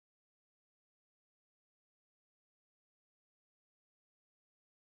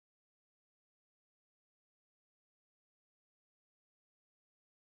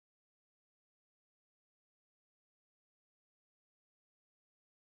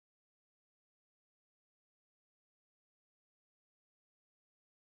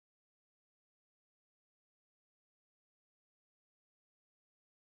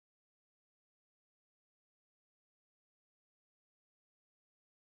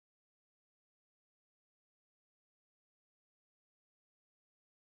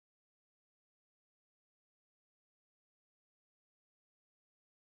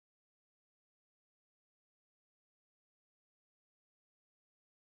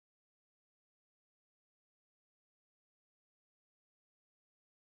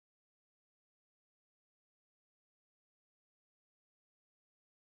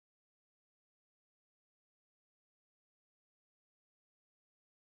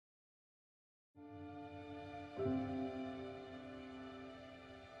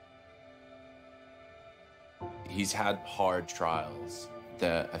He's had hard trials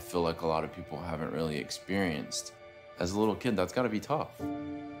that I feel like a lot of people haven't really experienced. As a little kid, that's got to be tough.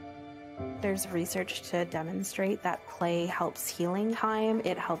 There's research to demonstrate that play helps healing time.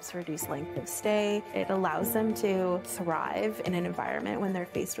 It helps reduce length of stay. It allows them to thrive in an environment when they're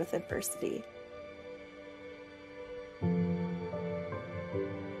faced with adversity.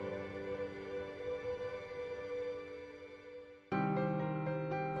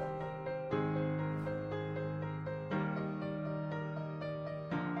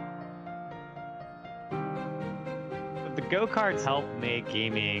 The go-karts help make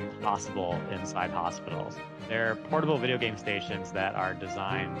gaming possible inside hospitals. They're portable video game stations that are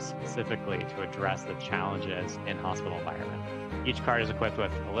designed specifically to address the challenges in hospital environment. Each cart is equipped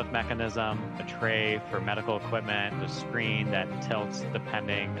with a lift mechanism, a tray for medical equipment, a screen that tilts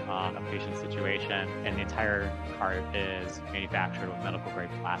depending on a patient's situation, and the entire cart is manufactured with medical-grade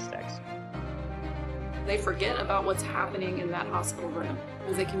plastics. They forget about what's happening in that hospital room.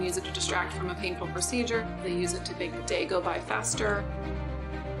 They can use it to distract from a painful procedure. They use it to make the day go by faster.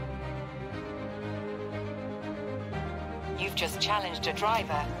 You've just challenged a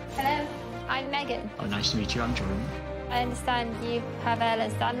driver. Hello, I'm Megan. Oh, nice to meet you. I'm Jordan. I understand you have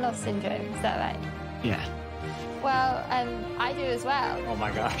Ehlers-Danlos syndrome, is that right? Yeah. Well, I do as well. Oh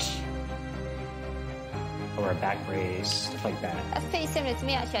my gosh. Or a back brace, stuff like that. That's pretty similar to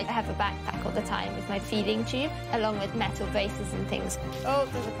me, actually. I have a backpack all the time with my feeding tube, along with metal braces and things. Oh,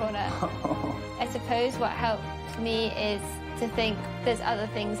 there's a corner. I suppose what helped me is to think there's other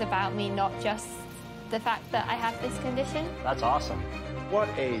things about me, not just the fact that I have this condition. That's awesome. What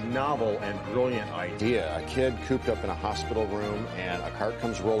a novel and brilliant idea. A kid cooped up in a hospital room and a cart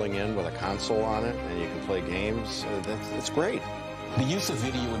comes rolling in with a console on it and you can play games. That's great. The use of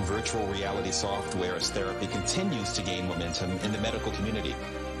video and virtual reality software as therapy continues to gain momentum in the medical community.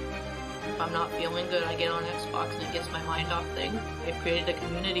 If I'm not feeling good, I get on Xbox and it gets my mind off things. I've created a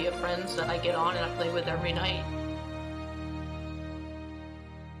community of friends that I get on and I play with every night.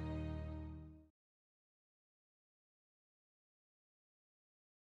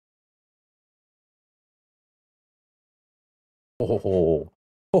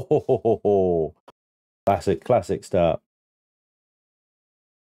 Classic start.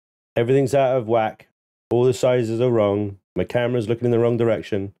 Everything's out of whack. All the sizes are wrong. My camera's looking in the wrong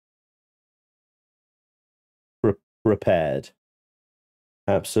direction. Prepared.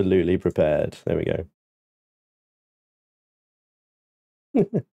 Absolutely prepared. There we go.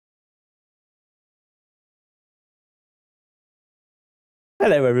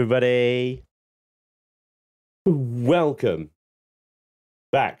 Hello, everybody. Welcome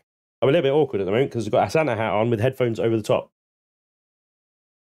back. I'm a little bit awkward at the moment because I've got a Santa hat on with headphones over the top.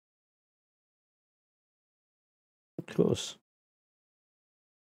 Of course.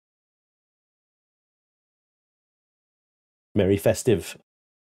 Merry festive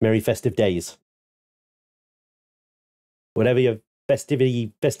days. Whatever your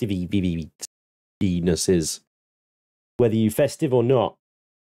festivity is. Whether you festive or not.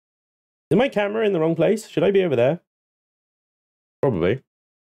 Is my camera in the wrong place? Should I be over there? Probably.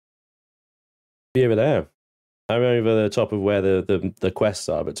 Be over there. I'm over the top of where the quests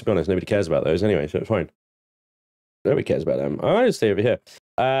are, but to be honest, nobody cares about those anyway, so it's fine. Nobody cares about them. I'll stay over here.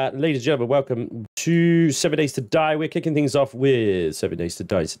 Ladies and gentlemen, welcome to 7 Days to Die. We're kicking things off with 7 Days to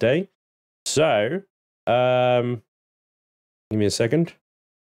Die today. So, give me a second.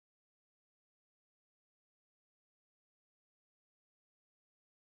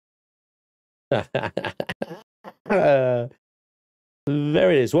 There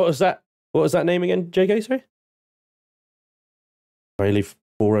it is. What was that? What was that name again, JK? Sorry? Dryleaf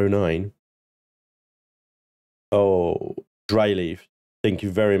 409. Oh, Dryleaf. Thank you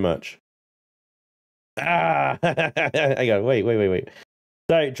very much. Ah, hang on. Wait.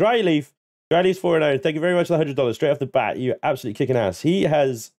 So, Dryleaf's 409. Thank you very much for the $100 straight off the bat. You're absolutely kicking ass. He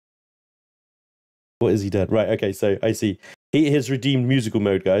has. What has he done? Right. Okay. So I see. He has redeemed musical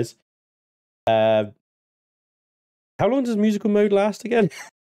mode, guys. How long does musical mode last again?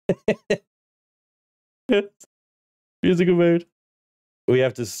 Musical mode. We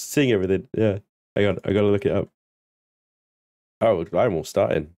have to sing everything. Yeah. Hang on. I gotta look it up. Oh, I'm all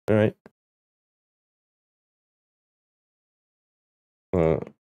starting. All right.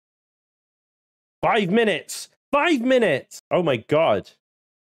 5 minutes. 5 minutes. Oh my god.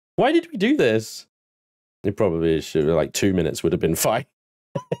 Why did we do this? It probably should have, like 2 minutes would have been fine.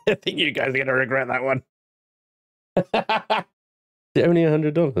 I think you guys are gonna regret that one. It's only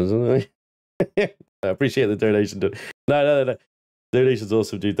 $100, isn't it? I appreciate the donation. No. Donation's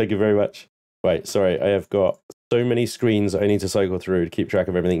awesome, dude. Thank you very much. Right, sorry, I have got So many screens I need to cycle through to keep track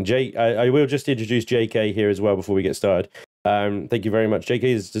of everything. I will just introduce JK here as well before we get started. Thank you very much. JK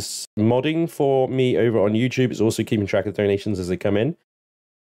is just modding for me over on YouTube. It's also keeping track of donations as they come in.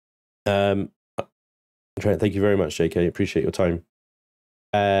 Thank you very much, JK. Appreciate your time.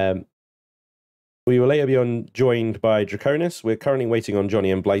 We will later be joined by Draconis. We're currently waiting on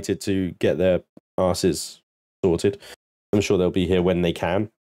Johnny and Blited to get their asses sorted. I'm sure they'll be here when they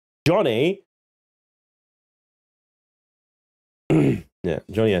can. Johnny. Yeah,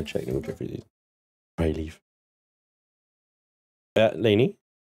 Johnny had technical difficulties. I leave. Laney.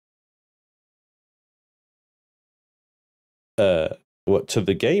 What, to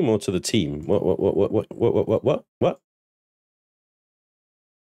the game or to the team? What?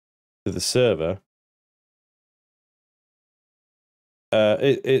 To the server.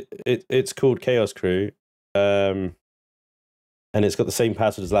 It's called Chaos Crew. And it's got the same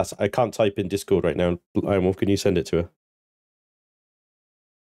password as last. I can't type in Discord right now. Ironwulf, can you send it to her?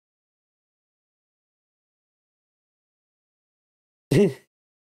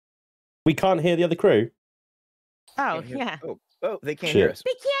 We can't hear the other crew. Oh, yeah. Oh, they can't hear us.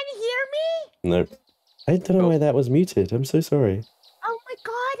 They can't hear me? No. I don't know why that was muted. I'm so sorry. Oh my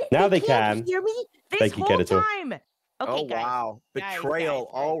god. Now they can't can. hear me this Thank you, whole Keditor. time. Okay, Oh, guys. wow. Betrayal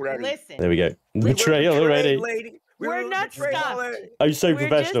Guys, already. Listen. There we go. Betrayal already. We're not stuffed. I'm so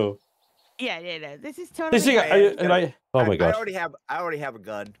professional. Yeah. This is totally. This thing, oh my god. I already have a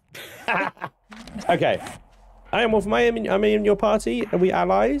gun. Okay. Ironwulf, am I in your party? Are we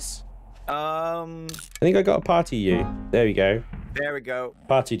allies? I think I got a party you. There we go. There we go.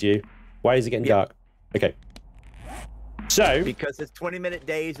 Partied you. Why is it getting dark? Okay. So, because it's 20-minute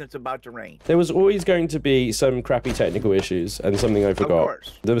days and it's about to rain. There was always going to be some crappy technical issues and something I forgot. Of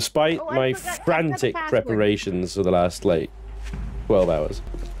course. Despite my frantic preparations for the last, 12 hours.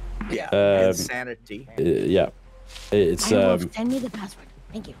 Yeah, insanity. Yeah. It's, send me the password.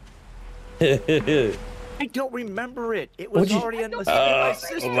 Thank you. I don't remember it. It was already in my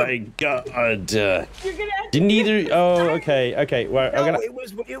system. Oh my god. Didn't either. Oh, okay. Well, no,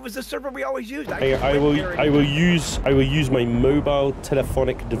 it was the server we always used. I will use my mobile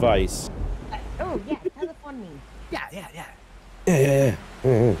telephonic device. Oh yeah, telephone me. Yeah.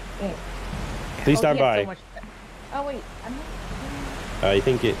 Please stand by. Oh wait, I'm not. I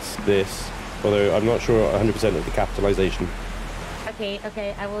think it's this, although I'm not sure 100% of the capitalization.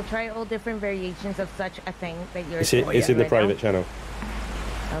 Okay, I will try all different variations of such a thing that you're It's in the private channel.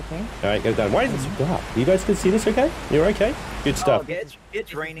 Okay. Alright, go down. Why is it so dark? You guys can see this okay? You're okay? Good stuff. Oh,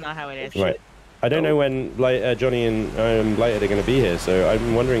 it's raining. Not how it is. Right. I don't know when Johnny and Blited are going to be here, so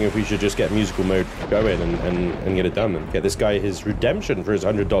I'm wondering if we should just get musical mode going and get it done and get this guy his redemption for his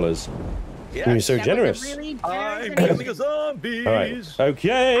 $100. Yeah. You're so generous. I'm killing a zombie. All right.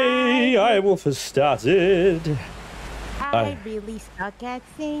 Okay, Ironwulf has started. I really suck at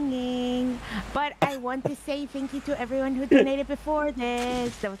singing, but I want to say thank you to everyone who donated before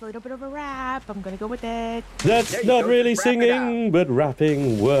this. That was a little bit of a rap. I'm gonna go with it. That's not really singing, but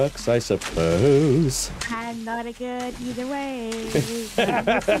rapping works, I suppose. I'm not a good either way.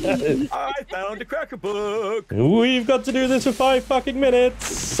 I found a cracker book. We've got to do this for 5 fucking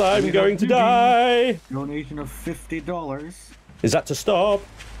minutes. I'm going to die. Donation of $50. Is that to stop?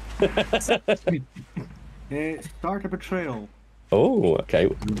 Start a betrayal. Oh, okay.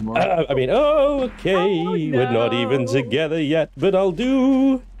 Okay. We're not even together yet, but I'll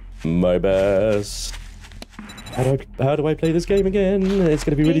do my best. How do I play this game again? It's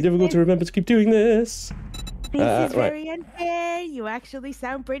going to be really difficult to remember to keep doing this. This is very unfair. You actually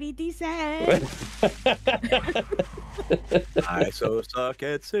sound pretty decent. I so suck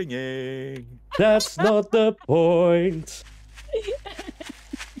at singing. That's not the point.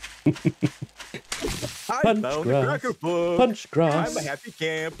 I found a cracker book. Punch grass. I'm a happy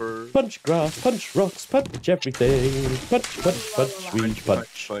camper. Punch grass, punch rocks, punch everything. Punch, we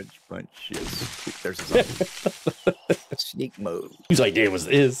punch. Yes. There's a zombie. Sneak mode. Whose idea was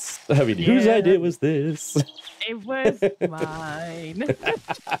this? I mean, whose idea was this? It was mine.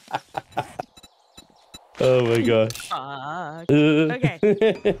 Oh my gosh. Fuck. Okay.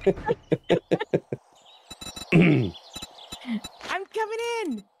 I'm coming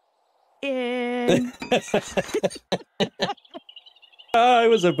in. I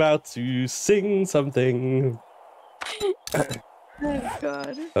was about to sing something. Oh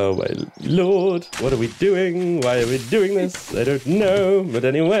god. Oh my lord, what are we doing? Why are we doing this? I don't know, but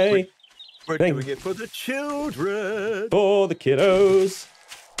anyway. We're doing it for the children. For the kiddos.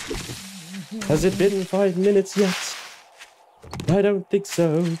 Has it been 5 minutes yet? I don't think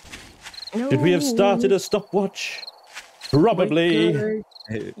so. No. Did we have started a stopwatch? Probably.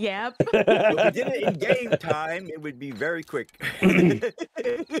 Yep. If we did it in game time, it would be very quick.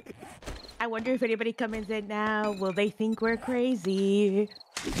 I wonder if anybody comes in now. Will they think we're crazy?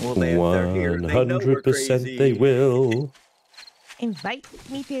 Well, if they're here, they know we're 100% they will. Invite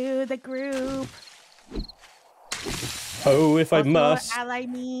me to the group. Oh, if I Also, must. ally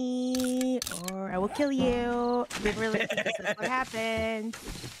me, or I will kill you. Literally, this is what happened.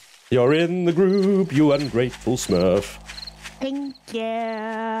 You're in the group, you ungrateful smurf. Thank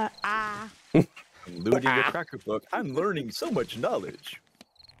you. I'm looting the cracker book. I'm learning so much knowledge.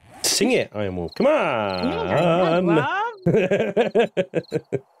 Sing it, Ironwulf. Come on.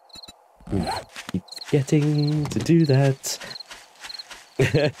 Keep getting to do that.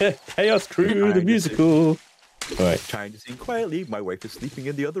 Chaos Crew, the musical. All right. Trying to sing quietly. My wife is sleeping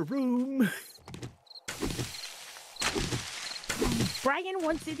in the other room. Brian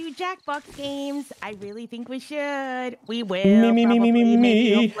wants to do Jackbox games. I really think we should. We will. Maybe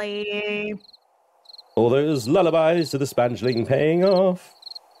we'll play. All those lullabies to the Spanjling paying off.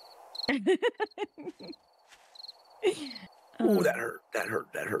 Oh, that hurt. That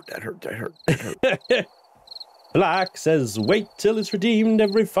hurt. That hurt. That hurt. That hurt. That hurt. Black says, wait till it's redeemed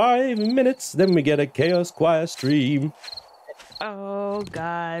every 5 minutes, then we get a Chaos Choir stream. Oh,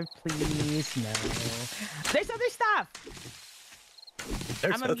 God, please, no. There's other stuff.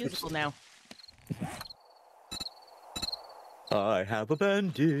 I'm a musical now. I have a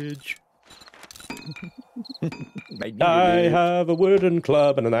bandage. I have a wooden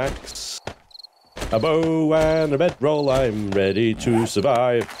club and an axe, a bow and a bedroll. I'm ready to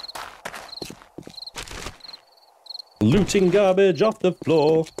survive. Looting garbage off the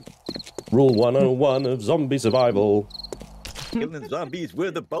floor. Rule 101 of zombie survival. Killing zombies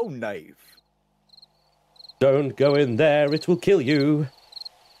with a bone knife. Don't go in there, it will kill you.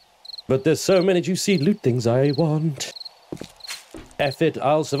 But there's so many juicy loot things I want. F it,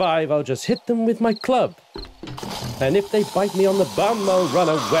 I'll survive, I'll just hit them with my club. And if they bite me on the bum, I'll run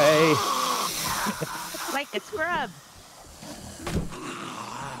away. Like a scrub.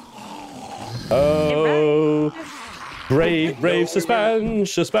 Oh, brave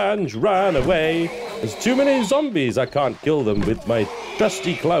Spanj ran away. There's too many zombies, I can't kill them with my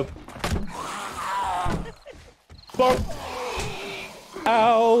trusty club. Bonk.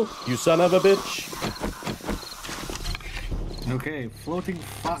 Ow, you son of a bitch. Okay, floating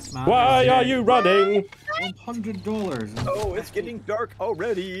fat man. Why are you running? $100. Oh, it's getting dark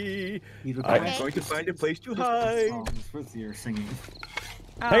already. I'm going to find a place to hide. With your singing.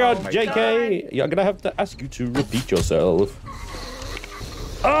 Hang on, JK. I'm gonna have to ask you to repeat yourself.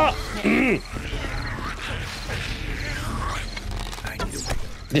 Ah!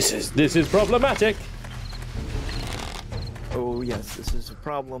 This is problematic. Oh yes, this is a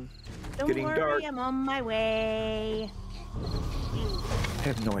problem. Don't Getting worry, dark. I'm on my way. I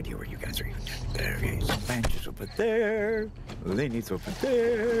have no idea where you guys are even. There is Spanj is over there. Laney's over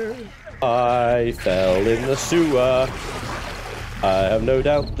there. I fell in the sewer. I have no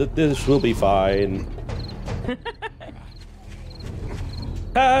doubt that this will be fine.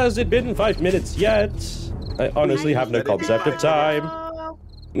 Has it been 5 minutes yet? I honestly have no concept of time.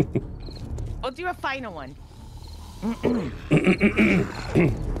 We'll do a final one.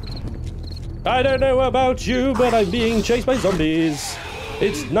 I don't know about you, but I'm being chased by zombies.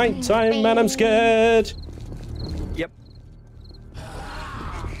 It's nighttime and I'm scared. Yep.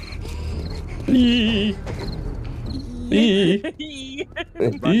 And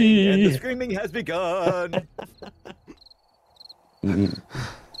the screaming has begun.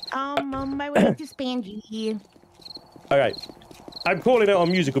 I'm on my way to Spanji. Alright. I'm calling it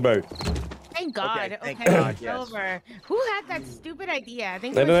on musical mode. Thank God. Okay, thank God, it's yes. over. Who had that stupid idea? I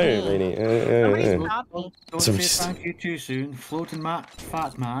think I it don't was know, me. really. Somebody stop me. Don't say thank you too soon. Floating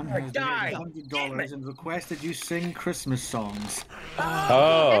fat man has Die. donated $100 and requested you sing Christmas songs.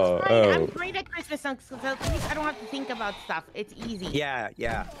 Oh, That's fine. I'm great at Christmas songs, so at least I don't have to think about stuff. It's easy. Yeah,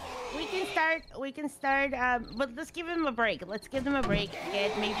 yeah. We can start, but let's give him a break. Let's give them a break.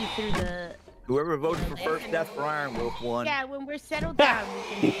 Get maybe through the... Whoever voted for first death for Ironwulf won. Yeah, when we're settled down,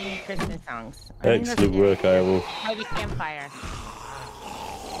 we can sing Christmas songs. I think that's excellent work, Ironwulf. By the campfire.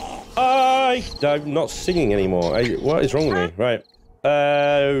 I'm not singing anymore. What is wrong with me? Right.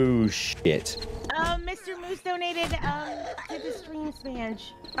 Oh, shit. Mr. Moose donated, to the stream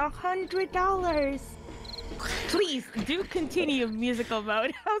Spanj. $100. Please do continue musical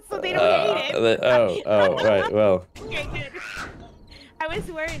mode so they don't hate it. Right, well. Okay, good. I was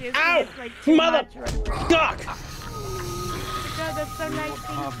worried it's like Mother God, that's so nice.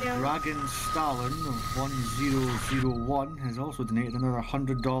 Thank you. Dragon Stalin of 1001 has also donated another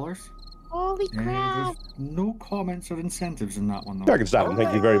 $100. Holy crap! No comments or incentives in that one, though. Dragon Stallion,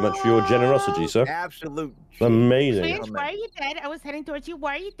 thank you very much for your generosity, sir. Absolute. Amazing. Spanj, why are you dead? I was heading towards you.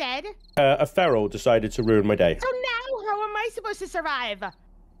 Why are you dead? A feral decided to ruin my day. So now, how am I supposed to survive?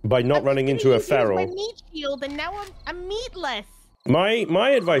 By not running into a feral. My meat shield, and now I'm meatless.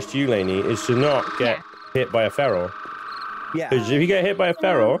 My advice to you, Laney, is to not get hit by a feral. Yeah. Because if you get hit by a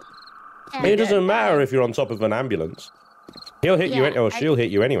feral, it doesn't matter if you're on top of an ambulance. He'll hit you, or she'll hit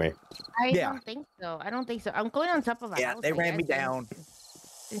you anyway. I don't think so. I don't think so. I'm going on top of a house. They ran me down.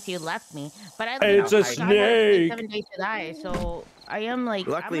 Since you left me, but it's a snake. 7 days to die, so I am like.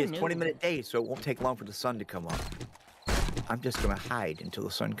 Luckily, it's 20-minute day, so it won't take long for the sun to come up. I'm just gonna hide until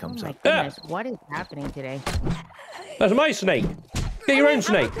the sun comes up. Goodness, what is happening today? That's my snake. Get your own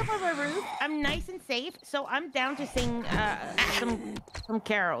snake. I'm on top of a roof. I'm nice and safe, so I'm down to sing some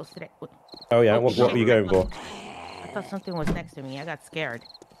carols today. Oh yeah, what were you going for? I thought something was next to me. I got scared.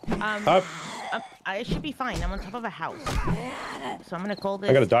 I should be fine. I'm on top of a house. So I'm gonna call this.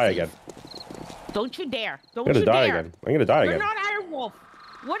 I'm gonna die again. Don't you dare. Don't I'm gonna you die dare. again. I'm gonna die You're again. not Ironwulf.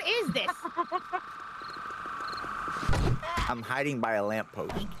 What is this? I'm hiding by a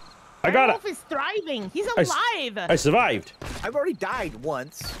lamppost. I got Ironwulf is thriving. He's alive. I survived. I've already died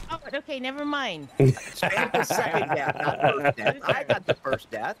once. Oh, okay, never mind. Spam the second death, not first death. I got the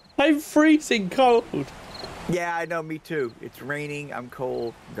first death. I'm freezing cold. Yeah, I know, me too. It's raining, I'm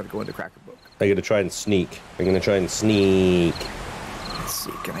cold. I'm gonna go into Cracker Book. I'm gonna try and sneak. Let's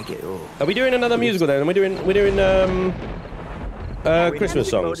see, can I get Are we doing another musical then? We're doing Christmas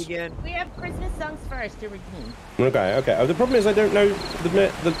songs. We have Christmas songs first to redeem. Okay. The problem is I don't know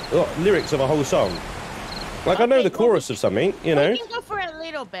the lyrics of a whole song. Like I know the chorus of something, you know. We can go for a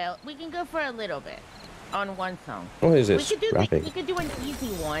little bit. We can go for a little bit on one song. What is this? We could do an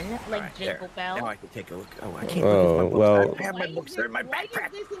easy one, like Jingle Bells. Now I can take a look. Oh, I can't. Well. I have my books there in my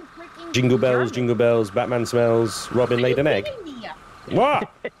backpack. Jingle bells, Batman smells, Robin laid an egg.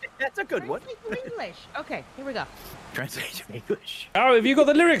 What? That's a good one. Translate to English. Okay, here we go. Translate to English. Oh, have you got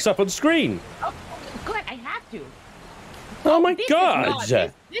the lyrics up on screen? Oh, good. I have to. Oh my God!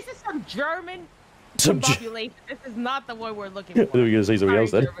 This is some German population. This is not the one we're looking for. We're gonna say something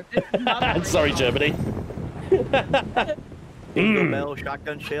else then. Sorry, Germany. Jingle bell,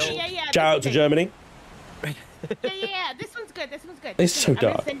 shotgun shell. Yeah. Shout out to Germany. Yeah. This one's good. It's so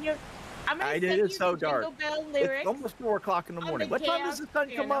dark. It is so dark. It's almost 4 o'clock in the morning. What time does the sun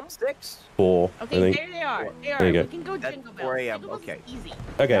come up? 6? 4. Okay, there they are. There you go. We can go Jingle Bells. 4 a.m. Okay. Easy.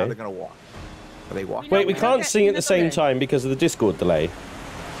 Okay. Now they're gonna walk. Are they walking? Wait, we can't sing at the same time because of the Discord delay.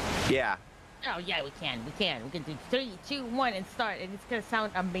 Yeah. Oh yeah, we can. We can do 3, 2, 1 and start, and it's gonna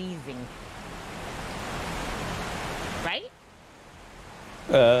sound amazing. Right?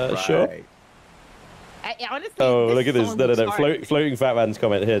 Sure. Honestly, oh, look at this. No. Floating Fat Man's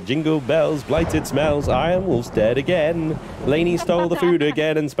comment here. Jingle bells, blighted smells, Ironwulf's dead again. Laney stole the food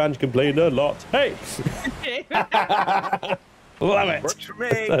again, and Spanj complained a lot. Hey! Love it. Works for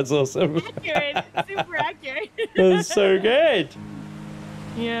me. That's awesome. Accurate. Super accurate. That's so good.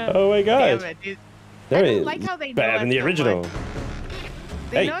 Yeah. Oh my God. Damn it, dude. No, I don't like how they better than the original.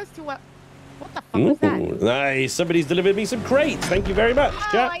 They know us too well. What the fuck was that? Nice. Somebody's delivered me some crates. Thank you very much. Oh,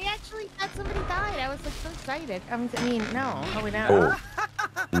 Chat. I actually thought somebody died. I was like so excited. I mean, no, probably not. Oh,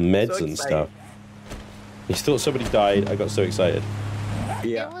 meds and stuff. You thought somebody died. I got so excited.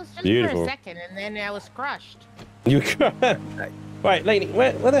 Yeah. It was just Beautiful. for a second, and then I was crushed. You right, Laney,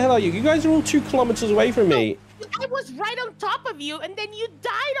 where the hell are you? You guys are all 2 kilometers away from me. I was right on top of you, and then you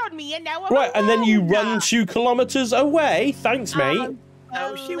died on me, and now I'm right, alone. and then you run 2 kilometers away. Thanks, mate.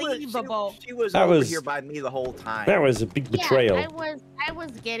 No, she was That over was- here by me the whole time. That was a big betrayal. Yeah, I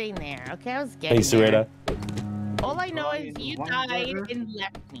was getting there. Okay, I was getting Hey, Serena. there. All I know is you died and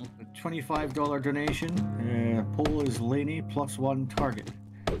left me. A $25 donation. Poll is Laney +1 target.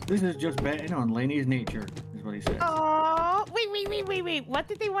 This is just betting on Laney's nature, is what he said. Oh, wait. What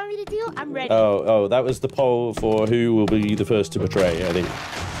did they want me to do? I'm ready. Oh, that was the poll for who will be the first to betray, I think.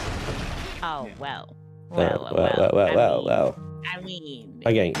 Oh, well. Well. I mean...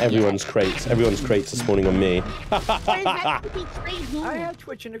 Again, everyone's crates are spawning on me. I have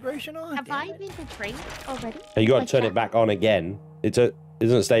Twitch integration on. Have I been betrayed already? You got to turn it back on again. It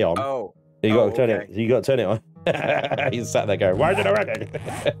doesn't stay on. Oh. You got to turn it. You got to turn it on. He's sat there going, "Why is it already?"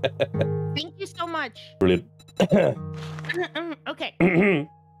 Thank you so much. Brilliant. Okay.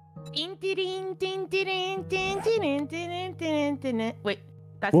 Wait,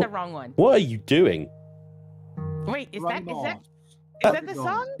 that's the wrong one. What are you doing? Wait, is that the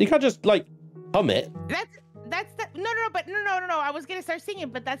song? You can't just like hum it. That's the no. I was gonna start singing,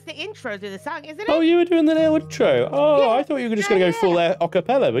 but that's the intro to the song, isn't it? Oh, you were doing the little intro. Oh, Yeah. I thought you were just gonna go full a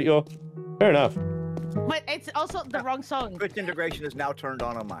cappella, but you're. Fair enough. But it's also the wrong song. Twitch integration is now turned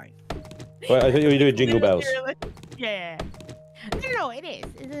on mine. Well, I thought you were doing Jingle Bells. Yeah. No, it is.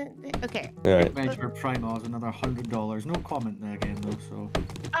 Isn't okay. All right. Measure Primo is another $100. No comment there again though. So.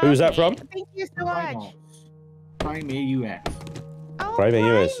 Who was that from? Thank you so much. Prime AUX. Oh, Prime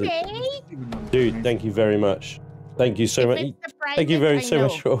AUX. Prime. Dude, thank you very much. Thank you so much. Thank you so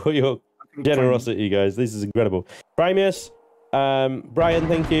much for all your generosity, guys. This is incredible. Primus, Brian,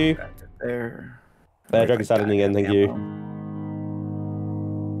 thank you. There. Dragon Saturn again, thank you.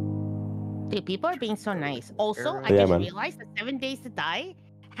 Dude, people are being so nice. Also, I Yeah, just man. realized that 7 Days to Die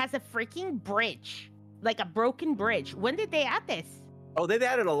has a freaking bridge. Like a broken bridge. When did they add this? Oh, they've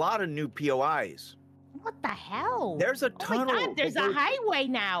added a lot of new POIs. What the hell? There's a Oh my tunnel. god, there's a highway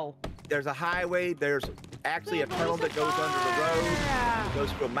now. There's a highway. There's actually a tunnel that goes under the road. It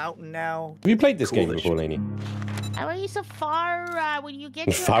goes to a mountain now. Have you played this game before, Laney? How are you so far? When you get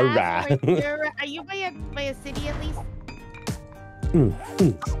to Far. are you by a city at least?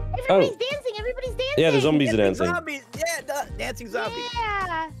 Everybody's dancing. Everybody's dancing. Yeah, the zombies are dancing. Zombies. Yeah, dancing zombies. Yeah.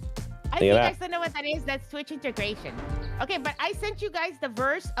 I Look think at I that. still know what that is. That's Twitch integration. Okay, but I sent you guys the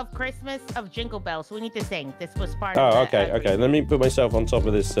verse of Christmas of Jingle Bells. So we need to sing. This was part of Oh, the, okay. Let me put myself on top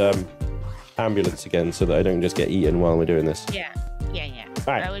of this ambulance again so that I don't just get eaten while we're doing this. Yeah.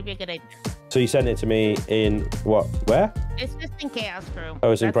 Right. That would be a good idea. So you sent it to me in what? Where? It's just in Chaos Crew.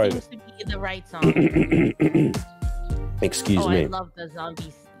 Oh, it's in that private. seems to be the right song. Excuse me. I love the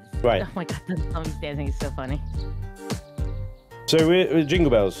zombies. Right. Oh my god, the zombies dancing is so funny. So we're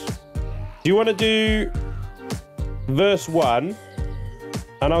Jingle Bells. Do you want to do verse 1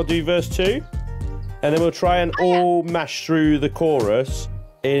 and I'll do verse 2? And then we'll try and all mash through the chorus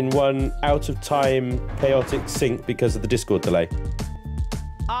in one out of time chaotic sync because of the Discord delay.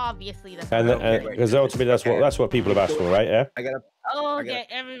 Obviously, that's And because ultimately that's what people have asked for, right? Yeah. okay,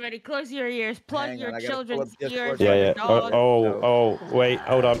 everybody, close your ears, plug your children's ears. Yeah. Oh, wait,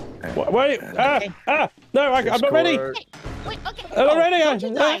 hold on. Wait, no, I'm not ready. Wait, okay. I'm not ready.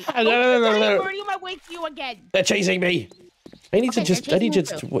 No. You might wait for you again. They're chasing me. I need to just.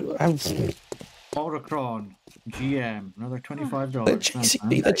 Autocron, GM, another $25. They're chasing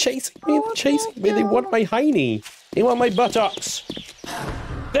me. They're chasing me. They're chasing me. They want my hiney. They want my buttocks.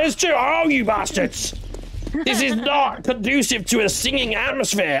 There's two. Oh, you bastards! This is not conducive to a singing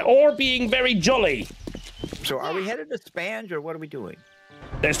atmosphere or being very jolly. So are we headed to Spanj or what are we doing?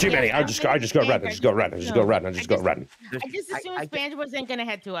 There's too many. I just got run. I just got run. I just assumed Spanj wasn't gonna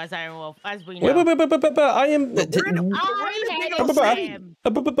head to us, Ironwulf, as we know. I am.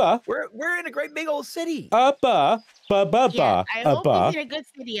 We're in a great big old city. I hope it's in a good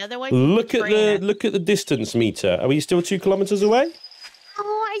city. Otherwise, Look at the distance meter. Are we still 2 kilometers away?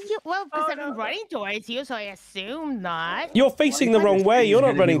 Well, because I've been running towards you, so I assume not. You're facing the wrong way. You're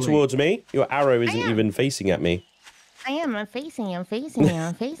not running towards me. Your arrow isn't even facing at me. I am. I'm facing you. I'm facing you.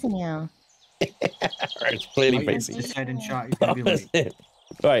 I'm facing you. It's clearly facing you. Head and shot. He's gonna be late.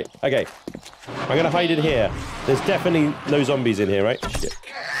 Right. Okay. I'm gonna hide it here. There's definitely no zombies in here, right? Shit.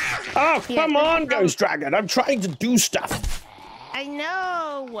 Oh, come on, Ghost Dragon. I'm trying to do stuff. I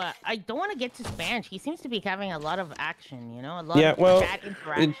know. I don't want to get to Spanj. He seems to be having a lot of action, you know? A lot of chat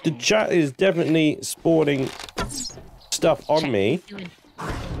interaction. The chat is definitely spawning stuff on me.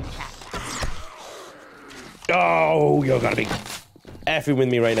 Oh, you're gonna be effing with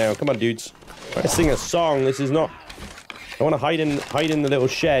me right now. Come on, dudes. I sing a song. This is not... I want to hide in the little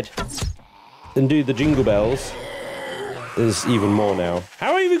shed and do the Jingle Bells. There's even more now.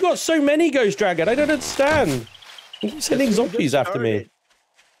 How have you got so many, Ghost Dragon? I don't understand. You keep sending zombies after me.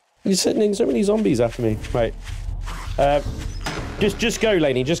 You're sending so many zombies after me. Right. Just go,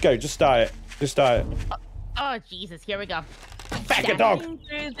 Laney. Just go. Just start it. Just start it. Oh, Jesus. Here we go. Back a dog.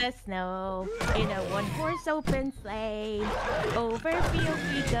 Through the snow in a one-horse open sleigh. Over field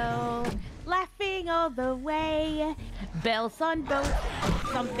we go, laughing all the way. Bells on boats,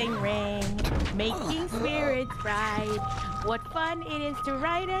 something ring, making spirits bright. What fun it is to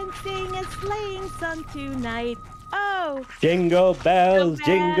ride and sing a sleighing song tonight. Oh! Jingle bells,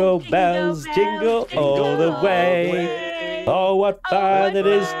 jingle bells, jingle all the way. Oh, what fun it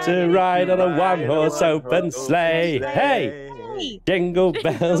is to ride on a one-horse open sleigh. Hey! Jingle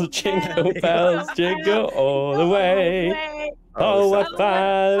bells, jingle bells, jingle all the way. Oh, what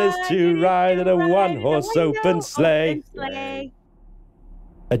fun it is to ride on a one-horse open sleigh.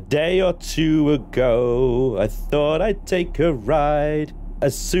 A day or two ago, I thought I'd take a ride.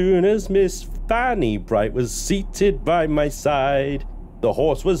 As soon as Miss Fanny Bright was seated by my side, the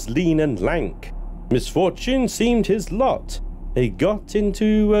horse was lean and lank. Misfortune seemed his lot. He got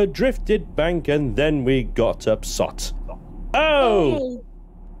into a drifted bank and then we got upsot. Oh!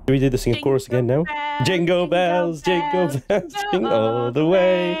 Do we do the sing chorus again now? Jingle bells, jingle bells, jingle all the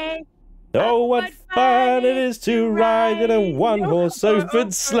way. Oh, what fun it is to ride in a one-horse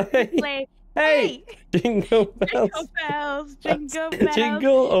open sleigh. Hey, jingle bells,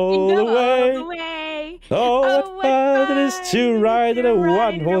 jingle all the way. Oh, what fun it is to ride in a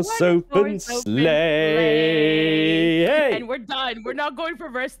one-horse open sleigh. Hey. And we're done. We're not going for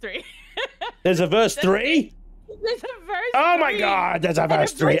verse 3. There's a verse 3? There's a verse 3. Oh my god, there's a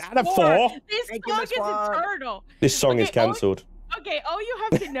verse 3 and a 4. This song is eternal. This song is cancelled. Okay, all you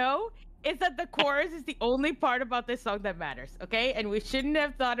have to know is that the chorus is the only part about this song that matters, okay? And we shouldn't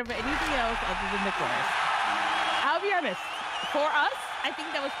have thought of anything else other than the chorus. I'll be honest. For us, I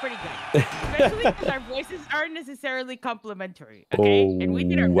think that was pretty good. Especially because our voices aren't necessarily complimentary, okay? Oh, and we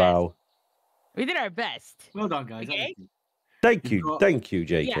did our best. We did our best. Well done, guys. Okay? Thank you,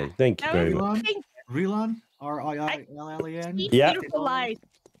 JK. Yeah, Thank you very much. Rilan, R-I-I-L-L-E-N. Yeah. Beautiful lies.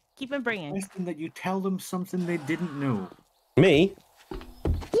 Keep them bringing. Question that you tell them something they didn't know. Me?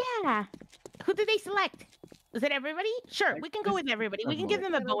 Yeah. Who did they select? Is it everybody? Sure, we can go with everybody. We can give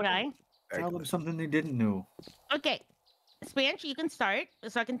them a bow tie. Tell them something they didn't know. Okay. Spanj, you can start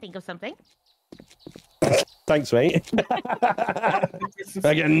so I can think of something. Thanks, mate.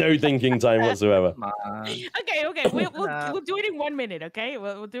 I get no thinking time whatsoever. Okay. We'll do it in 1 minute, okay?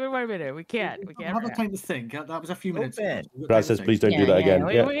 We'll do it in 1 minute. We can't. Have a time to think. That was a few minutes. Raz says, please don't do that again.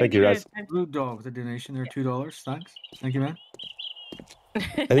 Yeah, thank you, Raz. Rude Dog with a donation there, $2. Thanks. Thank you, man. I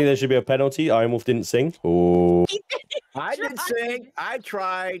think there should be a penalty. Ironwulf didn't sing. Oh. I didn't sing. I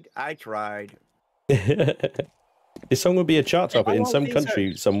tried. This song would be a chart topper in some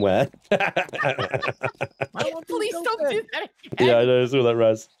country somewhere. Please don't do that again. Yeah, I know. I saw that,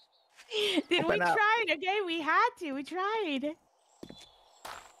 Raz. We tried, okay? We had to. We tried.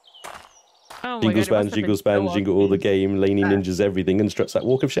 Oh my Jingle God, Spanj, jingle Spanj, so jingle all the game. Laney ninjas everything and struts that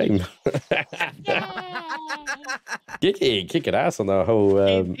walk of shame. Kicking ass on the whole.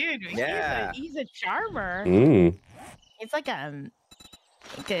 Dude, he's a charmer. It's like a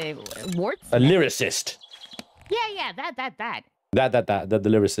warts. A lyricist. Yeah, that. The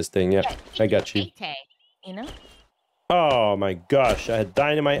lyricist thing, yeah. I got you. You know? Oh my gosh, I had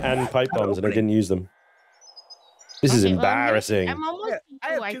dynamite and pipe bombs and I didn't use them. This is embarrassing. I'm almost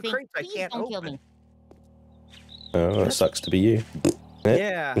I have 2 crates I can't don't kill open. me. Oh, that sucks to be you.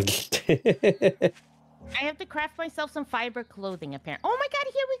 Yeah. I have to craft myself some fiber clothing, apparently. Oh my God,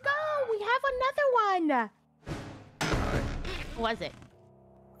 here we go! We have another one! What was it?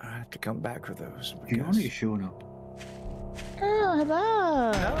 I have to come back for those. Fiona's showing up. Oh,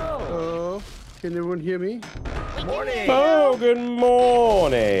 hello. Hello. Can everyone hear me? Good morning. Oh, good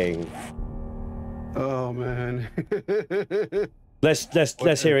morning. Oh man.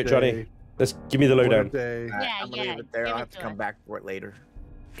 Let's hear it, Johnny. Let's give me the lowdown. I'm gonna leave it there. I'll have to come back for it later.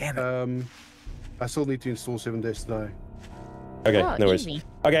 Damn it. I still need to install 7 Days to Die. Okay, no worries. Easy.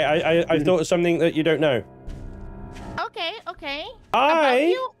 Okay, I thought of something that you don't know. Okay. About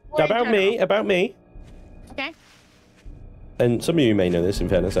me. Okay. And some of you may know this, in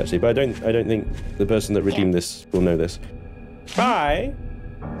fairness, actually, but I don't think the person that redeemed this will know this. I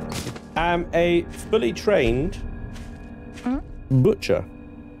am a fully trained butcher.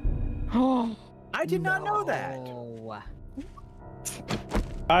 Oh, I did not know that.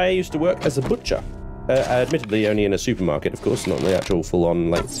 I used to work as a butcher. Admittedly, only in a supermarket, of course, not the actual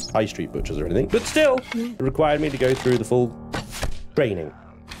full-on like high street butchers or anything. But still, it required me to go through the full training.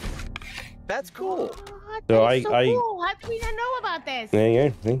 That's cool. So That's so cool. How did we not know about this? There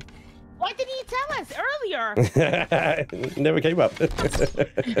you go. Why didn't you tell us earlier? Never came up.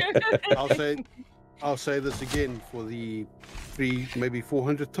 I'll say this again for the 300, maybe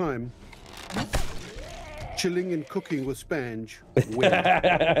 400th time. Chilling and cooking with Spanj.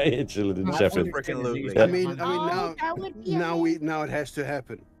 Chilling and chefing. I mean, now it has to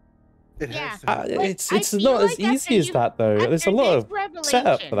happen. It has to happen. It's not as easy as that though. There's a lot of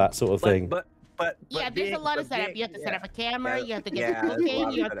setup for that sort of thing. But yeah, there's a lot of setup. You have to set up a camera. You have to get Yeah, the there's a lot cooking.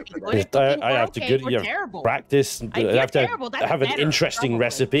 of You have to setup. go to cooking. I have to Okay, good, we're you know, terrible. practice. I You're have to terrible. That's have an better, interesting probably.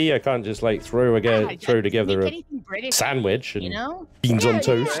 recipe. I can't just like throw together a sandwich and beans on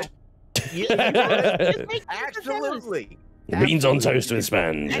toast. Absolutely. Beans on toast with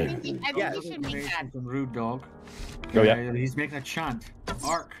Spanj. I think you should make that. From Rude Dog. Oh yeah. He's making a chant.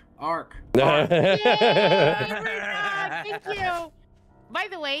 Arc. Thank you. By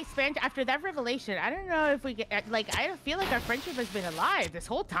the way, Spanj, after that revelation, I don't know if we get I don't feel like our friendship has been alive this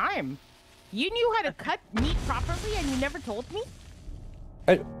whole time. You knew how to cut meat properly, and you never told me.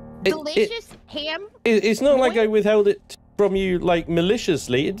 Delicious ham. It's not like I withheld it from you like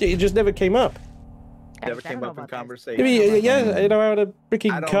maliciously. It just never came up. Never came up in conversation. Yeah, you know how to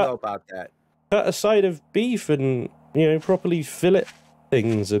freaking I don't know about that. Cut a side of beef and, you know, properly fillet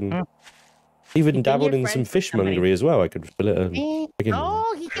things and even dabbled in some fishmongery as well. I could fillet a freaking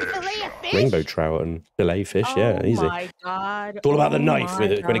he can fillet a fish? rainbow trout and fillet fish. Yeah, easy. Oh my god. It's all about the knife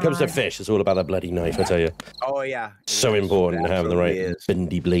with it. When it comes to fish, it's all about the bloody knife, I tell you. Oh yeah. So important to have the right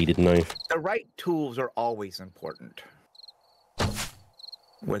bendy bladed knife. The right tools are always important.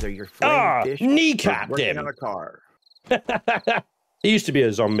 Whether you're filleting fish kneecapped or working him on a car. He used to be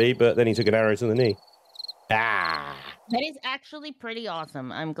a zombie, but then he took an arrow to the knee. Ah. That is actually pretty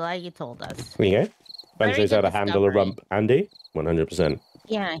awesome. I'm glad you told us. There you go. Spanj knows how to handle a rump, Andy. 100%.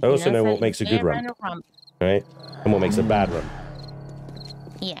 Yeah. I also know what makes a good rump. Right? And what makes a bad rump.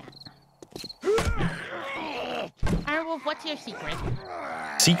 Yeah. Ironwulf, what's your secret?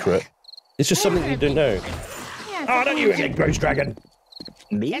 Secret? It's just something you don't know. Yeah, Oh, don't you again, Ghost Dragon!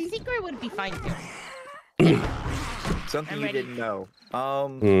 Me? That secret would be fine too. Something you didn't know.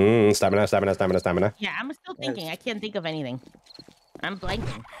 Stamina. Yeah, I'm still thinking. I can't think of anything. I'm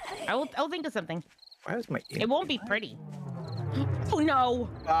blanking. I'll think of something. Why is my? It won't be pretty. Oh no!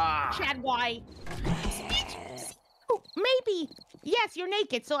 Chad, why? Oh, maybe. Yes, you're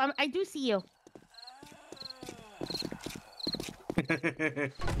naked, so I do see you.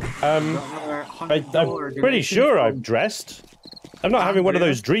 I'm pretty sure I'm dressed. I'm not having one of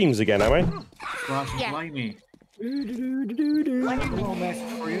those dreams again, am I? Laney. Hello, message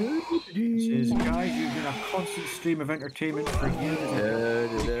for you. It says, guys, you've been a constant stream of entertainment for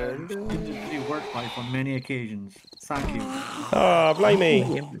years and have work life on many occasions. Thank you. Oh, blame me.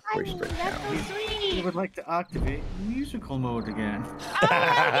 You would like to activate musical mode again. Oh,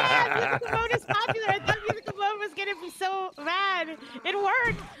 yeah, musical mode is popular. I thought musical mode was gonna be so bad. It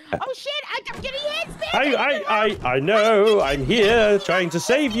worked. Oh shit, I'm getting hit. I know. I'm here trying to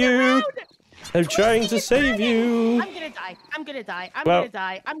save you. I'm trying to save you. I'm gonna die. I'm gonna die. I'm gonna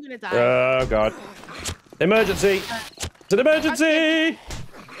die. I'm gonna die. Oh god. Emergency. It's an emergency.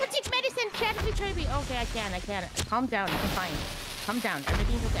 Let's take medicine. Chad, betray me. Okay, I can. Calm down. I'm fine. Calm down.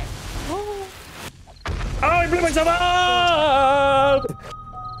 Everything's okay. Oh. Oh, I blew myself up!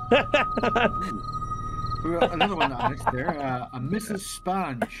 We got another one next there. A Mrs.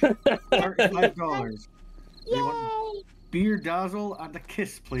 Spanj. $35. Yay! Beer dazzle and a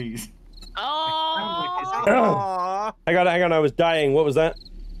kiss, please. Oh! Hang on, I was dying. What was that?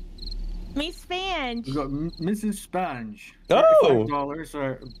 Miss Spanj. We got Mrs. Spanj. Oh!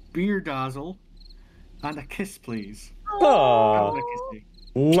 $35, beer dazzle and a kiss, please. Oh!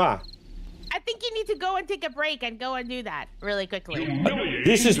 Mwah! I think you need to go and take a break and go and do that really quickly.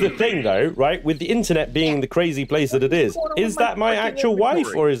 This is the thing, though, right? With the internet being the crazy place that it is that my actual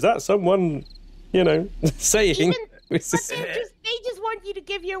wife, or is that someone, you know, saying? They just want you to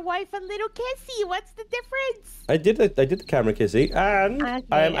give your wife a little kissy. What's the difference? I did the camera kissy, and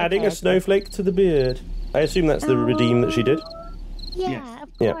I am adding a snowflake to the beard. I assume that's the redeem that she did. Yeah,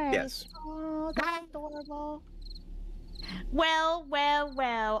 of course. Yes. Oh, that's adorable. Well.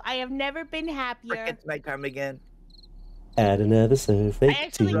 I have never been happier. It's nighttime again. Add another snowflake. I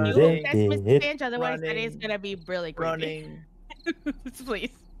actually knew that's Mr. Spanj, otherwise that is gonna be really creepy. Please.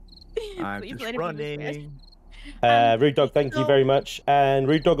 I'm Please just running. Rude Dog, thank you very much. And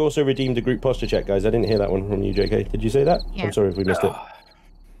Rude Dog also redeemed a group posture check, guys. I didn't hear that one from you, JK. Did you say that? Yeah. I'm sorry if we missed it.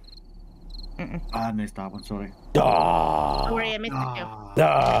 I missed that one, sorry. Sorry, I missed it too.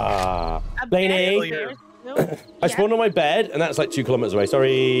 Laney! I spawned on my bed, and that's like 2 kilometers away.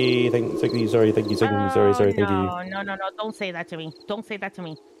 Sorry, thank you. Sorry, thank you. Thank you. No, don't say that to me. Don't say that to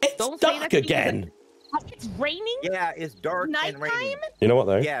me. It's dark again. It's raining? Yeah, it's dark and raining. You know what,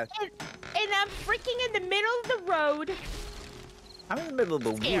 though? Yeah. And I'm freaking in the middle of the road. I'm in the middle of the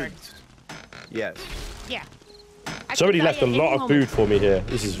woods. Yes. Yeah. Somebody left a lot of food for me here.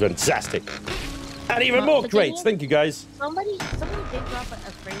 This is fantastic. And even more crates. Thank you, guys. Somebody did drop a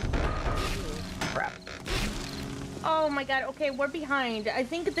crate. Crap. Oh my god, okay, we're behind. I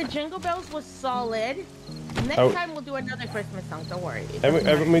think the Jingle Bells was solid. Next time we'll do another Christmas song, don't worry.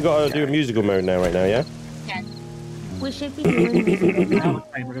 Haven't we got to do a musical mode now, right now, yeah? Yeah. We should be doing musical mode.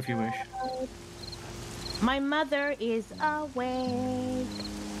 If you wish. My mother is awake.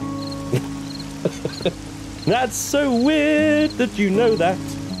 That's so weird that you know that.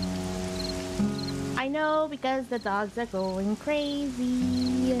 I know because the dogs are going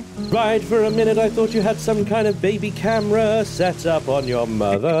crazy. Right, for a minute I thought you had some kind of baby camera set up on your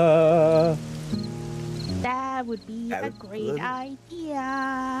mother. That would be a great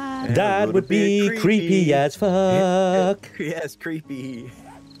idea. That would be creepy as fuck. Yes, creepy.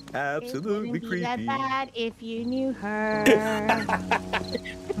 Absolutely creepy. It wouldn't be that bad if you knew her.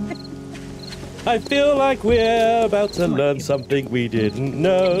 I feel like we're about to learn something we didn't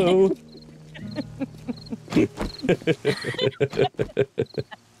know.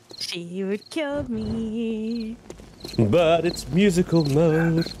 She would kill me. But it's musical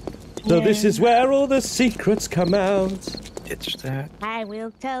mode. So this is where all the secrets come out. It's that. I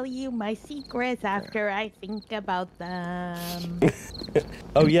will tell you my secrets after I think about them.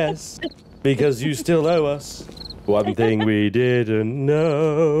 Oh, yes. Because you still owe us one thing we didn't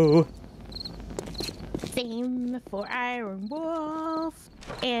know. Same for Ironwulf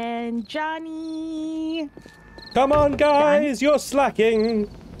and Johnny. Come on, guys, you're slacking.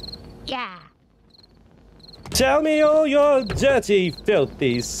 Yeah. Tell me all your dirty,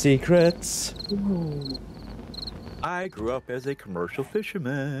 filthy secrets. Ooh. I grew up as a commercial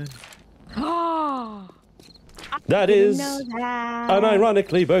fisherman. Oh. That is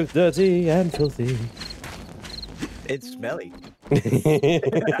unironically both dirty and filthy. It's smelly.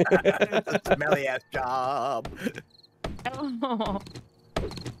 It's a smelly ass job. Oh.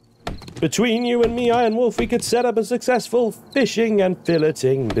 Between you and me, Ironwulf, we could set up a successful fishing and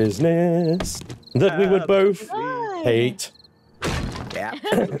filleting business that we would both hate. Yeah.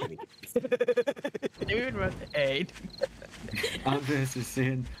 Dude was 8. Andres is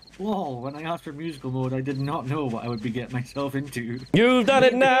saying, lol, when I asked for musical mode, I did not know what I would be getting myself into. You've done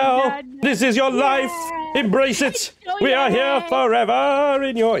it now! This is your life! Embrace it! We are here forever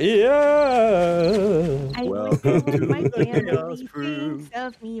in your ear! Welcome to my family thinks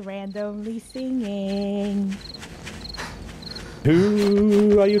of me randomly singing.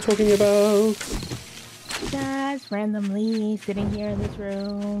 Who are you talking about? Just randomly sitting here in this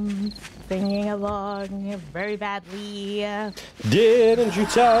room, singing along very badly. Didn't you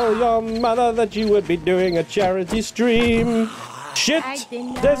tell your mother that you would be doing a charity stream? Shit!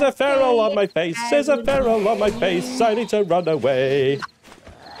 There's a feral on my face! There's a feral on my face! I need to run away!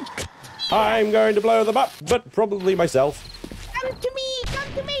 I'm going to blow them up, but probably myself. Come to me!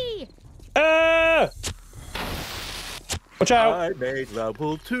 Come to me! Watch out! I made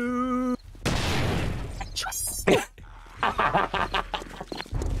level 2.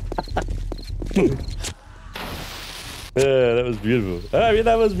 Yeah, that was beautiful. I mean,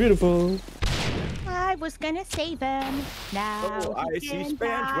 that was beautiful. I was gonna save him. Now I see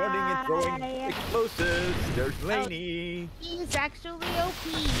Spanj running and throwing explosives. There's Laney. He's actually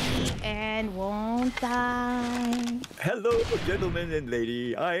OP and won't die. Hello, gentlemen and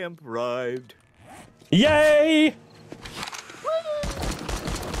lady. I am arrived. Yay!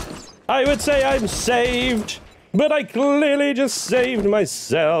 I would say I'm saved, but I clearly just saved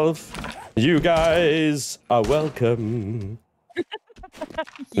myself. You guys are welcome.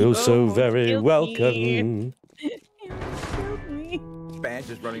 You're so very welcome. Spanj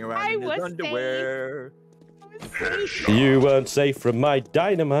is running around in his underwear. You weren't safe from my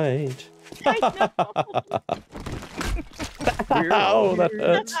dynamite. Ow, that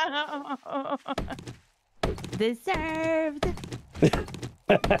hurts. Deserved.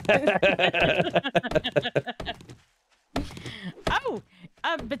 Oh,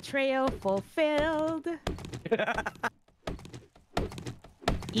 a betrayal fulfilled.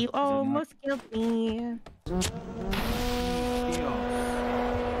 You almost killed me.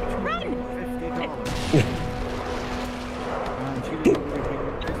 Run!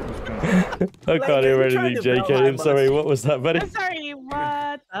 I can't hear anything, JK. I'm sorry, what was that, buddy? I'm sorry,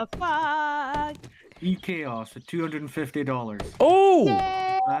 what the fuck? E-Chaos for $250. Oh!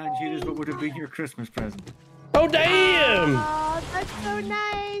 And here is what would have been your Christmas present. Oh, damn! Oh, that's so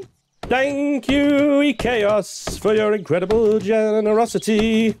nice. Thank you, E-Chaos, for your incredible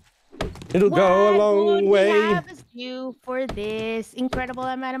generosity. It'll go a long way. What would we have as you for this incredible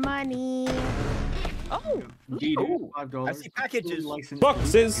amount of money? Oh, $5. I see packages.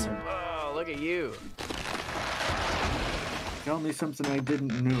 Boxes. Oh, look at you. Tell me something I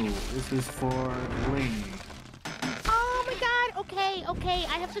didn't know. This is for Laney. Oh my god, okay.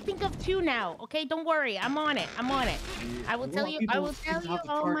 I have to think of 2 now. Okay, don't worry. I'm on it. I will tell you all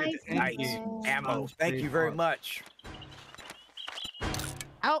my nice ammo. Thank you very much.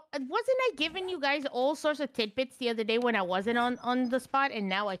 Oh, wasn't I giving you guys all sorts of tidbits the other day when I wasn't on the spot, and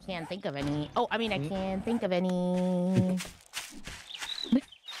now I can't think of any. Oh, I mean, I can't think of any.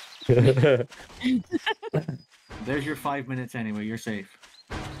 There's your 5 minutes anyway. You're safe.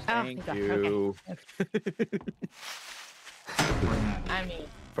 Thank you. Okay. I mean,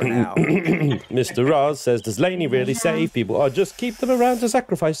 for now. Mr. Roz says, does Laney really save people or just keep them around to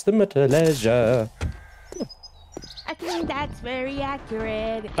sacrifice them at her leisure? I think that's very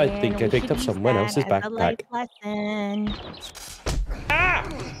accurate. I think I picked up someone else's backpack. Ah!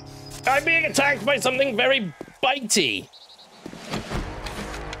 I'm being attacked by something very bitey.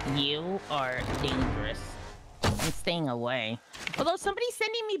 You are dangerous. I'm staying away. Although somebody's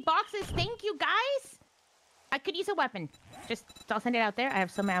sending me boxes. Thank you, guys. I could use a weapon. Just, I'll send it out there. I have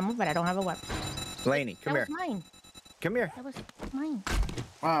some ammo, but I don't have a weapon. Laney, come here. That was mine. Come here. That was mine.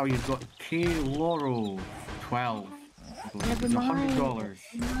 Wow, you've got K Laurel 12. Never It's mind. $100.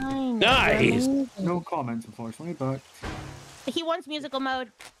 Mine. Nice. No comments, unfortunately, but He wants musical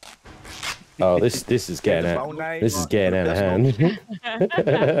mode. Oh, this is getting out. This is getting out of hand. We'll do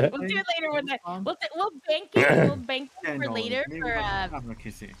it later with that. We'll bank it. We'll bank it for later for Camera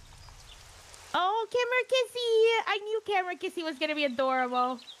Kissy. Oh, Camera Kissy! I knew Camera Kissy was gonna be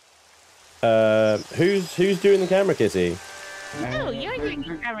adorable. Who's doing the camera kissy? No, you're doing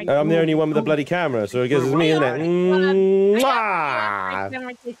the camera. I'm the only one with the bloody camera, so I guess it's me, isn't it? Mwah!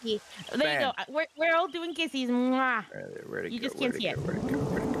 Camera Kissy. There you go. We're all doing kisses. Mwah. You just can't see it.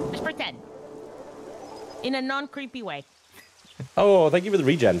 Just pretend. In a non-creepy way. Oh, thank you for the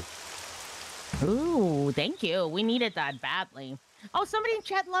regen. Ooh, thank you. We needed that badly. Oh, somebody in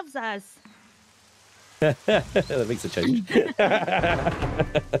chat loves us. That makes a change.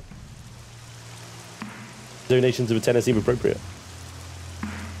 Donations of a tenner seem appropriate.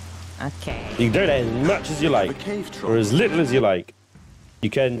 Okay. You can donate as much as you like, or as little as you like.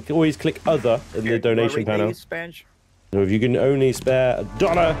 You can always click other in the donation panel. So if you can only spare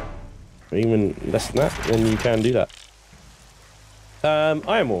 $1, or even less than that, then you can do that.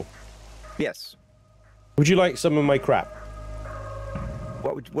 Ironwulf. Yes. Would you like some of my crap?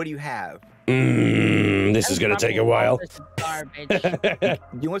 What do you have? This is gonna take a while.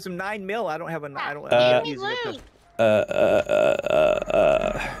 You want some 9mm? I don't have a. I don't.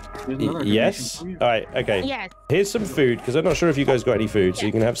 Yes. All right. Okay. Yes. Here's some food because I'm not sure if you guys got any food, so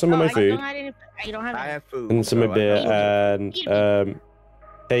you can have some of my food. I don't have. I have food. And some of my beer and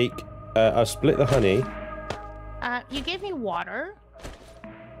cake. I'll split the honey. You gave me water.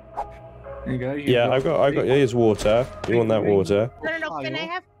 There you go. Yeah, I've got. Here's water. You want that water? No. Can I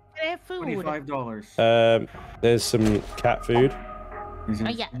have food? $25. There's some cat food. Oh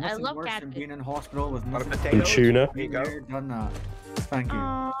yeah, I love cat food. Being in hospital with And tuna. There you go. Done that. Thank you.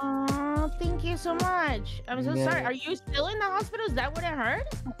 Oh, thank you so much. I'm so sorry. Are you still in the hospital? Is that what I heard?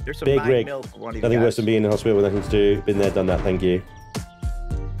 There's some Big rig. Nothing worse than being in the hospital with nothing to do. Been there, done that. Thank you.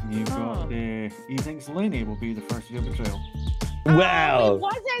 You've got the. He thinks Laney will be the first to do betrayal. Wow. It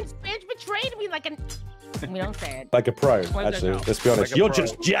wasn't. Spanj betrayed me like an. We don't say it. Like a pro, actually. Let's be honest. You're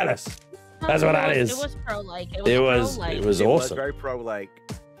just jealous. That's what that is. It was pro-like. It was awesome. Very pro-like.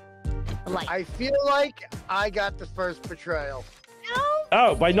 I feel like I got the first betrayal.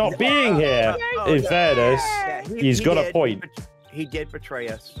 Oh, by not being here. In fairness, he's got a point. He did betray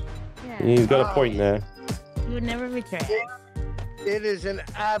us. Yeah. He's got a point there. You would never betray. It is an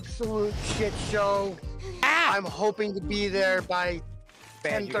absolute shit show. I'm hoping to be there by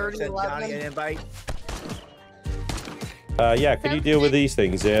 10:30, 11. Yeah, can you deal with these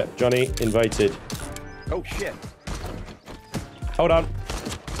things here? Johnny, invited. Oh, shit. Hold on.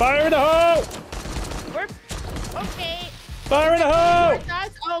 Fire in the hole! Okay. Fire in the hole!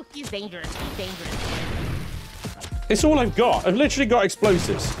 Oh, he's dangerous. He's dangerous. It's all I've got. I've literally got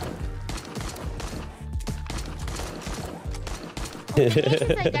explosives. Oh,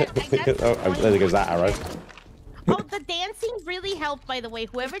 there goes that arrow. Oh, the dancing really helped, by the way.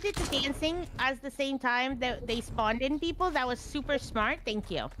 Whoever did the dancing at the same time that they spawned in people, that was super smart.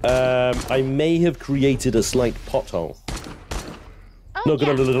 Thank you. I may have created a slight pothole. Not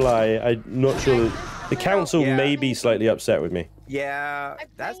gonna lie, I'm not sure. The council may be slightly upset with me. Yeah,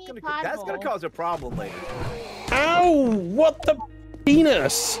 that's gonna cause a problem later. Ow! What the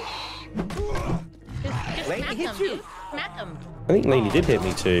penis? Just smack him, dude. Smack him. I think Laney did hit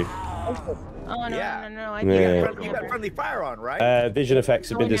me too. Oh, no. I You got friendly fire on, right? Vision effects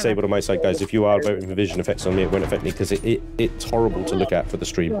have been disabled on my side, guys. If you are voting for vision effects on me, it won't affect me because it's horrible to look at for the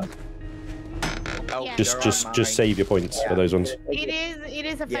stream. Oh, Just save your points for those ones. It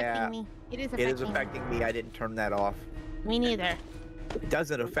is affecting me. It is affecting me. I didn't turn that off. Me neither. It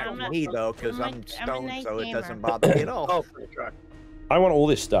doesn't affect me though, because I'm stoned, so it doesn't bother me at all. I want all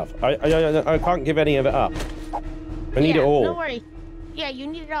this stuff. I can't give any of it up. I need it all. No worries. Yeah, you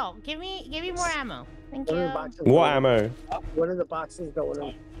need it all. Give me more ammo. Thank you. What ammo? What are the boxes going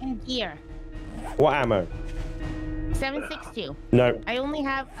on? And gear. What ammo? 7.62. No. I only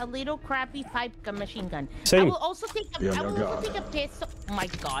have a little crappy pipe gun machine gun. Same. I will also take a pistol. Oh my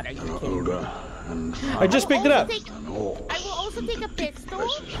god, are you kidding me? I just picked it up. I will also take a pistol,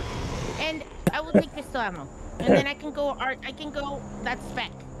 and I will take pistol ammo, and then I can go that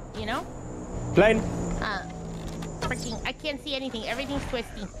spec, you know? Plane. Freaking, I can't see anything. Everything's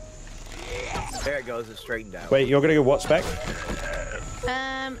twisty. There it goes. It's straightened out. Wait, you're gonna go what spec?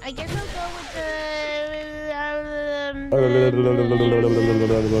 I guess I'll go with the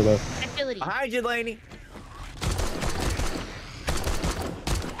agility. Behind you, Laney.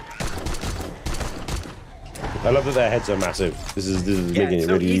 I love that their heads are massive. This is making it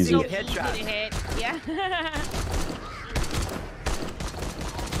really easy. Yeah.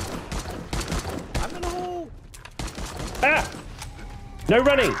 I'm in the hole. Ah! No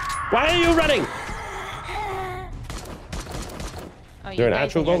running! Why are you running? Oh, You're an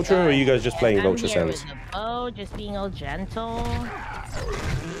actual vulture, or are you guys just playing vulture sounds? Oh, just being all gentle.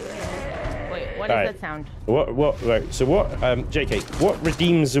 Wait, what is that sound? Right, so what, JK, what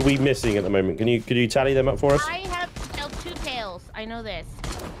redeems are we missing at the moment? Could you tally them up for us? I have dealt 2 tails. I know this.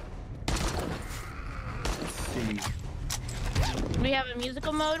 We have a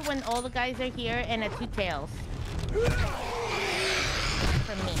musical mode when all the guys are here, and a 2 tails.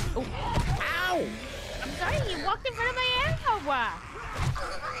 For me. Oh, ow! I'm sorry, you walked in front of my arrow.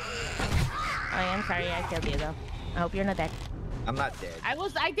 Oh, I'm sorry, I killed you though. I hope you're not dead. I'm not dead.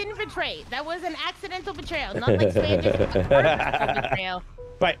 I didn't betray. That was an accidental betrayal, not like Spanj's betrayal.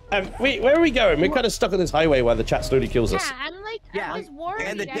 Right, where are we going? We're kind of stuck on this highway while the chat slowly kills us. Yeah, I'm like, I was worried.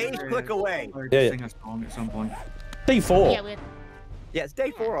 And the days click away. Yeah. At some point. Day 4. Yeah, it's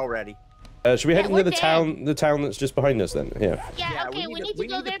day 4 already. Should we head into the town that's just behind us then? Yeah. Yeah, okay, we need to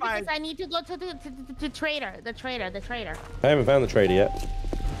go there because I need to go to the trader. The trader. I haven't found the trader yet.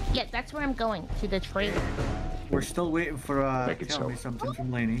 Yeah, that's where I'm going, to the trader. We're still waiting for tell me something from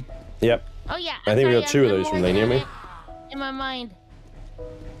Laney. Yep. Oh yeah. I think we got 2 of those from Laney, haven't we? In my mind.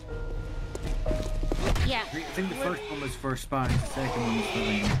 Yeah. I think the first one was for Spanj, the second one was for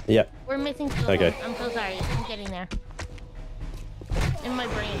Laney. Yep. We're missing 2 Okay. of them. I'm so sorry. I'm getting there. In my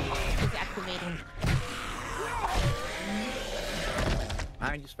brain, it's activating.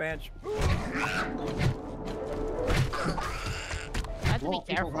 Behind you, Spanj. I have to be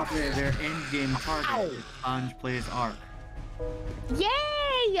careful. Their end-game target is Spanj plays Ark. Yay!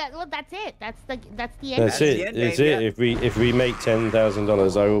 Yeah, well, that's it. That's the end. That's it. It's it. If we make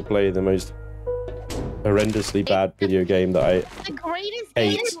 $10,000, I will play the most horrendously bad video game that I the greatest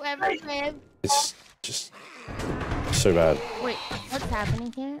hate. game to ever live. It's just so bad. Wait, what's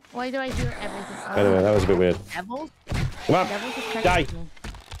happening here? Why do I hear everything? I don't know, that was a bit weird. Devils? Come on, Devils is die! me.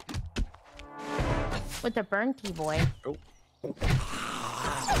 With the burn key, boy. Oh.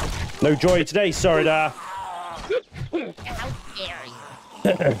 No joy today, Sorida. How dare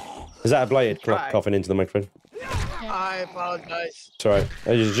you? Is that a Blited coughing into the microphone? I apologize. It's alright.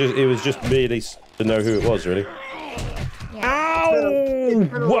 It was just merely to know who it was, really. Yeah.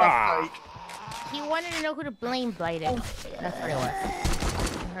 Ow! Wow! He wanted to know who to blame, Blited. That's what it was.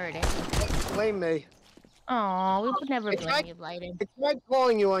 I heard it. Blame me. Oh, we would never blame you, Blited. It's like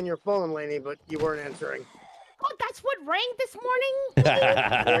calling you on your phone, Laney, but you weren't answering. Oh, that's what rang this morning? But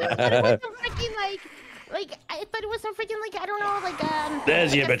it wasn't freaking I thought it was some freaking I don't know,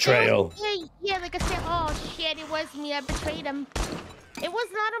 There's your betrayal. Yeah, like a oh shit, it was me, I betrayed him. It was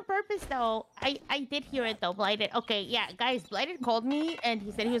not on purpose though. I did hear it though, Blited. Okay, yeah, guys, Blited called me and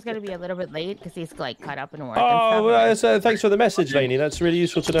he said he was gonna be a little bit late because he's caught up in work. Oh, well, thanks for the message, Laney. That's really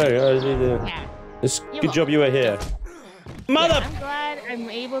useful to know. Yeah. It's good job you were here. Mother! Yeah, I'm glad I'm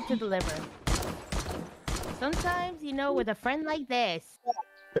able to deliver. Sometimes, with a friend like this.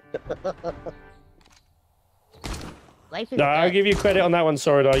 Life is I'll give you credit on that one,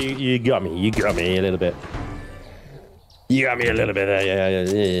 Sorida. You got me. You got me a little bit. You got me a little bit there.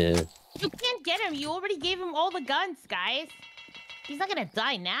 Yeah. You can't get him. You already gave him all the guns, guys. He's not gonna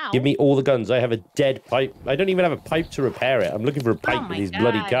die now. Give me all the guns. I have a dead pipe. I don't even have a pipe to repair it. I'm looking for a pipe with these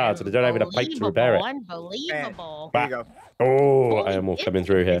bloody cards, and I don't have a pipe to repair it. Unbelievable. There you go. Oh, Ironwulf coming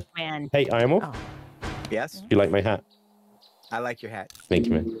through here. Man. Hey, Ironwolf. Oh. Yes? You like my hat? I like your hat. Thank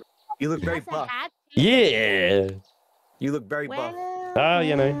you, man. You look very buff. Yeah. You look very buff. Oh,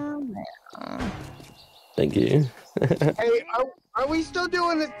 Thank you. Hey, are we still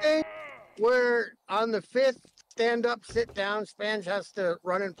doing the thing where on the 5th stand up, sit down, Spanj has to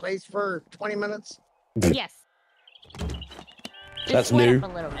run in place for 20 minutes? Yes. That's new.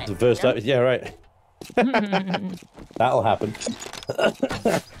 The first time. Yeah, right. That'll happen.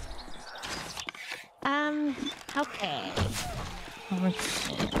 Okay. Let's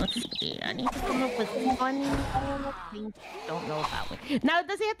see. I need to come up with funny things you don't know about me. Now,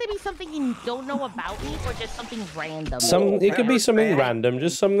 does it have to be something you don't know about me, or just something random? It could be something random,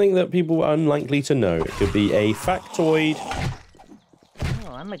 just something that people are unlikely to know. It could be a factoid.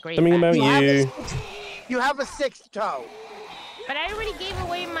 Oh, I'm a great. Something about you. You have a 6th toe. But I already gave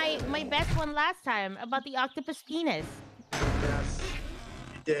away my best one last time about the octopus penis. Yes.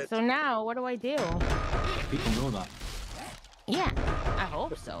 So now, what do I do? People know that. Yeah, I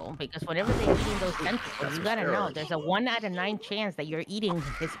hope so. Because whenever they're eating those tentacles, you gotta know there's a 1 out of 9 chance that you're eating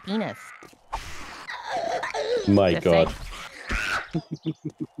his penis. My God.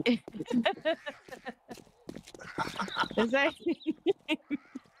 Is that?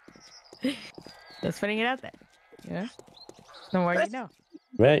 Just putting it out there. Yeah. The more you know.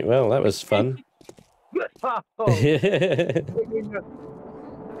 Right. Well, that was fun.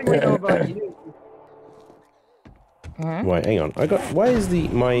 Right, hang on. Why is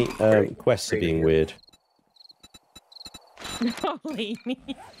my quests are being weird? Leave me.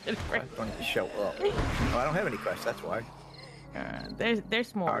 I wanted to show up. Oh, I don't have any quests. That's why.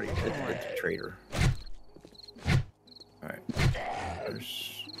 There's more. Already did the trader. All right.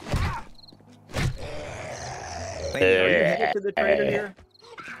 There's. Laney, are you headed to the trader here?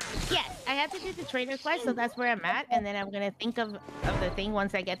 Yes, I have to do the trader quest, so that's where I'm at, and then I'm gonna think of the thing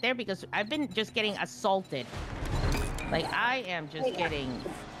once I get there because I've been just getting assaulted. Like I am just getting.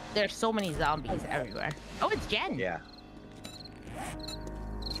 There's so many zombies everywhere. Oh, it's Jen. Yeah.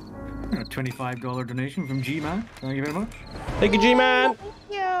 A $25 donation from G-Man. Thank you very much. Thank you, G-Man. Thank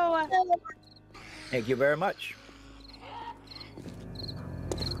you. Thank you very much.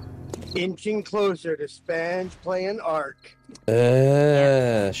 Inching closer to Spanj playing Ark.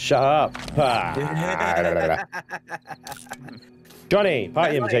 Shut up. Johnny,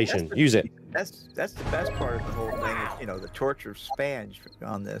 party invitation. Use it. That's the best part of the whole thing. Is, you know, the torture of Spanj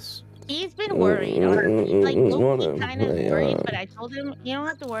on this. He's been worried. Like, low-key kind of worried, but I told him, you don't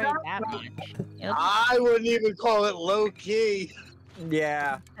have to worry that much. I wouldn't even call it low-key.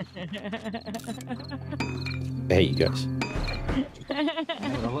 Yeah. I hate you guys.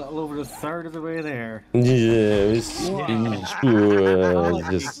 We're a little over a third of the way there. Yeah,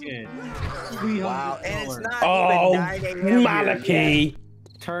 Wow, and it's not oh, even 9 a.m. Malachi!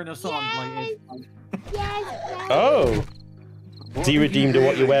 Turn us on, Blited. Oh! De-redeemed to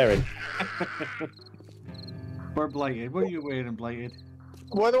what you're wearing. We're Blited. What are you wearing, Blited?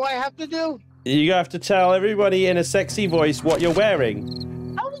 What do I have to do? You have to tell everybody in a sexy voice what you're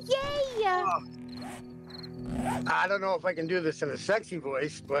wearing. Oh, yay! I don't know if I can do this in a sexy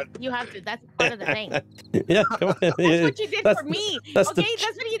voice, but... You have to. That's part of the thing. Yeah, come on. That's what you did for me. That's what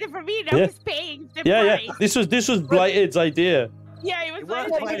you did for me. Now he's paying the price. This was Blighted's idea. Yeah, it was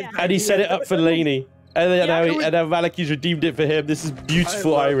Blighted's idea. And he set it up for Laney. And then now Malachi's redeemed it for him. This is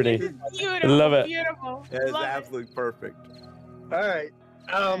beautiful irony. Beautiful, I love it. Beautiful. That is absolutely perfect. All right.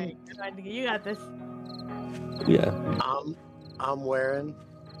 You got this. Yeah. I'm wearing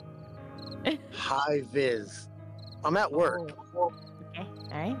high vis. I'm at work. Okay.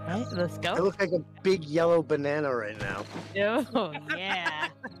 All right. Let's go. I look like a big yellow banana right now. Oh, yeah.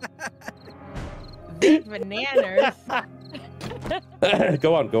 Big bananas.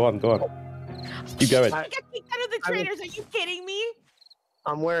 Go on. Keep going. I got kicked out of the traders. Are you kidding me?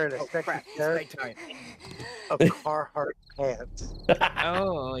 I'm wearing a sexy pair of Carhartt pants.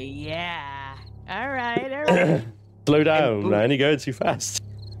 Oh, yeah. All right. Slow down, man. You're going too fast.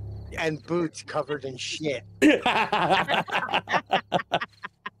 And boots covered in shit.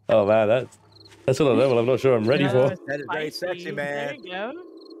 Oh, man, that's on a level I'm not sure I'm ready for. That is very sexy, man. There you go.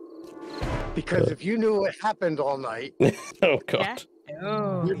 Because if you knew what happened all night, oh, God.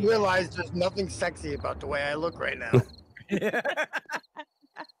 Oh. you'd realize there's nothing sexy about the way I look right now.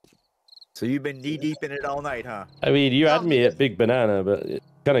 So you've been knee-deep in it all night, huh? I mean, you had me at Big Banana, but it's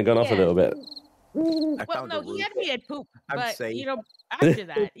kind of gone off a little bit. Well, no, he had me at poop, but, you know, after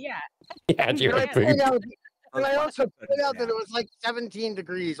that, yeah. Yeah, you're at poop. And I also pointed out that it was like 17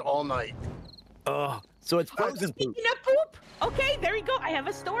 degrees all night. Oh, so it's frozen poop. Speaking of poop, okay, there we go. I have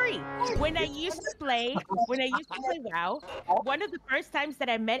a story. When I used to play WoW, one of the first times that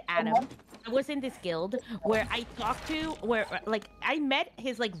I met Adam, I was in this guild where I talked to, I met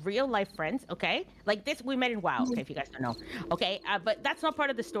his real life friends. Okay, like this, we met in WoW. Okay, if you guys don't know. Okay, but that's not part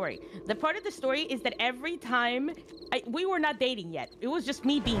of the story. The part of the story is that every time we were not dating yet. It was just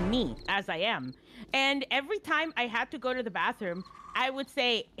me being me as I am. And every time I had to go to the bathroom, I would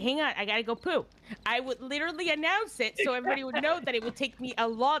say, hang on, I gotta go poo. I would literally announce it so everybody would know that it would take me a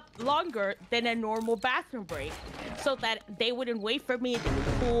lot longer than a normal bathroom break so that they wouldn't wait for me, they would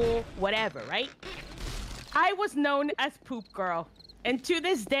cool, whatever, right? I was known as Poop Girl. And to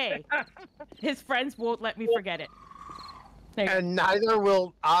this day, his friends won't let me forget it. And neither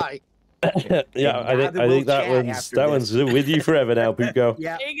will I. Yeah, I think that one's with you forever now, Poop Girl.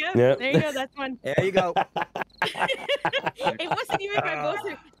 Yeah. There you go. Yeah. There you go. That's one. There you go. It wasn't even my most.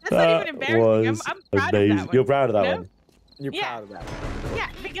 That's not even embarrassing. I'm proud of that one. You're proud of that one. You're proud of that. Yeah,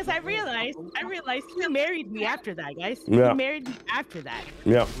 because I realized he married me after that, guys. Yeah. He married me after that.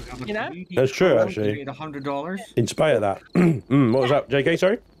 Yeah. You know? That's true, actually. $100. In spite of that. What was that, JK,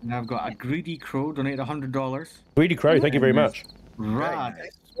 sorry? And I've got a Greedy Crow donate $100. Greedy Crow, thank you very much. Rad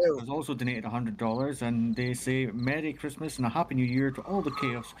has also donated $100, and they say Merry Christmas and a Happy New Year to all the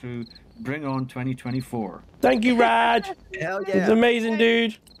Chaos crew. Bring on 2024. Thank you, Rad. Hell yeah. It's amazing,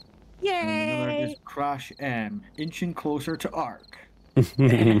 dude. And another is Crash M, inching closer to Ark.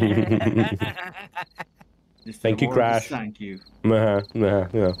 Thank you, Crash. Thank you. Yeah.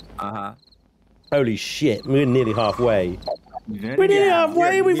 Holy shit, we're nearly halfway. We're nearly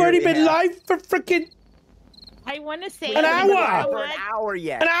halfway. We've already been live for freaking I want to say an hour. For an hour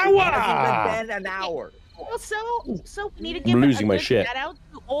yet. An hour. It hasn't been an hour. Also, so we need to give I'm losing a my good shit. shout out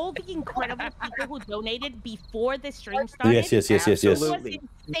to all the incredible people who donated before the stream started. Yes. It was Absolutely.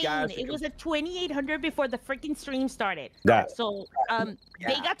 insane. It was at 2,800 before the freaking stream started. That. So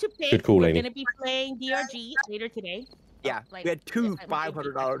they got to pick. Good call, We're Laney. gonna be playing DRG later today. Yeah, we had two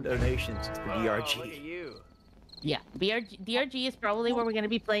 $500 donations for DRG. Yeah, DRG is probably where we're going to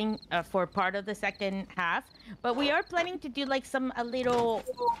be playing for part of the second half, but we are planning to do like a little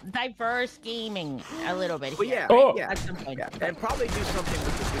diverse gaming a little bit. Well, yeah, at some point. Yeah. And probably do something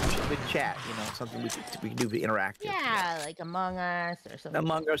with chat, you know, something we can do interactive. Yeah, like Among Us or something.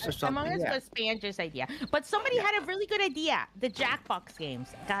 Among Us or something. Among Us was Spanj's idea, but somebody had a really good idea. The Jackbox games,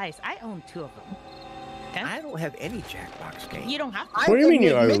 guys. I own 2 of them. Okay? I don't have any Jackbox games. You don't have to. What do you mean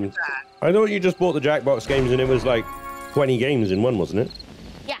you own? I thought you just bought the Jackbox games and it was like 20 games in one, wasn't it?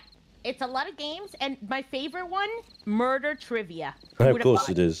 Yeah, it's a lot of games, and my favorite one, Murder Trivia. Of course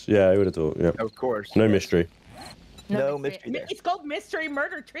it is. Yeah, I would have thought. Yeah. Of course. No mystery. No mystery there. It's called Mystery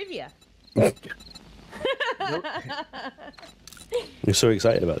Murder Trivia. You're so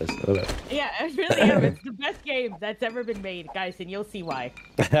excited about this. I love it. Yeah, I really am. It's the best game that's ever been made, guys, and you'll see why.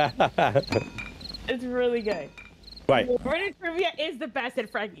 It's really good. Right. Murder Trivia is the best at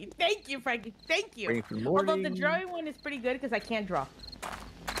Frankie. Thank you, Frankie. Thank you. Although the drawing one is pretty good because I can't draw.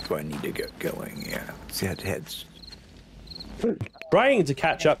 So I need to get going, yeah. See how heads. Trying to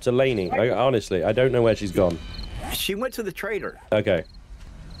catch up to Laney. Honestly, I don't know where she's gone. She went to the trader. Okay.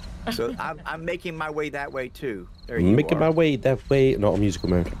 So I'm making my way that way too. There you Making my way that way. Not a musical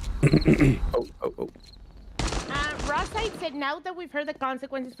mode. Oh. Rossite said, now that we've heard the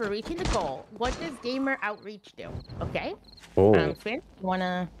consequences for reaching the goal, what does gamer outreach do? Okay. Oh. Finn, you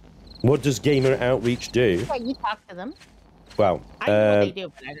wanna? What does gamer outreach do? Yeah, you talk to them. Well, I know what they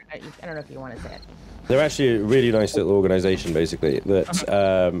do, but I don't know if you want to say it. They're actually a really nice little organization, basically.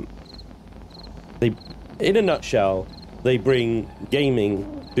 That they, in a nutshell, they bring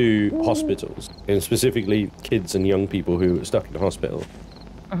gaming to hospitals, and specifically kids and young people who are stuck in the hospital.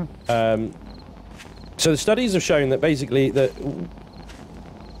 So the studies have shown that basically that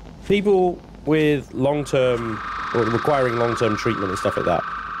people with long-term or requiring long-term treatment and stuff like that,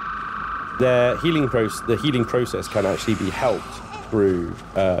 the healing process can actually be helped through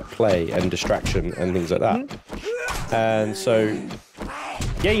play and distraction and things like that. And so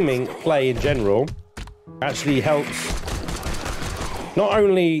gaming, play in general, actually helps not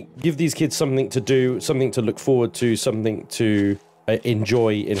only give these kids something to do, something to look forward to, something to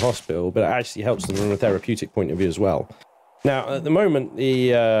enjoy in hospital, but it actually helps them from a therapeutic point of view as well. Now, at the moment,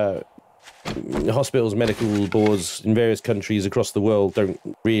 the hospitals, medical boards in various countries across the world don't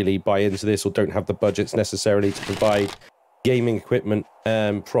really buy into this or don't have the budgets necessarily to provide gaming equipment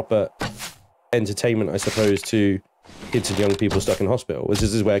and proper entertainment, I suppose, to kids and young people stuck in hospital. This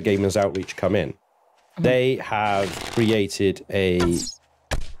is where Gamers Outreach come in. They have created a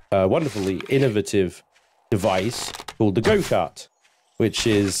wonderfully innovative device called the Go-Kart, which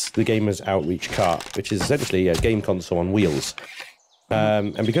is the Gamers Outreach Kart, which is essentially a game console on wheels.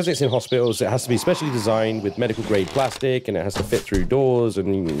 And because it's in hospitals, it has to be specially designed with medical-grade plastic, and it has to fit through doors,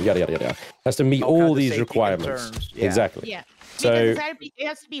 and yada, yada, yada. It has to meet all these requirements. Yeah. Exactly. Yeah. So it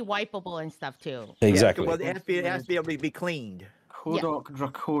has to be wipeable and stuff, too. Exactly. Yeah, well, it has to be able to be cleaned. Kodok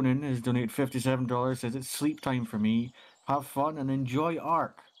Draconin has donated $57, says it's sleep time for me. Have fun and enjoy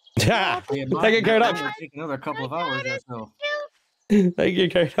Ark. Yeah. Thank you, Kodak. Take another couple of hours or so. Thank you,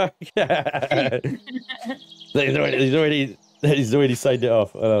 Kodak. Yeah. He's already signed it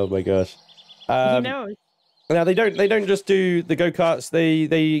off. Oh my gosh. He knows. Now they don't just do the go-karts.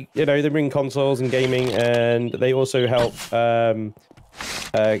 They bring consoles and gaming, and they also help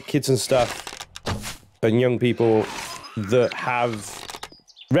kids and stuff and young people that have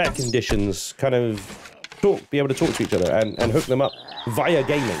rare conditions kind of be able to talk to each other and hook them up via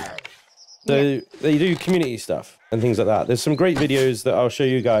gaming. So they do community stuff and things like that. There's some great videos that I'll show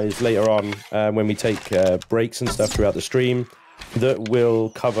you guys later on when we take breaks and stuff throughout the stream that will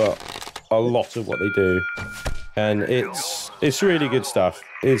cover a lot of what they do. And it's really good stuff.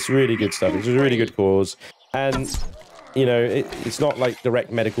 It's really good stuff. It's a really good cause. And, you know, it's not like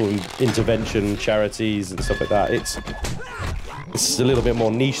direct medical intervention charities and stuff like that. It's a little bit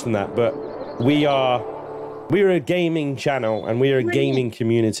more niche than that. But we're a gaming channel and we're a gaming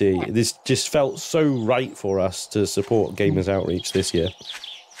community. This just felt so right for us to support Gamers Outreach this year.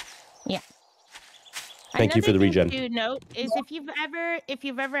 Yeah. Thank you for the regen. To note is if you've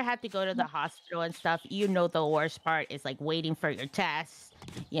ever had to go to the hospital and stuff, you know the worst part is like waiting for your test.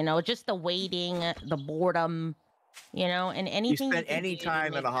 You know, just the waiting, the boredom. You know, and anything you spend any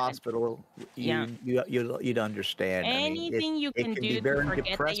time in the hospital, you'd understand. Anything you can do to forget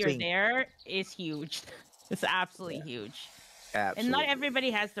depressing. that you're there is huge. It's absolutely huge. Absolutely. And not everybody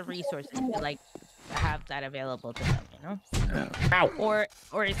has the resources to like have that available to them, you know? Ow.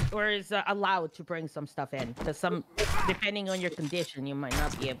 Or is allowed to bring some stuff in, because some, depending on your condition, you might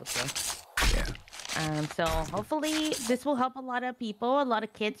not be able to. Yeah. So hopefully this will help a lot of people, a lot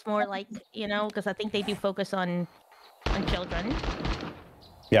of kids, more like, you know, because I think they do focus on children.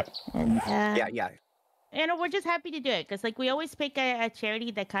 Yep. And, yeah. You know, we're just happy to do it because, like, we always pick a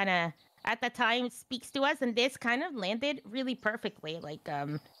charity that kind of, at the time, speaks to us, and this kind of landed really perfectly. Like,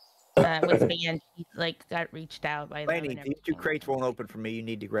 with Spanj, he like got reached out by them. Laney, these 2 crates won't open for me. You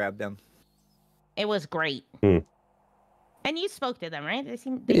need to grab them. It was great. And you spoke to them, right?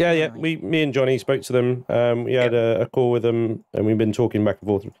 Yeah. Me and Johnny spoke to them. We had a call with them, and we've been talking back and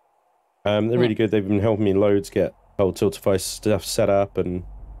forth. They're really good. They've been helping me loads get whole Tiltify stuff set up, and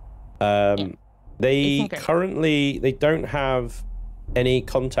they don't have any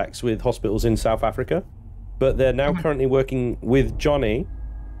contacts with hospitals in South Africa, but they're now currently working with Johnny,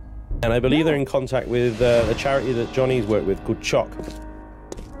 and I believe they're in contact with a charity that Johnny's worked with called Choc,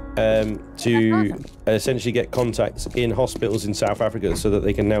 to essentially get contacts in hospitals in South Africa so that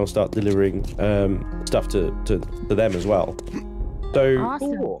they can now start delivering stuff to them as well.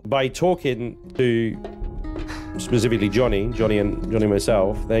 So by talking to specifically Johnny and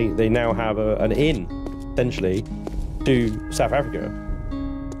myself, they now have an in essentially to South Africa,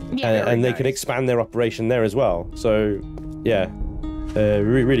 and they can expand their operation there as well. So yeah,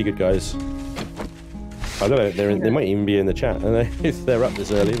 really good guys. I don't know, they might even be in the chat if they're up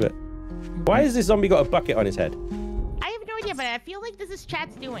this early. But why has this zombie got a bucket on his head? I have no idea, but I feel like this is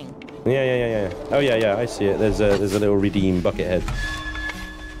chat's doing. Yeah. Oh yeah, I see it. There's a little redeem bucket head.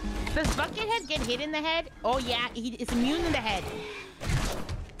 Does Buckethead get hit in the head? Oh yeah, he is immune in the head.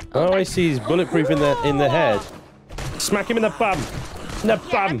 Oh, I see. He's bulletproof in the head. Smack him in the bum.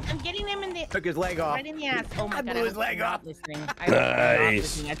 I'm getting him in the. Took his leg off. Right in the ass. Oh my god! Blew his leg off.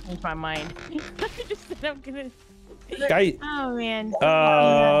 Nice. I changed my mind. I just said I'm gonna. Guy. Oh man.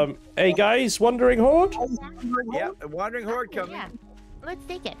 Hey guys, Wandering Horde. Yeah, Wandering Horde coming. Yeah. Let's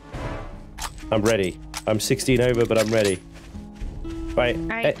take it. I'm ready. I'm 16 over, but I'm ready. Right.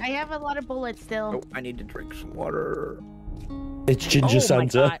 I have a lot of bullets still. Oh, I need to drink some water. It's Ginger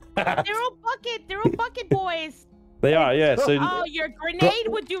Santa. They're all bucket boys. They are, yeah. So. Oh, your grenade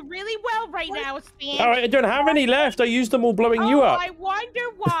would do really well right now, Spanj. All right, I don't have any left. I used them all blowing you up. I wonder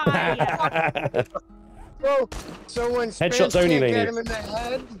why. So when headshots only, Laney. get him in the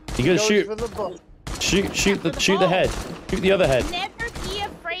head, you gotta shoot. For the bullet. Shoot the head. Shoot the other head. Never be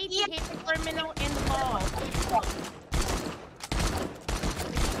afraid to hit the criminal in the ball.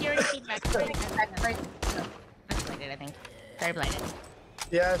 Security feedback. That's Blited, I think. Very Blited.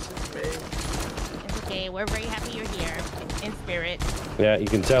 Yes, it's me. It's okay. We're very happy you're here in spirit. Yeah, you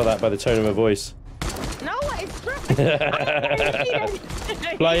can tell that by the tone of her voice. No, it's true.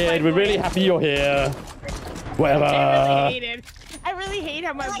 Blited, we're really happy you're here. Whatever. I really hate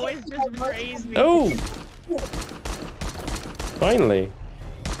how my voice just betrays me. Oh! Finally.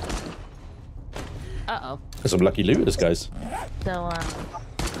 Uh-oh. There's some lucky looters, guys. So, I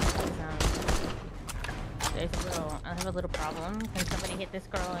have a little problem. Can somebody hit this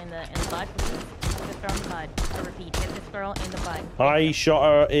girl in the butt, please? Hit this girl in the butt. I repeat, hit this girl in the butt. I shot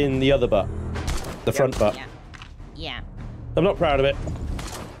her in the other butt. The front butt. Yeah. I'm not proud of it.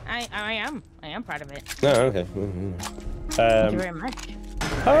 I am proud of it. No, okay. Thank you very much.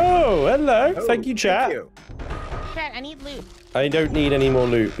 Oh, hello. Thank you, chat. Thank you. Chat, I need loot. I don't need any more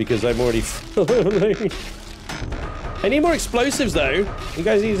loot because I'm already full. I need more explosives though. You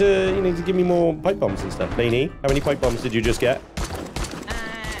guys need to give me more pipe bombs and stuff. Laney, how many pipe bombs did you just get?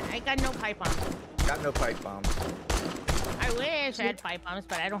 I got no pipe bombs. Got no pipe bombs. I wish I had pipe bombs,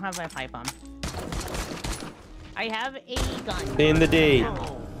 but I don't have my pipe bombs. I have a gun. In the D.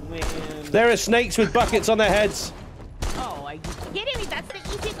 Oh man. There are snakes with buckets on their heads. Oh, are you kidding me? That's the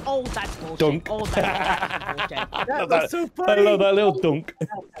easiest. Oh, that's bullshit. Dunk. Oh, that's bullshit. That was so I funny. love that little dunk.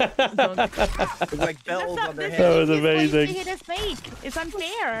 It's like bells on their This head. That was is the easiest way amazing. to hit a snake. It's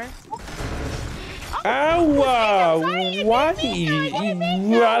unfair. Ow! Why?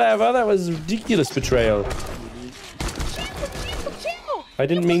 Whatever. That was ridiculous betrayal. I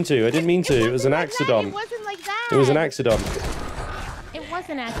didn't mean to. I didn't mean to. It was an accident. It wasn't like that. It was an accident. It was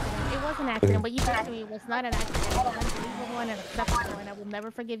an accident. It was an accident. But you told me it was not an accident. It was unbelievable and unacceptable, and I will never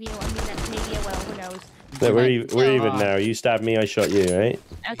forgive you. I mean, maybe I will. Who knows? No, we're even now. You stabbed me, I shot you, right?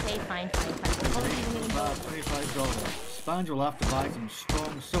 Okay, fine. $25. Spanj will have to buy some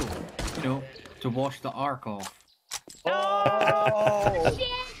strong soap, you know, to wash the arc off. Oh! Shit!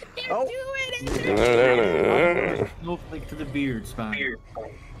 They're doing it! Snowflake to the beard, Spanj.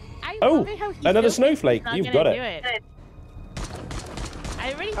 Oh, another snowflake. Not You've gonna got do it.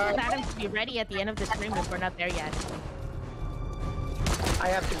 I already told Adam to be ready at the end of the stream if we're not there yet. I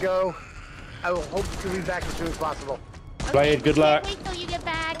have to go. I will hope to be back as soon as possible. Blited, good luck. Wait till you get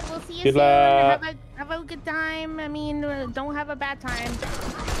back. We'll see you Good soon. luck. Have a good time. I mean, don't have a bad time.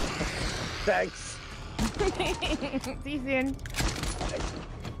 Thanks. See you soon.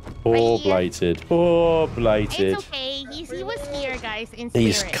 Poor Blited. Poor Blited. It's okay. He was here, guys, in spirit.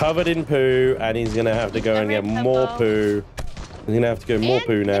 He's covered in poo, and he's gonna have to go and get more poo. He's gonna have to go more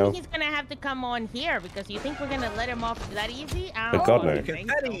poo now. He's gonna have to come on here because you think we're gonna let him off that easy? Oh, God, no.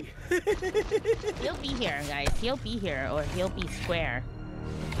 He'll be here, guys. He'll be here, or he'll be square.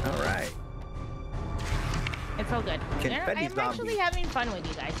 All right. It's all good. Confetti I'm actually having fun with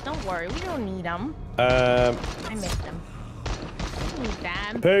you guys. Don't worry. We don't need them. I miss them. I need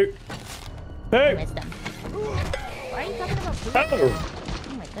them. Poo. Poo. I miss them. Why are you talking about poo?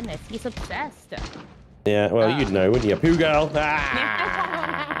 Oh my goodness, he's obsessed. Yeah, well, you'd know, wouldn't you? Poo girl.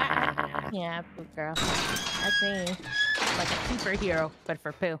 Yeah, poo girl. That's me. Like a superhero, but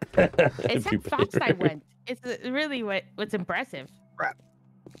for poo. It's how fast I went. It's really what's impressive.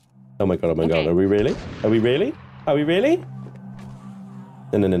 Oh my god, oh my god. Are we really? Are we really? Are we really?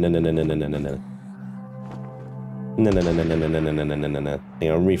 No, no, no, no, no, no, no, no, no, no, no. No, no, no, no, no, no, no, no, no, no, no, no. Hang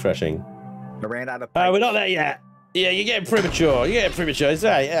on, I'm refreshing. I ran out of we're not there yet. Yeah, you're getting premature. You're getting premature. It's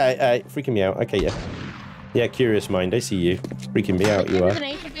freaking me out. Okay, yeah. Yeah, curious mind. I see you. Freaking me out, you are.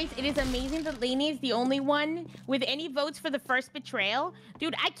 It is amazing that Laney is the only one with any votes for the first betrayal.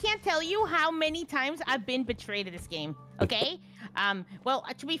 Dude, I can't tell you how many times I've been betrayed in this game. Okay? Well,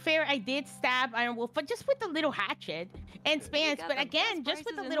 to be fair, I did stab Ironwulf, but just with the little hatchet. And Spanj, but again, just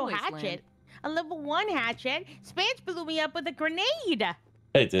with the little hatchet. A level 1 hatchet. Spanj blew me up with a grenade.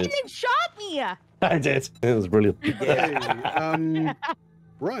 I did. And then shot me. I did. It was brilliant. Hey,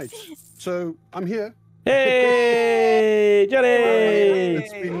 right. So I'm here. Hey, Johnny!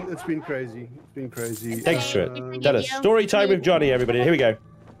 It's been crazy. It's been crazy. Extra. That is story time with Johnny, everybody. Here we go.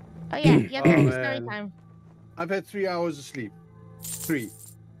 Oh yeah, story time. I've had 3 hours of sleep. 3.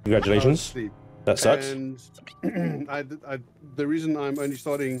 Congratulations. Sleep. That sucks. And the reason I'm only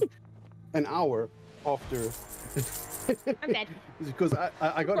starting an hour after Okay. is because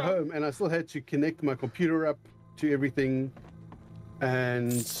I got home and I still had to connect my computer up to everything,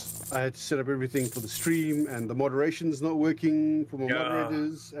 and I had to set up everything for the stream, and the moderation's not working for my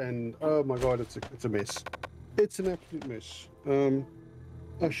moderators, and oh my god, it's a mess. It's an absolute mess.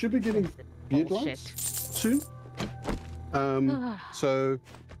 I should be getting beard lights soon. So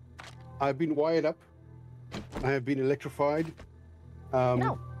I've been wired up. I have been electrified.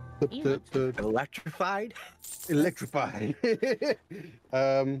 Electrified? Electrified.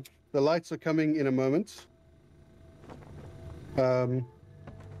 The lights are coming in a moment.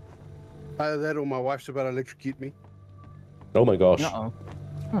 Either that or my wife's about to electrocute me. Oh my gosh. Uh-oh.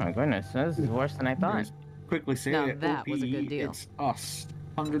 Oh my goodness, this is worse than I thought. Quickly say Now it, that was a good deal. It's us.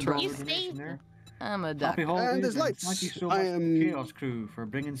 $100 donation there. I'm a Happy duck. holidays, And there's lights. Thank you so much, Chaos Crew, for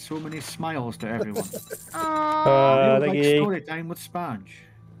bringing so many smiles to everyone. Thank like you. story time with Spanj.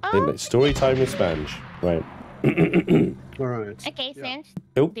 Story time with Spanj. Right. All right. Okay, Spanj.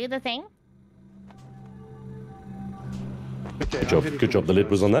 Oh. Do the thing. Good job. Good job. The lid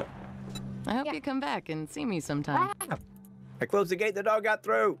was on that. I hope you come back and see me sometime. I closed the gate, the dog got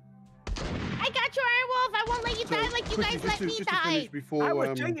through. I got you, Ironwulf. I won't let you die like you guys let me die. Before I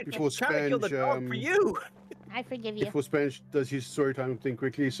was trying to kill the dog for you. I forgive you. Before Spanj does his story time thing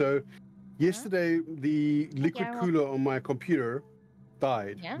quickly. So, yesterday the liquid cooler on my computer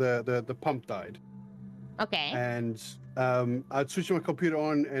died. Yeah? The pump died. Okay. And I'd switch my computer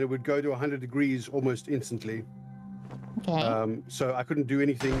on and it would go to 100 degrees almost instantly. Okay. So I couldn't do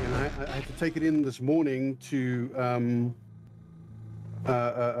anything, and I had to take it in this morning to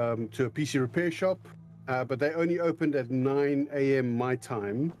to a PC repair shop, but they only opened at 9 a.m. my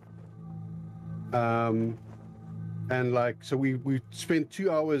time. And like, so we spent 2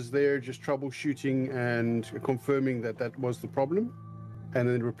 hours there just troubleshooting and confirming that that was the problem, and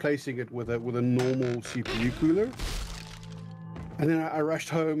then replacing it with a normal CPU cooler. And then I rushed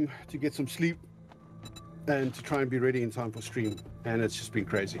home to get some sleep and to try and be ready in time for stream. And it's just been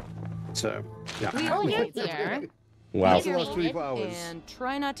crazy. So, yeah. Oh, you're here. Wow. That's the last 24 hours. And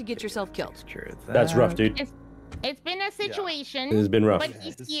try not to get yourself killed. That's rough, dude. It's been a situation. It has been rough. But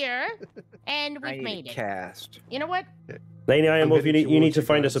he's here, and we've made it. You know what? Laney, Ironwulf, you need to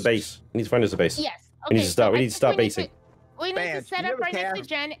find us a base. You need to find us a base. Yes. We need to start. We need to start basing. We need to set up our next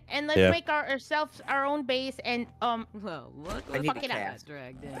gen, and let's make ourselves our own base, and well, look, fuck it up.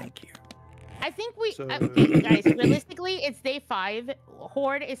 Thank you. I think we, guys, realistically, it's day 5.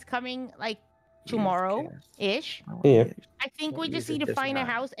 Horde is coming like tomorrow-ish. Yeah. I think we just need to find a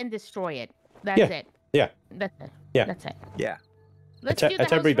house and destroy it. That's it. Yeah. That's it. Yeah. That's it. Yeah. Let's do the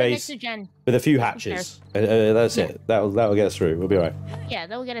temporary house base next gen. with a few hatches. That's it. That'll get us through. We'll be all right. Yeah,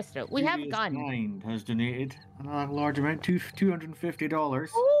 that'll get us through. We have gun. Mind has donated a large amount, $250.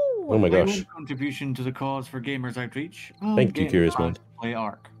 Oh my gosh. Contribution to the cause for Gamers Outreach. Thank you, Curious Mind. Play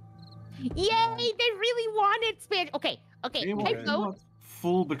Ark. Yay! They really wanted Spanj. Okay. Type go.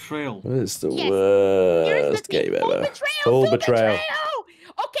 Full betrayal. It's the Yes. worst game ever. Full betrayal.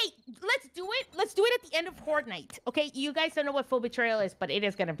 Okay, let's do it. Let's do it at the end of Horde Night. Okay, you guys don't know what full betrayal is, but it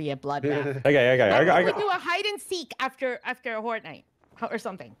is gonna be a bloodbath. Okay. I We do a hide and seek after Horde Night or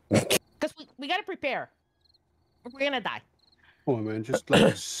something, because we gotta prepare. We're gonna die. Oh man, just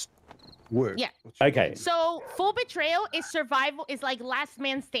let's work. Yeah. Okay. So full betrayal is survival. Is like last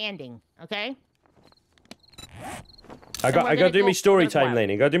man standing. Okay. I gotta do me story time,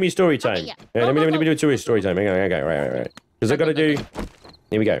 Laney. Gotta do me story time. yeah. Let me do a story time. Okay, right. Because I gotta do.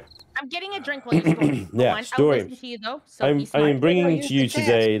 Here we go. I'm getting a drink while you're going. Yeah, I'll story. listen to you though. So I am bringing to you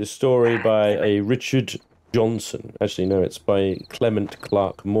today the story by a Richard Johnson. Actually, no, it's by Clement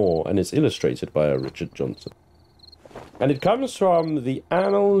Clark Moore, and it's illustrated by a Richard Johnson. And it comes from the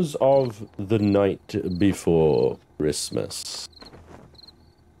Annals of the Night Before Christmas.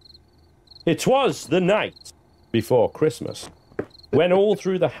 It was the night before Christmas, when all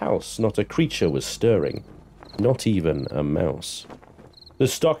through the house not a creature was stirring, not even a mouse. The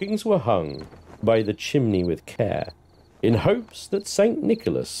stockings were hung by the chimney with care, in hopes that St.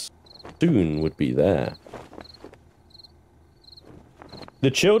 Nicholas soon would be there. The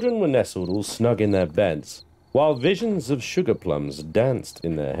children were nestled all snug in their beds, while visions of sugar plums danced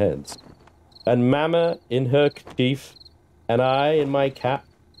in their heads. And Mamma in her kerchief, and I in my cap,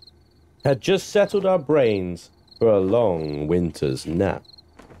 had just settled our brains for a long winter's nap.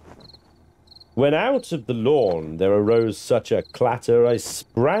 When out of the lawn there arose such a clatter, I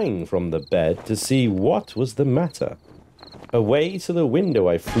sprang from the bed to see what was the matter. Away to the window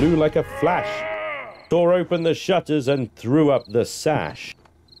I flew like a flash, tore open the shutters and threw up the sash.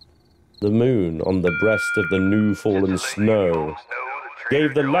 The moon on the breast of the new-fallen snow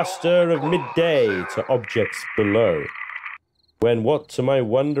gave the luster of midday to objects below, when what to my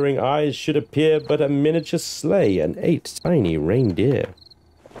wondering eyes should appear but a miniature sleigh and 8 tiny reindeer.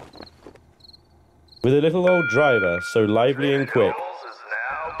 With a little old driver so lively and quick,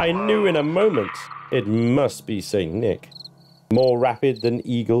 I knew in a moment it must be St. Nick. More rapid than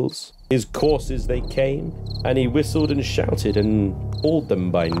eagles, his coursers they came, and he whistled and shouted and called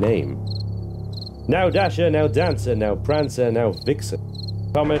them by name. Now Dasher, now Dancer, now Prancer, now Vixen.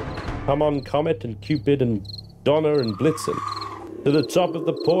 Comet, come on Comet and Cupid and Donner and Blitzen. To the top of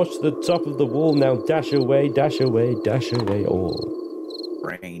the porch, to the top of the wall, now dash away, dash away, dash away all.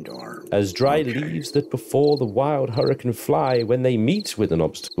 Rained arm. As dry leaves that before the wild hurricane fly, when they meet with an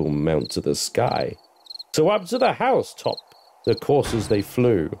obstacle mount to the sky. So up to the house top the coursers they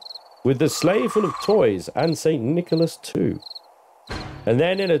flew, with the sleigh full of toys and St. Nicholas too. And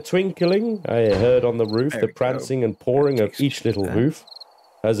then in a twinkling I heard on the roof the prancing and pawing of each little hoof.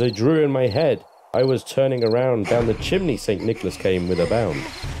 As I drew in my head, I was turning around, down the chimney St. Nicholas came with a bound.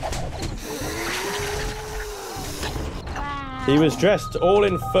 He was dressed all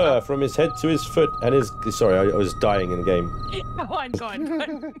in fur from his head to his foot, and his... Sorry, I was dying in the game. Go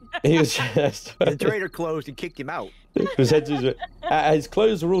on. He was dressed... The trader closed and kicked him out. His head to his... His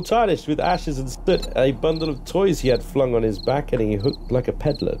clothes were all tarnished with ashes and soot. A bundle of toys he had flung on his back, and he hooked like a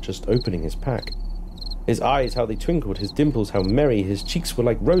peddler, just opening his pack. His eyes, how they twinkled, his dimples, how merry, his cheeks were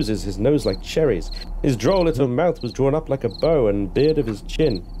like roses, his nose like cherries. His droll little mouth was drawn up like a bow, and beard of his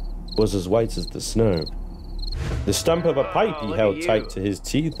chin was as white as the snow. The stump of a pipe he held tight to his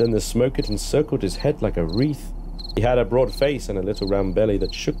teeth, and the smoke it encircled his head like a wreath. He had a broad face and a little round belly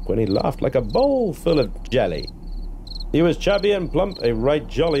that shook when he laughed like a bowl full of jelly. He was chubby and plump, a right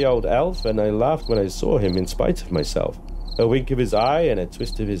jolly old elf, and I laughed when I saw him in spite of myself. A wink of his eye and a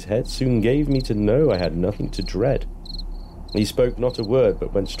twist of his head soon gave me to know I had nothing to dread. He spoke not a word,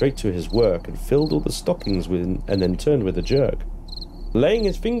 but went straight to his work and filled all the stockings and then turned with a jerk. Laying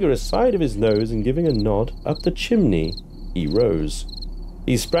his finger aside of his nose and giving a nod, up the chimney he rose.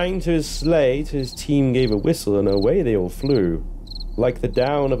 He sprang to his sleigh, to his team gave a whistle, and away they all flew, like the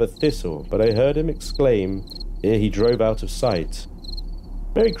down of a thistle, but I heard him exclaim, ere he drove out of sight,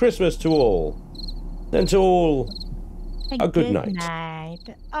 "Merry Christmas to all, and to all a good night."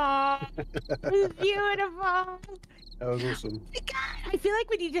 Oh, it was beautiful. That was awesome. I feel like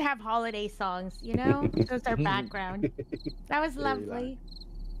we need to have holiday songs, you know? That's our background. That was lovely.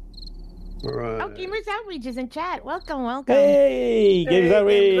 All right. Oh, Gamers Outreach is in chat. Welcome, welcome. Hey, Gamers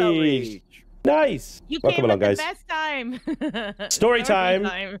Outreach. Nice. You Welcome came along, at guys. the best time. Story time.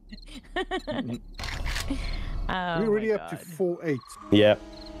 Oh, We're already my up to God. 4-8. Yeah.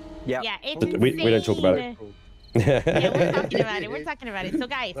 Yeah, it's We don't talk about it. insane. Yeah, we're talking about it. We're talking about it. So,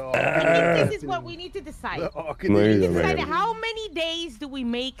 guys, I think this is what we need to decide. We need to decide how many days do we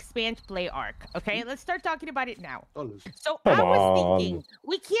make Spanj play Ark. Okay, let's start talking about it now. So I was thinking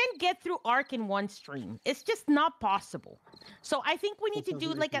we can't get through Ark in one stream. It's just not possible. So I think we need to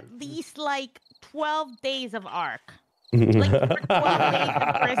do like at least like 12 days of Ark. Like for 12 days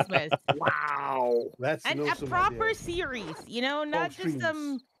of Christmas. Wow, that's And an a awesome proper idea. series, you know, not just streams.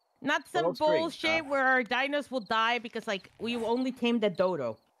 some 12 streams, bullshit where our dinos will die because like we only tamed a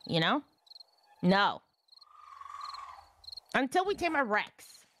dodo, you know? No. Until we tame a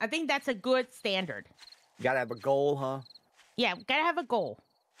Rex. I think that's a good standard. You gotta have a goal, huh? Yeah, we gotta have a goal.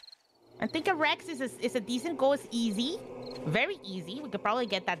 I think a Rex is a decent goal. It's easy. Very easy. We could probably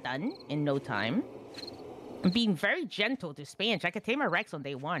get that done in no time. I'm being very gentle to Spanj. I could tame a Rex on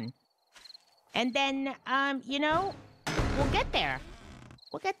day 1. And then, you know, we'll get there.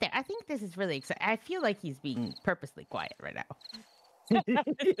 We'll get there. I think this is really exciting. I feel like he's being purposely quiet right now.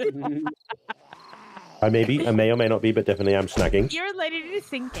 I may or may not be, but definitely am snagging. You're letting it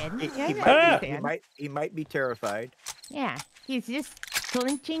sink in. Yeah, He might be terrified. Yeah, he's just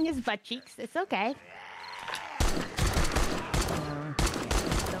clenching his butt cheeks. It's okay.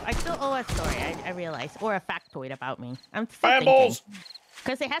 So I still owe a story, I realize, or a factoid about me. I'm still thinking.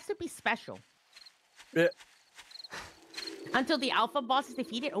 Because it has to be special. Yeah. Until the alpha boss is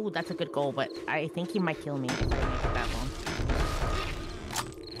defeated. Oh, that's a good goal, but I think he might kill me if I make it that long.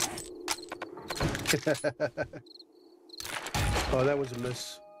 Oh, that was a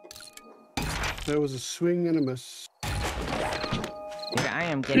miss. There was a swing and a miss. Dude,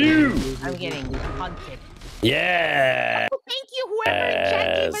 I'm getting hunted. Yeah. Oh, thank you, whoever in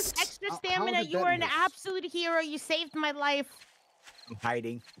chat gave us Yes. extra stamina. You are an absolute hero. You saved my life. I'm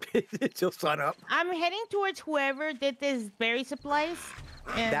hiding till sun up. I'm heading towards whoever did this berry supplies.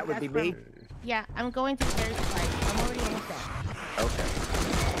 And That would be that's me. Yeah, I'm going to the berry supplies. I'm already almost there. Okay.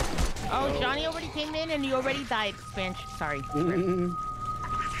 Oh, Johnny already came in and you already died, Spanj. Sorry. I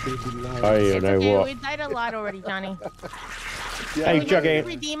It's know okay, what. we died a lot already, Johnny. Hey, Juggy,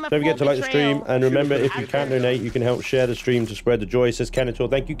 Redeem a don't forget to full like the stream, betrayal. and remember, if you can donate, you can help share the stream to spread the joy, says Kenator.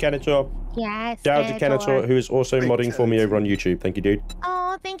 Thank you, Kenator. Yes, Shout out to Kenator, who is also modding for me over on YouTube. Thank you, dude.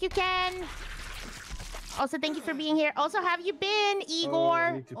 Oh, thank you, Ken. Also, thank you for being here. Also, how have you been,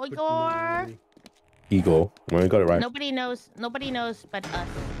 Igor? Igor. Igor. Well, I got it right. Nobody knows but us.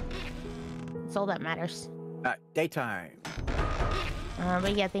 That's all that matters. Daytime.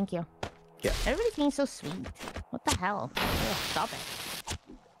 But yeah, thank you. Yeah. Everybody's being so sweet. What the hell? Ugh, stop it.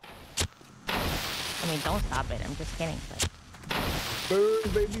 I mean, don't stop it. I'm just kidding. But... Burn,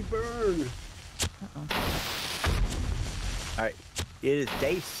 baby, burn. All right. It is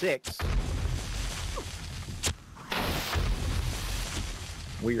day 6.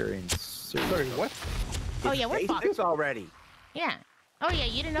 We are in. Sorry, what? Oh yeah, we're day fucked. 6 already. Yeah. Oh yeah,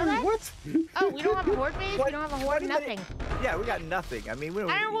 you didn't know that? What? Oh, we don't have a horde base. We don't have a horde. Nothing. Yeah, we got nothing. I mean, we don't.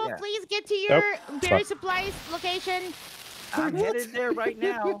 Ironwulf, Yeah. please get to your berry Fuck. supplies location. I'm headed there right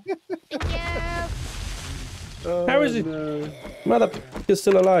now. Thank you. How is it? Mother, you're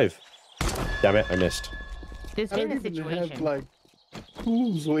still alive. Damn it, I missed. There's I been don't a even situation. have like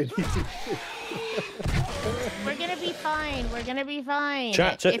tools or anything. We're gonna be fine. We're gonna be fine.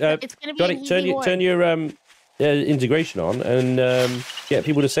 Chat, It's gonna be Johnny, an easy horde. turn your integration on and get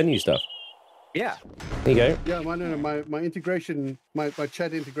people to send you stuff. Yeah. There you go. Yeah, my integration, my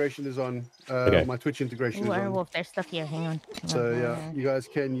chat integration is on. Okay. My Twitch integration Ooh, is on. Ironwulf, there's stuff here. Hang on. So yeah, you guys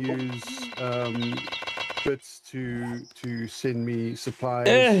can use bits to send me supplies.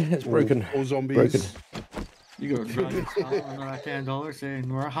 It's broken. Or zombies. Broken. You got Dragon another $10 saying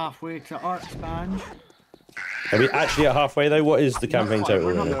we're halfway to art, Spanj. Are we actually at halfway though? What is the campaign total?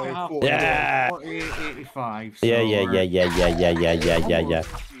 We're Really? not quite halfway. Yeah. 48.85. Yeah.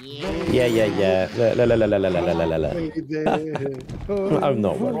 I'm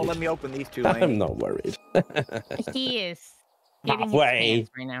not worried. Well, let me open these two. I'm not worried. He is getting his Halfway.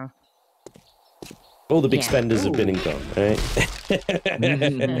 pants right now. All the big spenders have been and gone, right?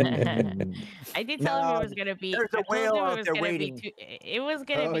 I did tell him it was gonna be. There's a whale out there waiting. It was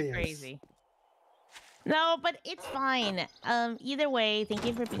gonna be crazy. No, but it's fine. Either way, thank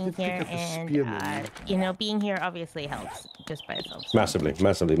you for being here, and you know, being here obviously helps just by itself. Massively.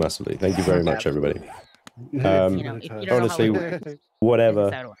 Thank you very much, everybody. You know, if you don't Honestly, know how it works, whatever.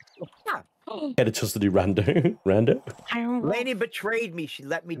 this is how it works. Get a chance to do rando. Laney betrayed me. She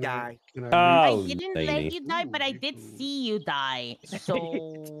let me die. I didn't let you die, but I did see you die. So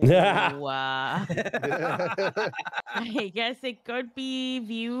I guess it could be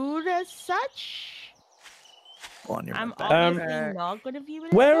viewed as such. I'm obviously not going to view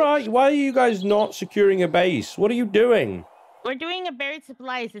it. Where are you? Why are you guys not securing a base? What are you doing? We're doing a buried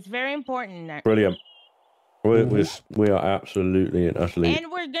supplies. It's very important. Brilliant. We are absolutely and utterly.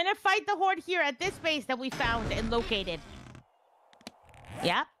 And we're gonna fight the horde here at this base that we found and located.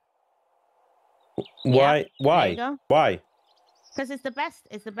 Yeah. Why? Yeah. Why? Because it's the best.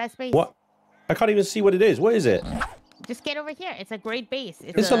 It's the best base. What? I can't even see what it is. What is it? Just get over here. It's a great base.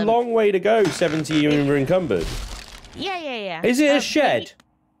 It's a long way to go. 70 you're encumbered. Yeah. Is it a shed?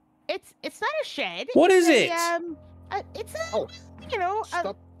 It's not a shed. What is it? It's a you know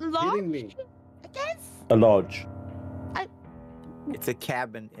a lodge. I guess. A lodge. It's a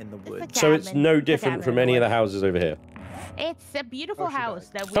cabin in the woods. So it's no different from any of the houses over here. It's a beautiful house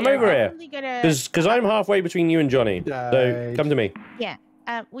that we Come are over here, only gonna. because I'm halfway between you and Johnny. So come to me. Yeah.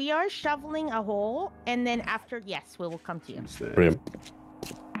 We are shoveling a hole, and then after, yes, we will come to you. Brilliant.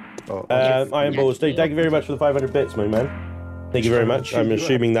 Iron Balls, thank you very much for the 500 bits, my man. Thank you very much. I'm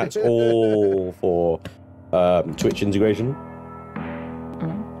assuming that's all for Twitch integration.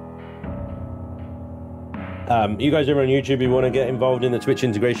 You guys over on YouTube, if you want to get involved in the Twitch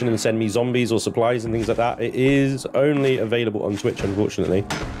integration and send me zombies or supplies and things like that, it is only available on Twitch, unfortunately.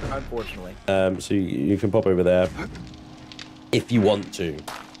 Unfortunately. So you can pop over there if you want to.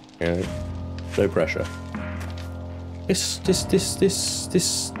 You know, no pressure. This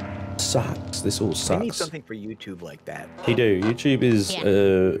sucks. This all sucks. I need something for YouTube like that. You do. YouTube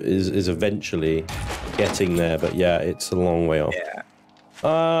is eventually getting there, but yeah, it's a long way off. Yeah.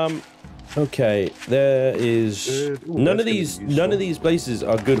 Okay, there is none of these places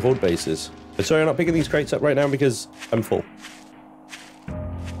are good horde bases. But sorry, I'm not picking these crates up right now because I'm full.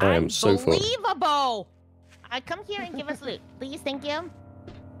 I am so full. Unbelievable! Come here and give us loot, please. Thank you.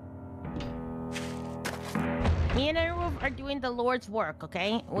 Me and Ironwulf are doing the Lord's work.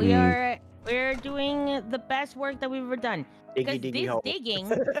 Okay, we're doing the best work that we've ever done. Because this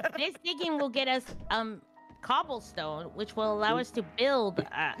digging will get us cobblestone, which will allow us to build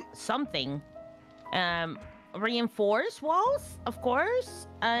something. Reinforce walls, of course,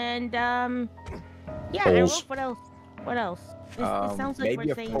 and yeah. Ironwulf, what else? What else? This sounds like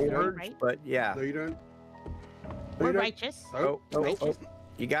we're saying good, right? But yeah. No, you don't. We're righteous. Oh,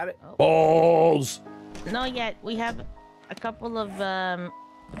 you got it. Balls. Not yet. We have a couple of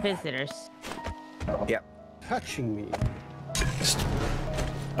visitors. Yep. Touching me.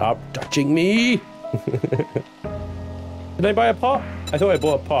 Stop touching me. Did I buy a pot? I thought I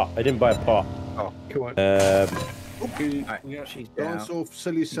bought a pot. I didn't buy a pot. Oh, come on. Okay. Yeah, she's dance down. off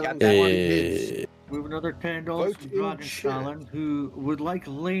silly sounds. We have another $10 from Dragon chat. Stalin, who would like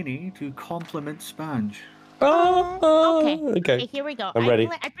Laney to compliment Spanj. Okay. Here we go. I'm ready.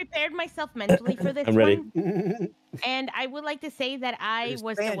 I prepared myself mentally for this I'm ready. one. And I would like to say that I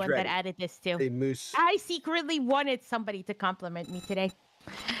was the one that added this too. Hey, Moose. I secretly wanted somebody to compliment me today.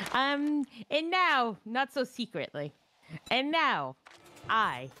 And now, not so secretly. And now,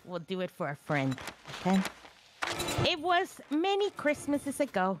 I will do it for a friend. Okay? It was many Christmases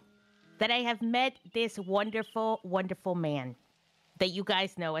ago that I have met this wonderful, wonderful man that you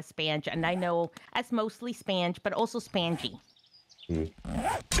guys know as Spanj, and I know as mostly Spanj, but also Spangy.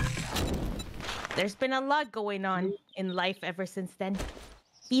 There's been a lot going on in life ever since then.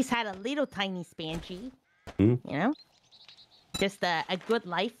 He's had a little tiny Spangy, you know? Just a good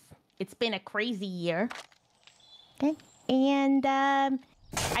life. It's been a crazy year. Okay? And I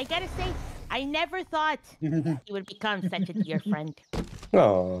gotta say, I never thought he would become such a dear friend.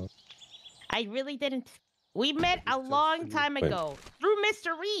 Oh. I really didn't. We met a long time ago through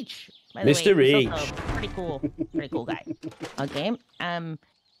Mr. Reach. By the Mr. way, Reach. Pretty cool guy. Okay.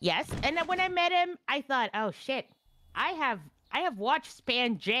 Yes, and then when I met him, I thought, oh shit, I have watched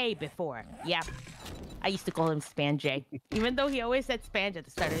Spanj before. Yeah, I used to call him Spanj, even though he always said Spanj at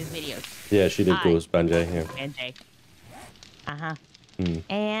the start of his videos. Yeah, she did call us Spanj. Yeah. Spanj.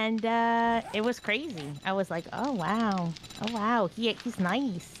 And it was crazy. I was like, oh wow, he's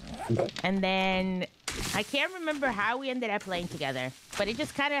nice. And then I can't remember how we ended up playing together, but it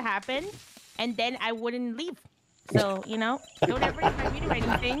just kind of happened, and then I wouldn't leave. So you know, don't ever invite me to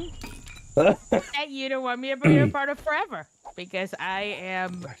anything that you don't want me to be a part of forever, because I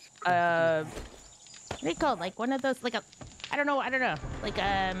am what do you call it? Like one of those, like a, I don't know, like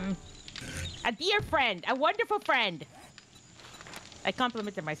a dear friend, a wonderful friend. I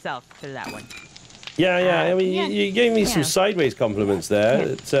complimented myself for that one. Yeah. I mean, you gave me some sideways compliments there.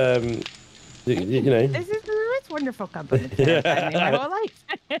 It's, you know. It's wonderful compliments. My whole life.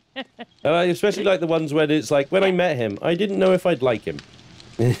 Especially like the ones where it's like, when I met him, I didn't know if I'd like him.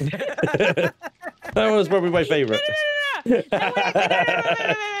 That was probably my favorite. No.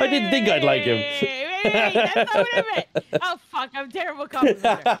 I didn't think I'd like him. Wait, that's not what I meant. Oh fuck, I'm terrible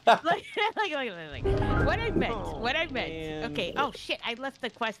complimenter. like, what I meant. Okay. Oh shit, I left the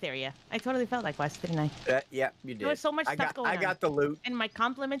quest area. I totally felt that quest, didn't I? Yeah, you did. There was so much stuff going on. I got the loot. And my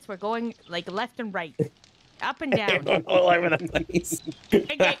compliments were going like left and right, up and down. All over the place.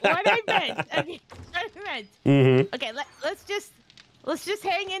 Okay, what I meant. Okay, let's just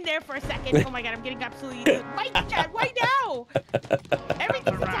hang in there for a second. Oh my god, I'm getting absolutely... Why, Chad? Why now?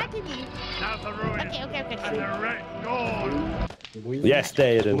 Everything's attacking me. Okay. Yes,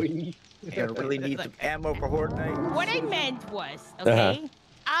 Daden. I really need some ammo for Fortnite. What I meant was, okay,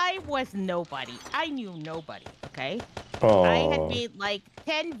 I was nobody. I knew nobody, okay? Aww. I had made like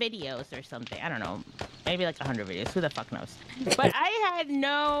 10 videos or something. I don't know. Maybe like 100 videos. Who the fuck knows? But I had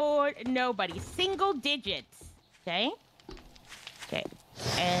nobody. Single digits, okay? Okay,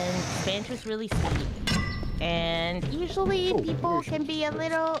 and Spanj was really sweet. And usually people can be a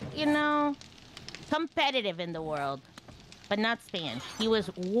little, you know, competitive in the world. But not Spanj. He was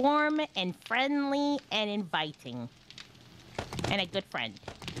warm and friendly and inviting. And a good friend.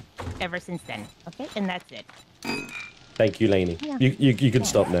 Ever since then. Okay, and that's it. Thank you, Laney. Yeah. You can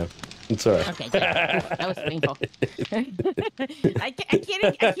stop now. It's all right. Okay, good. That was painful. I can't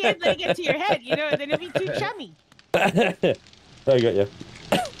let it get to your head, you know, then it'd be too chummy. I got you.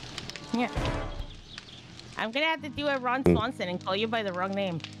 Yeah. I'm gonna have to do a Ron Swanson and call you by the wrong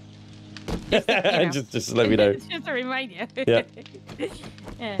name. Just, you know. just let me know. Just to remind you. Yeah.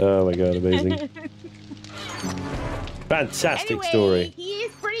 Yeah. Oh my god, amazing. Fantastic anyway, story. He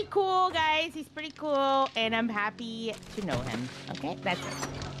is pretty cool, guys. He's pretty cool, and I'm happy to know him. Okay, that's it.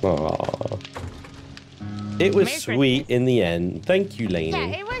 Aww. It was sweet in the end. Thank you, Laney.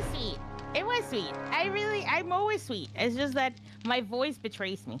 Yeah, it was sweet. It was sweet. I'm always sweet. It's just that my voice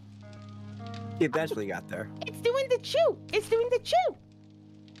betrays me. You eventually got there. It's doing the chew. It's doing the chew.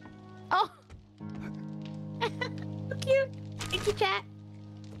 Oh. So cute. Thank you, chat.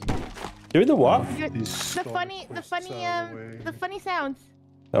 Doing the what? The funny sounds.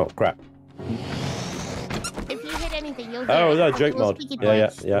 Oh crap. If you hit anything, you'll hear Oh, it. no, joke mod. Yeah.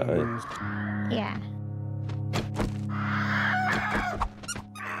 Yeah.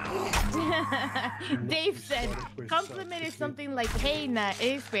 Dave said, compliment is something like, hey,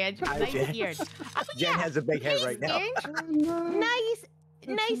 hey, Spanj, nice beard. Oh, Jen has a big head right now. Nice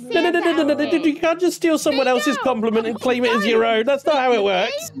No. You can't just steal someone else's compliment and claim it as your own. That's not how it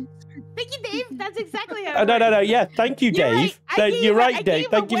works. Thank you, Dave. That's exactly how it No. works. Yeah, thank you, Dave. You're right, Dave.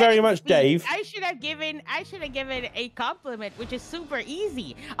 Thank you very much, Dave. I should have given a compliment, which is super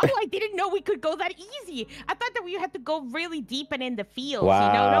easy. Oh, I didn't know we could go that easy. I thought that we had to go really deep and in the fields. Wow.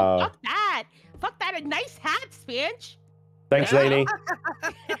 You know? No, fuck that. Fuck that. A nice hat, Spanj. Thanks, Laney.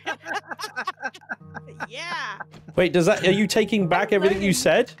 Yeah. Wait, are you taking back everything you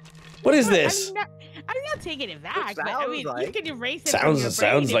said? What is this? I'm not taking it back, but I mean, you can erase it Sounds from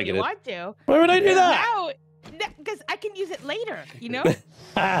your like brain if it. you want to. Why would I do that? No, because I can use it later, you know?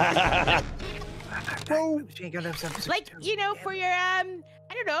 Like, you know, for your, I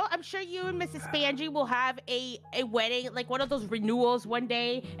don't know, I'm sure you and Mrs. Spanj will have a wedding, like one of those renewals one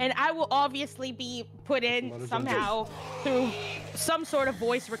day, and I will obviously be put in somehow through some sort of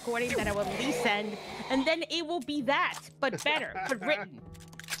voice recording that I will at least send, and then it will be that, but better, but written.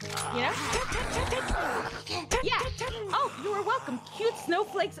 You know? Yeah. Oh, you are welcome. Cute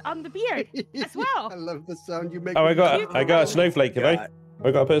snowflakes on the beard as well. I love the sound you make. Oh, I got a snowflake, have I? I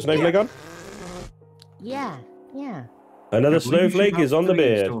got to put a snowflake on? Yeah. Another snowflake is on the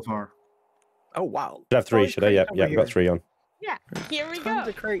beard. Oh, wow. Should have 3, should I? Yeah, I've got 3 on. Yeah, here we go.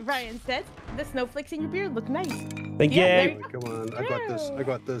 Ryan says, the snowflakes in your beard look nice. Thank you. Come on, I got this. I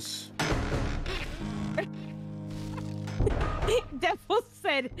got this. Devil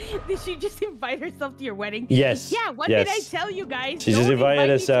said, did she just invite herself to your wedding? Yes. Yeah, what yes. did I tell you guys? She just invited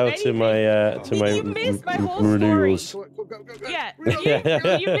herself to my You missed my whole renewals. story. Yeah,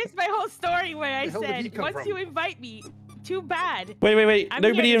 you missed my whole story where I said, once you invite me, too bad. Wait. I'm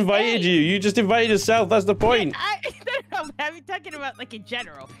Nobody here to invited stay. you. You just invited yourself. That's the point. I'm talking about like in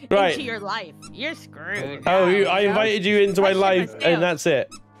general. Right. Into your life. You're screwed. Oh, I invited you into my life, and that's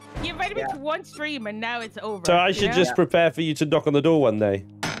it. You invited me to one stream, and now it's over. So I should just prepare for you to knock on the door one day.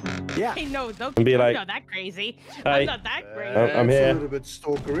 Yeah. Hey, no, don't And be like, I'm not that crazy. "Hi, I'm not that crazy. I'm here." A little bit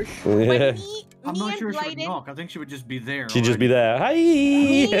stalkerish. Yeah. I'm not sure she would Blited- knock. I think she would just be there. She'd just be there. Hi.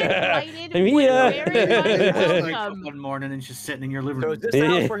 I'm here. One morning and she's sitting in your living room. So is this the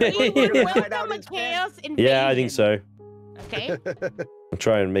house we're gonna hide out in? Chaos invasion. Yeah, I think so. Okay. I'll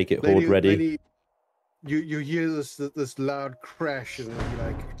try and make it horde ready. Lenny, you hear this loud crash and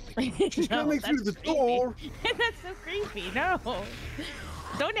you're like, she's coming through the door. That's so creepy. No.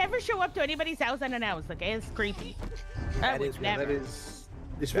 Don't ever show up to anybody's house unannounced, okay? It's creepy. That is never. That is,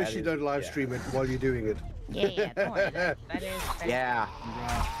 especially don't live stream it while you're doing it. Yeah, don't worry. That is. Yeah.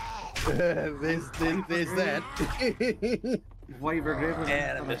 there's that. Waiver Graver,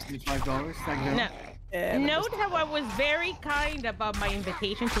 $5. Thank you. No. Note how I was very kind about my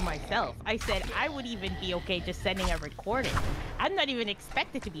invitation to myself. I said I would even be okay just sending a recording. I'm not even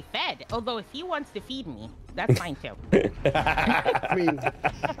expected to be fed. Although if he wants to feed me, that's fine too. I mean,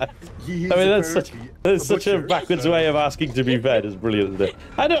 that's such a backwards way of asking to be fed. It's brilliant, isn't it?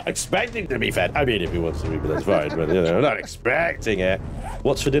 I'm not expecting to be fed. I mean, if he wants to be, but that's fine. But you know, I'm not expecting it.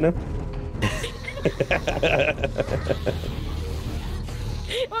 What's for dinner?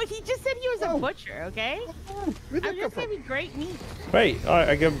 Well, he just said he was a butcher, okay? I'm just having great meat. Wait,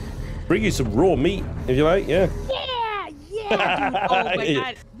 I can bring you some raw meat if you like. Yeah. Yeah, dude. Oh my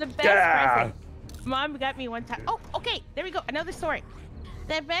god, the best present. Mom got me one time. Oh, okay, there we go. Another story.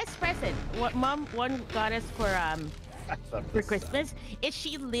 The best present what Mom got us for Christmas is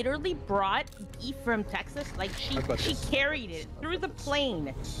she literally brought beef from Texas. Like she carried it through the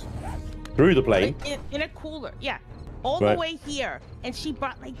plane. Through the plane? In a cooler, yeah. All Right. the way here, and she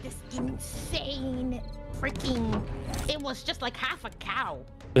brought like this insane freaking. It was just like half a cow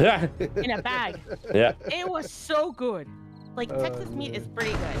Yeah. in a bag. Yeah. It was so good. Like Texas meat is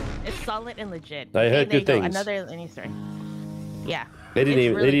pretty good. It's solid and legit. I heard there good you go. things. Another Laney story. Yeah. They didn't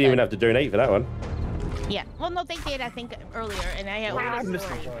even. really They didn't even good. have to donate for that one. Yeah. Well, no, they did. I think earlier, and I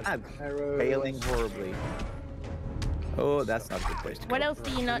I'm failing horribly. Oh, that's not a good place to go. What else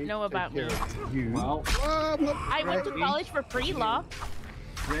do you not know about me? Well, I went to college for pre-law.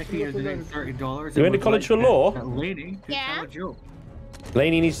 Ricky is in $30. You went to college for law? Lady, Yeah. tell a joke.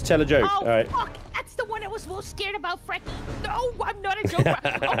 Laney needs to tell a joke. Oh, All right. fuck! That's the one I was most scared about, Frecky. No, I'm not a joker.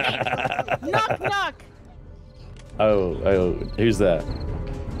 Okay. Knock, knock. Oh, who's there?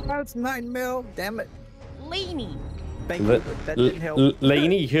 That's 9 mil. Damn it. Laney. Thank you, but that didn't help.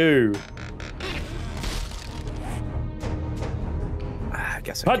 Laney who? I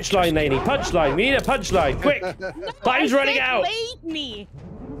guess Punchline, Laney. Punchline. We need a punchline. Quick. Time's running out. Laney.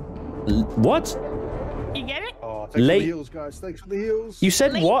 What? You get it? Oh, thanks for the heals, guys. Thanks for the heals. You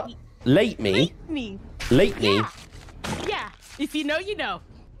said what? Late me? Me. Late me? Yeah. If you know, you know.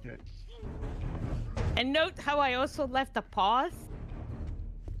 And note how I also left a pause.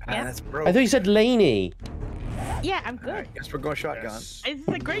 Yeah. That's broke. I thought you said Laney. Yeah, I'm good. Guess we're going shotgun. This is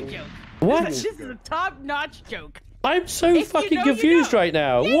a great joke. What? This is a top-notch joke. I'm so If you fucking know, you confused know. right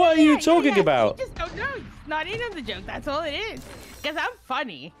now. Yeah, What are you talking You about? just don't know. It's not in on the joke. That's all it is. Because I'm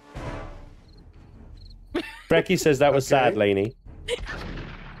funny. Becky says that was sad, Laney.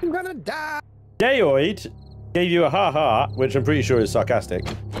 I'm gonna die. Dayoid gave you a ha-ha, which I'm pretty sure is sarcastic.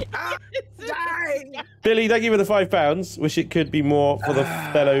 Die. Billy, thank you for the £5. Wish it could be more for the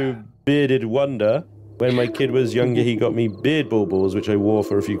fellow bearded wonder. When my kid was younger, he got me beard baubles, which I wore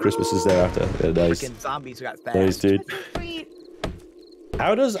for a few Christmases thereafter. They're nice. Freaking zombies got fast. Nice, dude.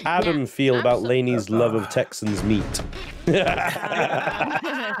 How does Adam feel about Laney's love of Texans meat?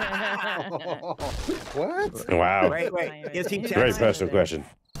 What? Wow. Wait. Is he Very personal question.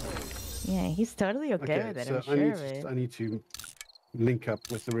 Yeah, he's totally okay with it, so I'm sure of it. I need to link up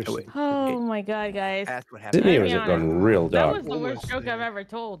with the rest of Oh my god, guys. Didn't he, or has it gone real That dark? was the worst joke I've ever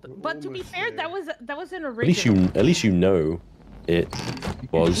told. But to be fair, that was an At least you know it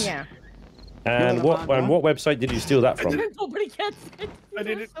was. Yeah. And what website did you steal that from? Nobody gets it. I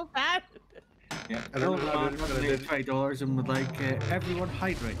did it so bad. Yeah, $30 and would like everyone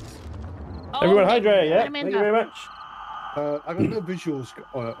hydrate. Oh, Everyone hydrate, yeah? thank you, Thank you very Amanda. much. I got no visuals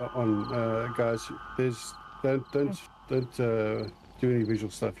on guys. Don't do any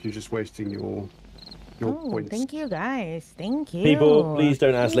visual stuff. You're just wasting your points. Thank you, guys. Thank you. People, please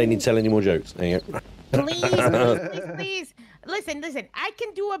don't ask Laney to tell any more jokes. There you go. Please. Listen. I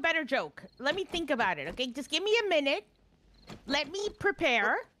can do a better joke. Let me think about it, okay? Just give me a minute. Let me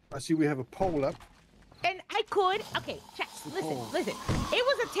prepare. I see we have a poll up. And I could. Okay, chat. Listen. It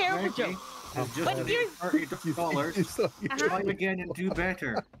was a terrible joke. But here's $30. Try again and do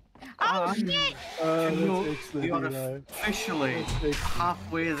better. Oh shit! You are officially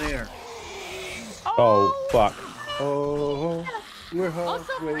halfway there. Oh fuck. Oh, we're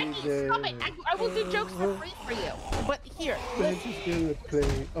Also, halfway Frankie, there. stop it. I will do jokes for free for you. But here, Spanj is gonna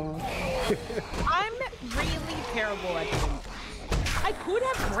play. I'm really terrible at things. I could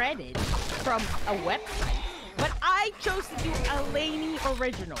have read it from a website, but I chose to do a Laney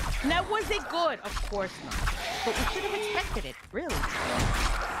original. Now, was it good? Of course not. But we should have expected it, really.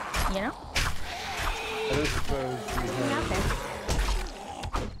 You know? I don't suppose we have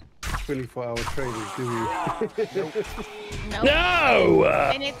 24-hour traders, do we? No!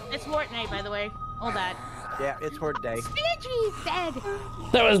 And it's Fortnite, by the way. All that. Yeah, it's Horde Day. Spanjy's dead!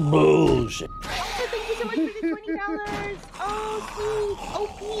 That was bullshit. Also, thank you so much for the $20. Oh, sweet.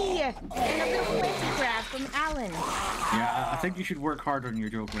 OP. And a little lithograph from Alan. Yeah, I think you should work harder on your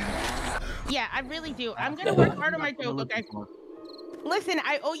joke, Laney. Yeah, I really do. I'm gonna work hard on my joke, okay? Listen,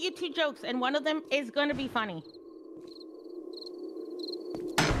 I owe you 2 jokes, and one of them is gonna be funny.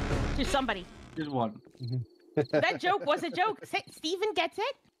 To somebody. Just one. That joke was a joke. Steven gets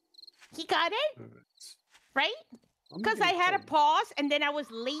it? He got it? Right? Because I had a pause, and then I was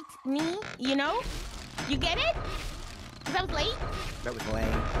late, you know? You get it? Because I was late? That was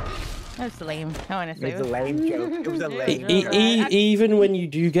lame. That was lame. Honestly. It was a lame joke. It was a lame joke. Even when you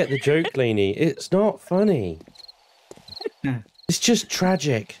do get the joke, Laney, it's not funny. It's just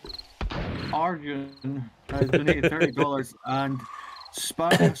tragic. Arjun has donated $30 and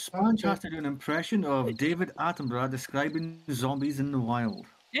Spanj has to do an impression of David Attenborough describing zombies in the wild.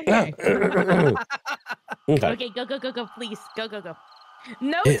 Okay. Okay. Okay, go, please. Go.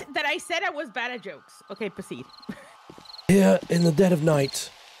 Note that I said I was bad at jokes. Okay, proceed. Here in the dead of night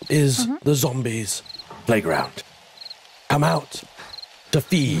is the zombies' playground. Come out to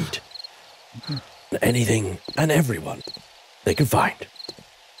feed anything and everyone they can find.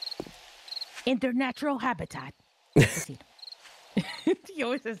 In their natural habitat. He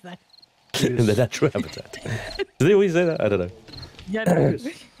always says that. In their natural habitat. Do they always say that? I don't know. Yeah,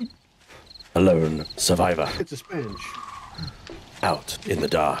 A lone survivor. It's a Spanj. Out in the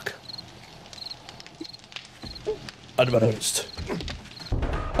dark. Unbeknownst.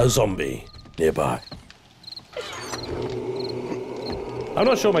 A zombie nearby. I'm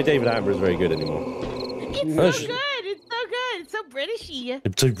not sure my David Attenborough is very good anymore. It's so good. It's so good. It's so Britishy.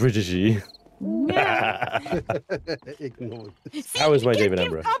 It's so Britishy. Yeah. How was my David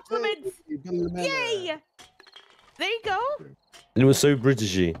Attenborough? Compliments. Yay. There you go. It was so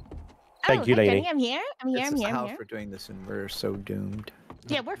Britishy. Thank you, Laney. I'm here. This is how we're doing this, and we're so doomed.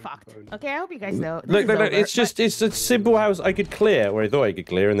 Yeah, we're fucked. Okay, I hope you guys know. Look, it's a simple house I could clear, or I thought I could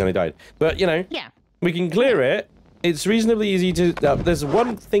clear, and then I died. But, you know, we can clear it. It's reasonably easy to... there's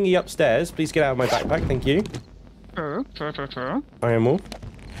one thingy upstairs. Please get out of my backpack. Thank you. True. Ironwulf.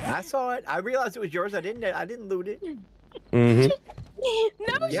 I saw it. I realized it was yours. I didn't loot it. Mm-hmm.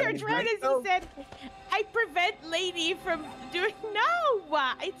 No, Shardran, as he said, I prevent Laney from doing... No!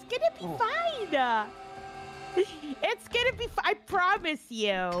 It's gonna be fine! It's gonna be fine. I promise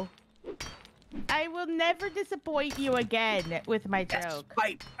you. I will never disappoint you again with my joke.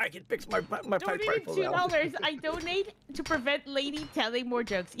 Pipe. I can fix my pipe rifle now. $2. I donate to prevent Laney telling more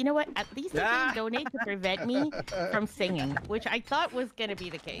jokes. You know what? At least I can donate to prevent me from singing, which I thought was gonna be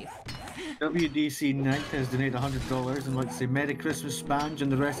the case. WDC Knight has donated $100 and like to say Merry Christmas, Spanj, and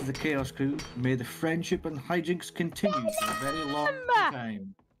the rest of the Chaos crew. May the friendship and hijinks continue for a very long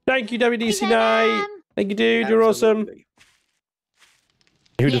time. Thank you, WDC Knight. Thank you, dude. You're awesome.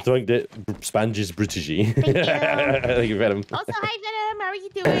 Who'd have thought that Spanj is Britishy? Thank you. Thank you, Venom. Also, hi, Venom. How are you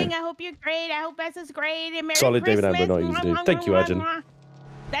doing? I hope you're great. I hope Meso's great. And Merry Solid David Christmas. Attenborough, not easy to do. Thank you, Arjun.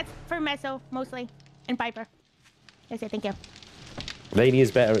 That's for Meso, mostly. And Piper. I say thank you. Laney is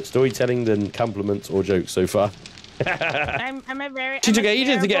better at storytelling than compliments or jokes so far. I'm a very... She took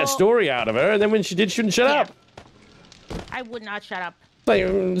ages to get a story out of her, and then when she did, she wouldn't shut up. I would not shut up.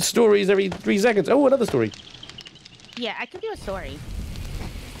 Like, stories every 3 seconds. Oh, another story. Yeah, I could do a story.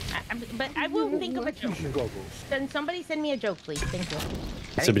 But I will think of a joke. Then somebody send me a joke, please. Thank you.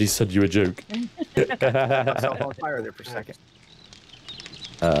 Somebody sent you a joke. myself on fire there for a second.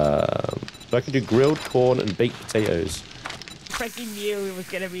 So I can do grilled corn and baked potatoes. freaking knew it was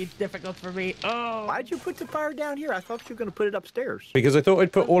gonna be difficult for me. Oh. Why'd you put the fire down here? I thought you were gonna put it upstairs. Because I thought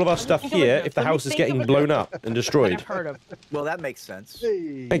I'd put all of our stuff here if the house is getting blown up and destroyed. I've heard of. Well, that makes sense.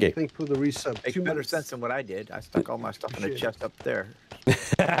 Hey, Thank you. Thanks for the resub. Makes better sense than what I did. I stuck all my stuff in the chest up there.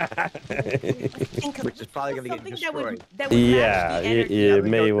 Which is probably gonna get destroyed. Yeah, you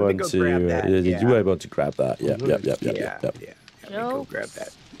may want to. You may want to grab that. Yeah. Jokes grab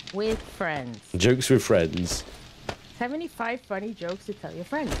that. with friends. Jokes with friends. 75 funny jokes to tell your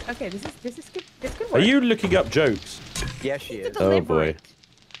friends. Okay, this is good. This could Are work. you looking up jokes? Yes, she is. Oh boy.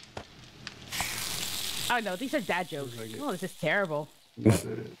 Oh no, these are dad jokes. Oh, this is terrible.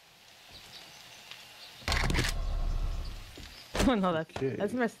 Oh no,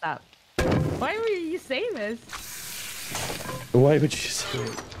 that's messed up. Why were you saying this? Why would you say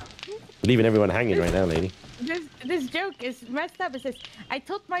it? Leaving everyone hanging right now, lady. This joke is messed up. It says, I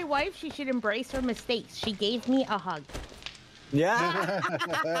told my wife she should embrace her mistakes. She gave me a hug. Yeah.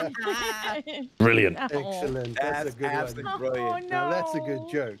 Brilliant. Excellent. That's a good one. Brilliant. Oh no. Now, that's a good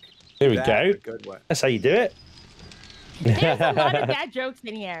joke. There we That's go. a good one. That's how you do it. There's a lot of dad jokes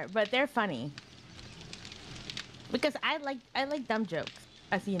in here, but they're funny. Because I like dumb jokes,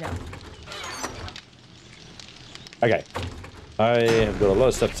 as you know. Okay. I have got a lot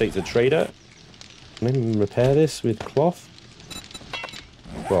of stuff to take to the trader. Maybe repair this with cloth.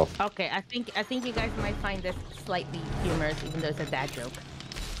 Cloth. Okay, I think you guys might find this slightly humorous, even though it's a dad joke.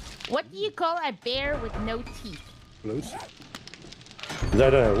 What do you call a bear with no teeth? No.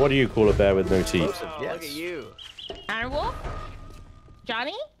 What do you call a bear with no teeth? Oh, look at you. Ironwulf?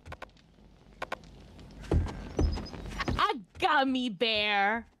 Johnny? A gummy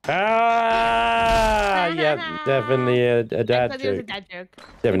bear. Ah, yeah, definitely a dad I thought it was a joke. dad joke.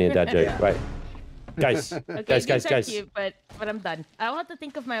 Definitely a dad joke, right? Guys, Okay, guys. these are cute, but I'm done. I'll have to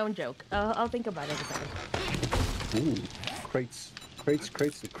think of my own joke. I'll think about it. Ooh, crates.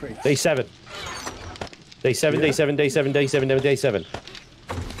 Day 7. Day 7, Yeah. day 7, day 7, day 7, day 7.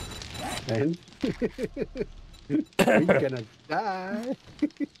 And you're gonna die.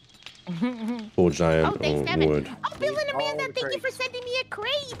 Forged iron. Oh, day 7. Wood. Oh, Bill and Amanda, thank you for sending me a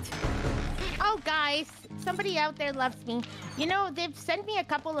crate. Oh, guys, somebody out there loves me. You know, they've sent me a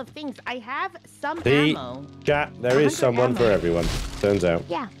couple of things. I have some ammo. Chat, there is 100 someone for ammo. everyone. Turns out.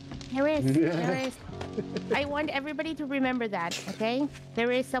 Yeah, there is. There is. I want everybody to remember that, okay?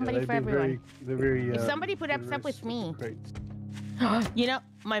 There is somebody for everyone. If somebody put up stuff with me. You know,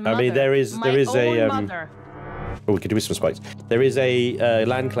 my mother. I mean, there is my a own mother. Oh, we could do with some spikes. There is a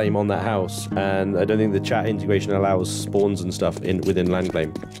land claim on that house, and I don't think the chat integration allows spawns and stuff within land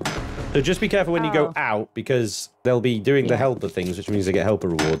claim. So just be careful when you go out, because they'll be doing the helper things, which means they get helper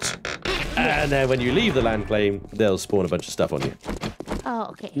rewards. And then when you leave the land claim, they'll spawn a bunch of stuff on you. Oh,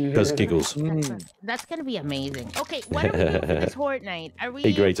 okay. Because giggles. That's gonna be amazing. Okay, what are we doing for this Horde night? Are we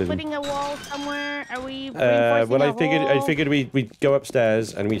Hey, Grayton. putting a wall somewhere? Are we Well, reinforcing a I hole? figured we'd go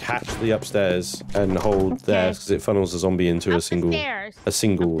upstairs and we'd hatch the upstairs and hold theirs because it funnels a zombie into a single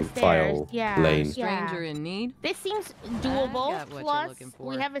file lane. Stranger in need. This seems doable. got what you're Plus, looking for.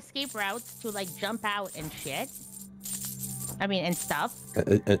 we have escape routes to like jump out and shit. I mean, and stuff.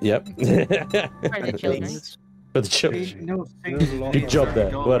 Yep. For the children. For the children. Good job there.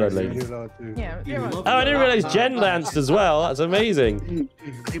 Well done, lady. Yeah. Oh, I didn't realize Jen danced as well. That's amazing.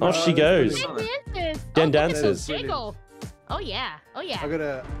 Off she goes. Jen dances. Jiggle. Oh yeah. Oh yeah. I got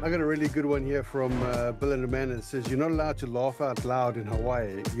a really good one here from Bill and Amanda. It says, you're not allowed to laugh out loud in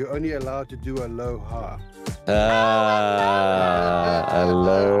Hawaii. You're only allowed to do aloha.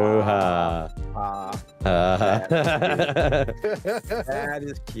 Aloha. That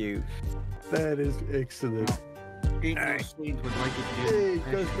is cute. That is excellent. Ain't no saint would like it to Hey,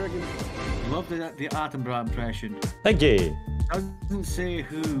 do. Ghost Dragon. Love the Attenborough impression. Thank you. Doesn't say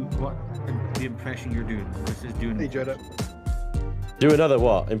what the impression you're doing. This is doing. Hey, Joda. Do another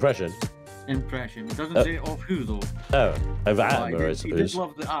what? Impression? Impression. It doesn't say of who though. Oh, of Like, Attenborough, I he did suppose.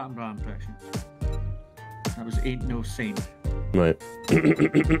 love the Attenborough impression. That was Ain't No Saint. Right.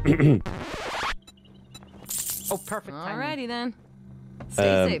 Oh, perfect. Alrighty then.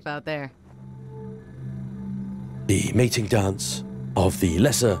 Stay safe out there. The mating dance of the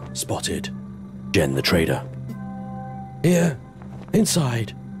lesser spotted Jen the Trader. Here,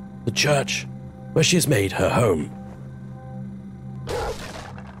 inside the church where she has made her home.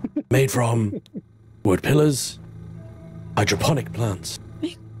 Made from wood pillars, hydroponic plants,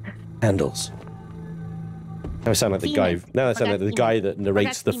 handles. Now I sound like the guy. Now I sound like the guy that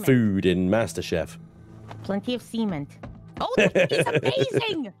narrates the food in MasterChef. Plenty of cement. Oh, that thing is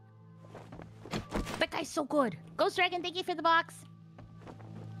amazing! That guy's so good. Ghost Dragon, thank you for the box.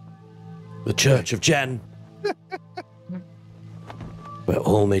 The Church of Jen. where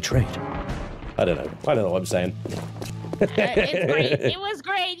all may trade. I don't know. I don't know what I'm saying. It's great. It was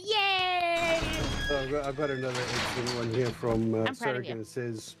great. Yay! So I've got another excellent one here from Sargon. It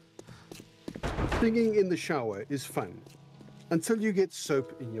says, singing in the shower is fun until you get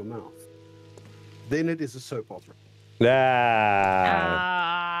soap in your mouth. Then it is a soap opera.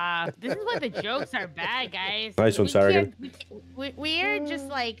 This is what the jokes are bad, guys. Nice one, Sargon. We are just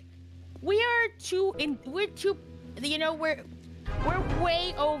like, we're too, you know, we're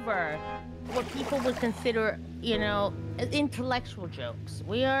way over what people would consider, you know, intellectual jokes.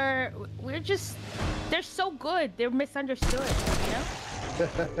 We're just, they're so good, they're misunderstood, you know?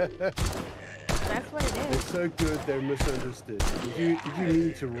 That's what it is. They're so good, they're misunderstood. Did you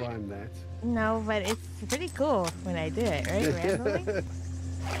need to rhyme that? No, but it's pretty cool when I do it, right? Randomly.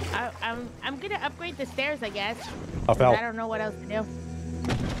 I'm gonna upgrade the stairs, I guess. I don't know what else to do.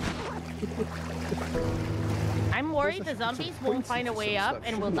 I'm worried the zombies won't find a way up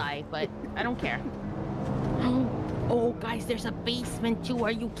and we'll die, but I don't care. Oh, guys, there's a basement too.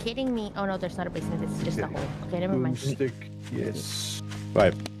 Are you kidding me? Oh no, there's not a basement. It's just a hole. Okay, never mind. Stick, yes.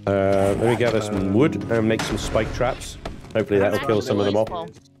 Right. Let me gather some wood and make some spike traps. Hopefully that'll kill some of them off.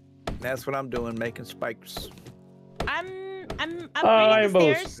 That's what I'm doing, making spikes. I'm upgrading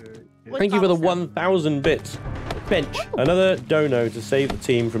the stairs. Thank you for the 1,000 bits. Bench, another dono to save the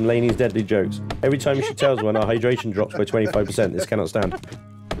team from Laney's deadly jokes. Every time she tells one, our hydration drops by 25%. This cannot stand.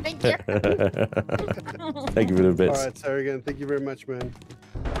 Thank you. Thank you for the bits. All right, sorry again. Thank you very much, man.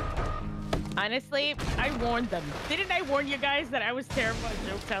 Honestly, I warned them. Didn't I warn you guys that I was terrible at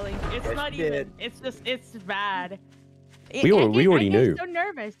joke telling? It's not even. It's just. It's bad. We already knew. I'm so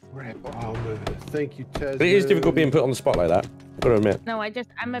nervous. Oh, man. Thank you, Tez. But it is difficult being put on the spot like that. I've got to admit. No,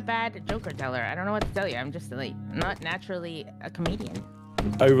 I'm a bad joker teller. I don't know what to tell you. I'm just like not naturally a comedian.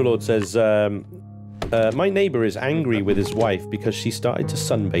 Overlord says, my neighbor is angry with his wife because she started to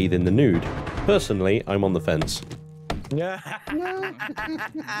sunbathe in the nude. Personally, I'm on the fence.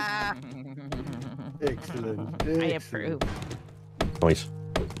 Excellent. I approve. Nice.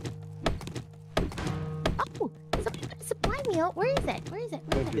 Oh, somebody put a supply meal. Where is it? Where is it?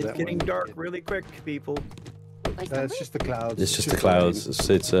 Where is it? It's getting dark really quick, people. It's just the clouds. It's just the clouds.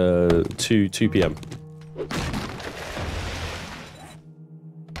 It's 2 p.m.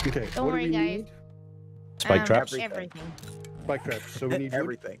 Okay. Don't worry, guys. Spike traps? Everything. Spike traps. So we need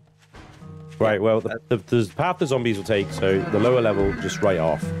everything. Right, well, the path the zombies will take, so the lower level, just right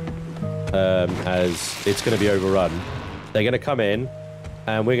off, as it's going to be overrun. They're going to come in,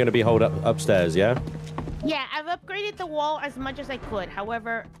 and we're going to be holed up upstairs, yeah? Yeah, I've upgraded the wall as much as I could.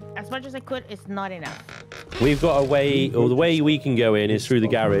 However, as much as I could is not enough. We've got a way, or the way we can go in is through the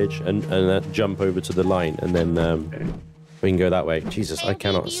garage and jump over to the line, and then we can go that way. Jesus, I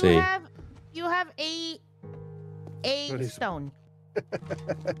cannot see. You have a stone.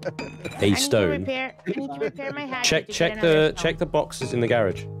 A stone. I need to repair my hatchet. Check the boxes in the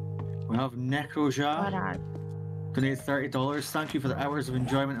garage. We have Necroja. Donate $30. Thank you for the hours of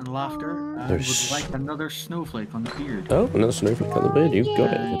enjoyment and laughter. And would like another snowflake on the beard. Oh, another snowflake on the beard. You've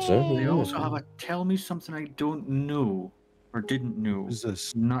got it. Good, sir. They also have a tell me something I don't know or didn't know. Is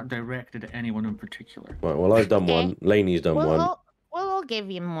this not directed at anyone in particular? Right, well, I've done one. Laney's done one. We'll give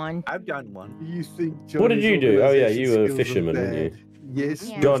him one. I've done one. You think what did you do? Oh yeah, you were a fisherman, weren't you?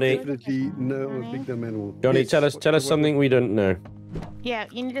 Yes, Johnny. Definitely no big animal. Johnny, yes, tell us something we don't know. Yeah,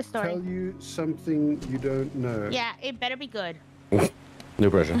 you need a story. Tell you something you don't know. Yeah, it better be good. No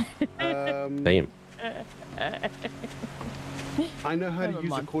pressure. Damn. I know how to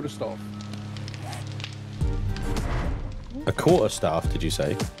use a quarterstaff. A quarterstaff, did you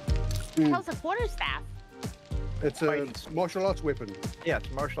say? How's a quarterstaff? It's a martial arts weapon. Yeah, it's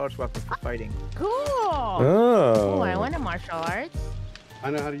a martial arts weapon for fighting. Cool. Oh. I want a martial arts. I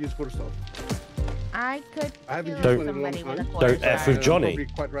know how to use quarterstaff. I could. I haven't used Don't- one in a long time. Don't F with Johnny. Probably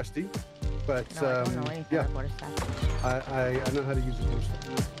quite rusty, but No, I don't know anything yeah, about quarterstaff. I know how to use a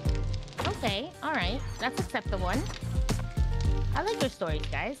quarterstaff. Okay, all right, that's acceptable. I like your stories,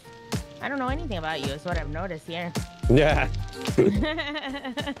 guys. I don't know anything about you, is what I've noticed here. Yeah.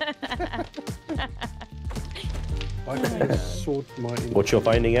 What you're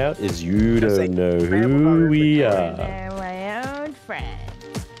finding out is you don't know who we are. They're my own friend.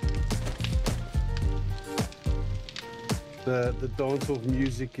 The dancehall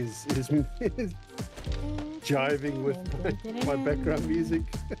music is jiving with my background music.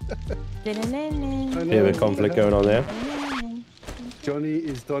 Bit of a conflict going on there. Johnny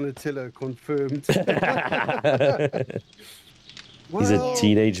is Donatello confirmed. He's a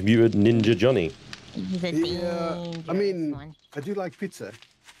teenage mutant ninja Johnny. Yeah, I mean, I do like pizza.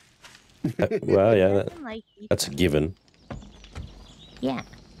 Well, yeah, that's a given. Yeah.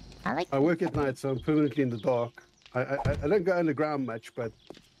 I work at night, so I'm permanently in the dark. I don't go underground much, but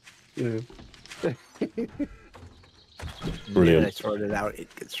you know. Brilliant. Yeah, I sorted it out.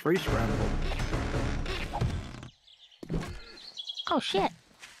 It gets resurroundable. Oh shit.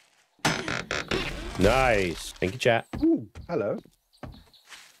 Nice. Thank you, chat. Ooh, hello.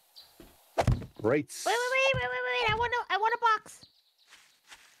 Great. Wait. I want a box.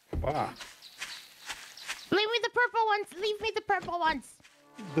 Wow. Leave me the purple ones. Leave me the purple ones.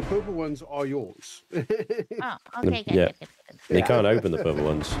 The purple ones are yours. Oh, okay. Good, Yeah. good. They can't open the purple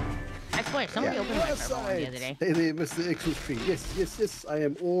ones. I swear, somebody opened my purple one the other day. Hey there, Mr. Xmas Tree. Yes. I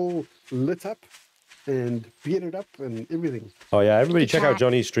am all lit up and bearded up and everything. Oh yeah, everybody check out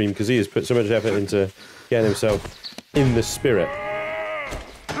Johnny's stream because he has put so much effort into getting himself in the spirit.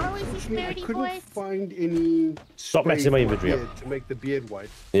 How is this I nerdy couldn't boys? find any. Stop messing my inventory up. To make the beard white.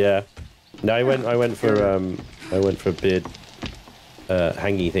 Yeah. No, I went for beard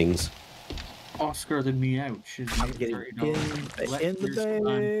hangy things. Oscar the Meouch is getting in the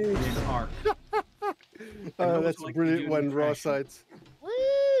bay. Oh, that's a brilliant one, raw sites.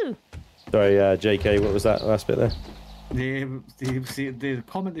 Woo! Sorry, JK, what was that last bit there? The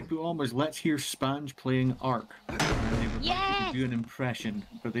comment they put on was, let's hear Spanj playing Ark. And they would like to do an impression,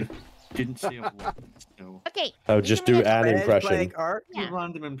 but they didn't say a word. So. Okay. Oh, just do an impression. Yeah. A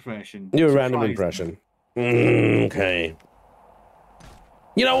random impression. Do a random impression. Okay.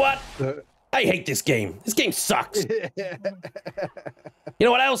 You know what? I hate this game. This game sucks. You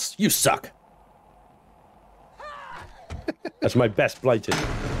know what else? You suck. That's my best Blited.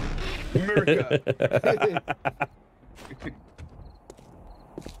 America.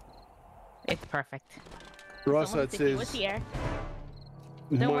 It's perfect. Rossad says,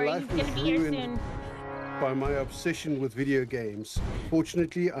 Don't worry, life he's gonna was be here ruined soon. by my obsession with video games.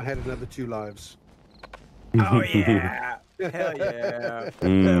 Fortunately, I had another 2 lives. Oh yeah. Hell yeah.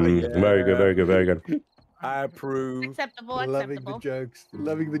 Very good, very good, very good. I approve. Acceptable, Loving acceptable. the jokes.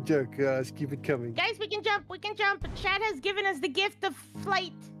 Loving the joke. Guys, keep it coming. Guys, we can jump. Chad has given us the gift of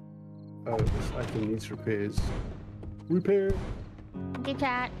flight. Oh, this item needs repairs. Repair. Okay,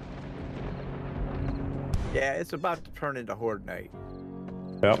 Chad. Yeah, it's about to turn into Horde Night.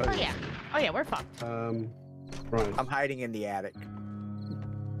 Yep. Oh yeah, we're fucked. Right. I'm hiding in the attic.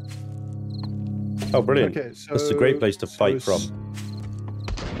 Oh, brilliant. Okay, so, this is a great place to fight from.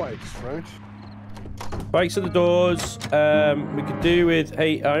 Spikes, right? Spikes at the doors. We could do with,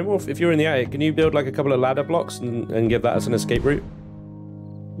 hey, Ironwulf, if you're in the attic, can you build like a couple of ladder blocks and give that as an escape route?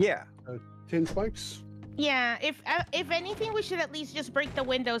 Yeah. 10 spikes? Yeah, if anything, we should at least just break the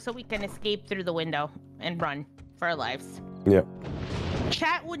window so we can escape through the window and run for our lives. Yeah.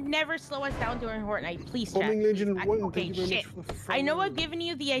 Chat would never slow us down during Horde Night. Please, chat. Forming Legend 1, Okay, thank you very shit. much for I know I've given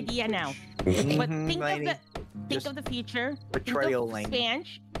you the idea now, but think of the future. Betrayal, think of Laney.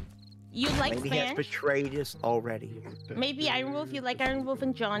 Spanj. You like Laney has Spanj? betrayed us already. Maybe Ironwulf. You like Ironwulf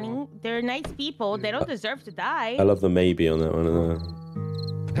and Johnny. They're nice people. They don't deserve to die. I love the maybe on that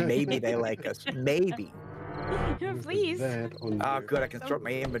one. Maybe they like us. Maybe. Please. Oh, good. I can sort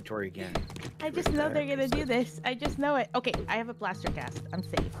my inventory again. I just know they're gonna do this. I just know it. Okay, I have a plaster cast. I'm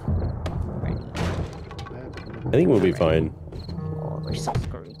safe. I think we'll be fine. Oh, we're so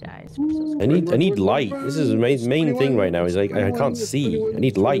screwed, guys. I need light. This is the main thing right now. Is like I can't see. I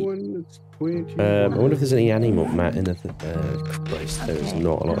need light. I wonder if there's any animal mat in the. Christ, there is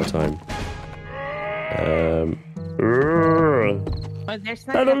not a lot of time. There's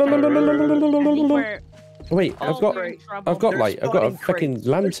not. Wait, I've got light. I've got a freaking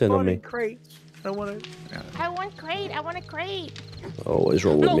lantern on me. I want crate. I want a crate. Oh, what is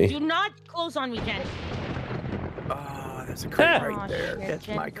wrong with me? No, do not close on me, Jen. Oh, there's a crate right there. Shit, That's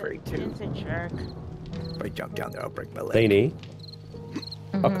my crate too. Jen's a jerk. If I jump down there, I'll break my leg. Laney.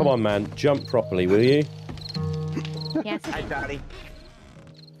 Oh, come on, man. Jump properly, will you? Yes. Hi, Daddy.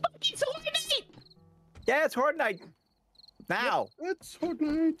 It's Horde Night! Yeah, it's Horde Night. Now. It's Horde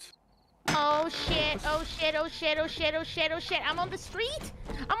Night. Oh shit, oh shit, oh shit, oh shit, oh shit, oh shit. I'm on the street.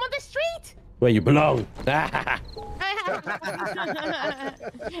 I'm on the street. Where you belong.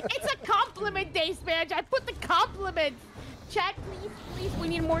 It's a compliment day, Spanj. I put the compliment. Chat, please, we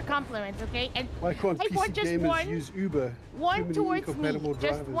need more compliments, okay? And why can't I want PC just gamers one. use Uber? One towards me. Incompatible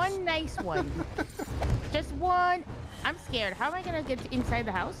Just drivers. one nice one. Just one. I'm scared. How am I gonna get inside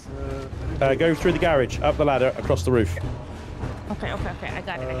the house? Go through the garage, up the ladder, across the roof. Okay. I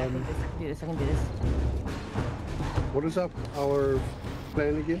got it. I can do this. What is up our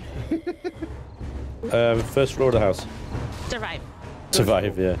plan again? First floor of the house. Survive.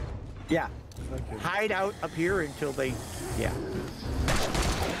 Survive, yeah. Yeah. Okay. Hide out up here until they. Yeah.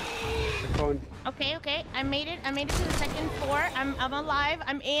 can't. Okay, okay. I made it. I made it to the second floor. I'm alive.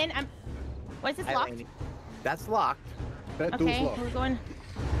 I'm in. What's this locked? That's locked. That door's Okay, locked. we're going.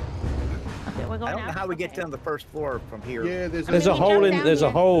 Okay, we're going I don't know out. how we get down the first floor from here. Yeah, There's a hole in. There's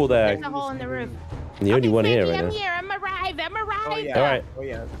a hole there. There's a hole in the roof. The only one here, Spanky, right I'm now. here. I'm arrived. I'm arrived. Oh yeah. All right. Oh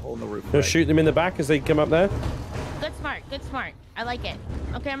yeah, there's a hole in the roof. Just shoot them in the back as they come up there. Good smart. Good smart. I like it.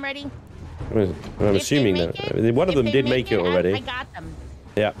 Okay, I'm ready. I'm assuming that one of them did make it already. I got them.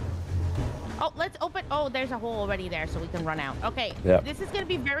 Yeah. Oh, let's open. Oh, there's a hole already there, so we can run out. Okay. Yeah. This is gonna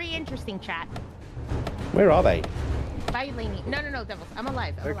be very interesting, chat. Where are they? Bye, Laney. No, Devils. I'm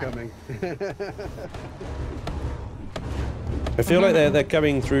alive. They're coming. I feel like they're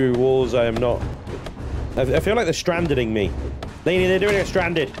coming through walls. I am not. I feel like they're stranding me. Laney, they're doing it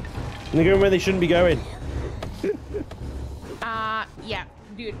stranded. And they're going where they shouldn't be going. Yeah,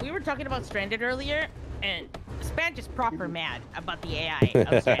 dude. We were talking about Stranded earlier, and Spanj is proper mad about the AI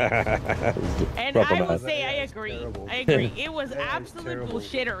of Stranded. And I will say I agree. I agree. It was absolute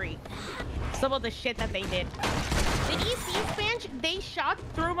bullshittery. Some of the shit that they did. Did you see, Spanj? They shot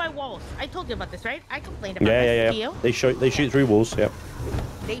through my walls. I told you about this, right? I complained about this video. They shoot through walls. Yeah.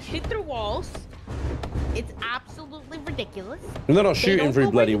 They shoot through walls. It's absolutely ridiculous. And they're not shooting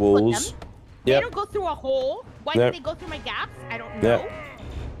through bloody walls. They don't go through a hole. Why did they go through my gaps? I don't know.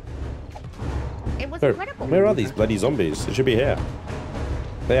 It was incredible. Where are these bloody zombies? They should be here.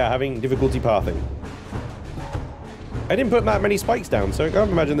 They are having difficulty pathing. I didn't put that many spikes down, so I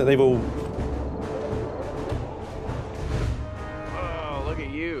can't imagine that they've all... Oh, look at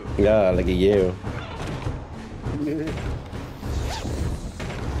you. Yeah, look at you.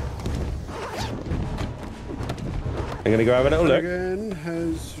 I'm gonna go have a little look. Dragon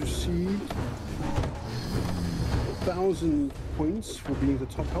has received 1,000 points for being the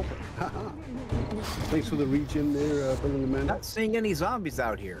top helper. Thanks for the regen there, Billy Man. Not seeing any zombies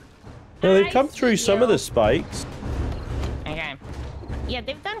out here. No, they've come through some of the spikes. Okay. Yeah,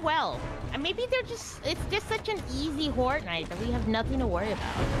 they've done well. And maybe it's just such an easy horde night that we have nothing to worry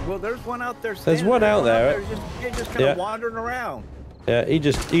about. Well, there's one out there. There's one out there. They're just kind of wandering around. Yeah, he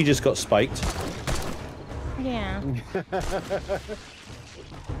just got spiked. Yeah. Maybe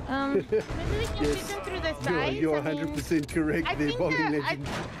we can shoot them through the sides. You're 100% correct there, Bobby Legend.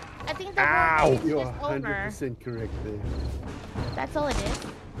 I think the horde night is You're just over. 100% correct there. That's all it is.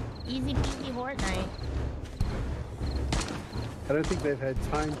 Easy peasy horde night. I don't think they've had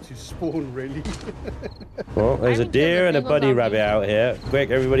time to spawn, really. Well, there's a deer and a bunny rabbit out here. Quick,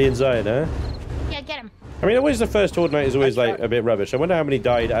 everybody inside, huh? Yeah, get him. I mean, always the first horde night is always like a bit rubbish. I wonder how many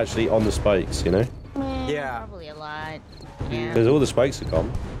died actually on the spikes, you know? Yeah. Probably a lot. Yeah. Because all the spikes are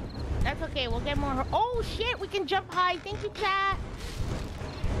gone. That's okay. We'll get more. Oh shit! We can jump high. Thank you, chat.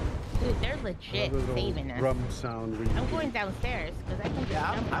 Dude, they're legit saving us. Drum sound. Really I'm going downstairs because I can just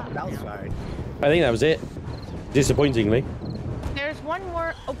jump I'm outside. I think that was it. Disappointingly. There's one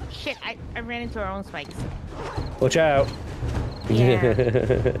more. Oh shit! I ran into our own spikes. Watch out. Yeah.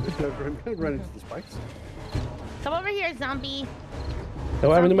 Run into the spikes. Come over here, zombie.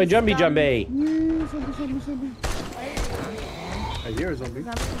 What happened to my jumpy? Zombie. I hear a zombie.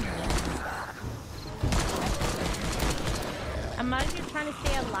 I'm out here trying to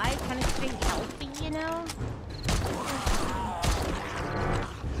stay alive, trying to stay healthy, you know?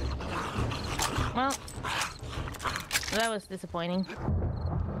 Well, that was disappointing.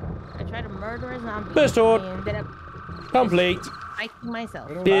 I tried to murder a zombie. First horde. And ended up Complete. fighting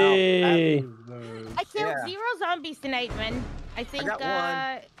myself. Yay. I killed 0 zombies tonight, man. I think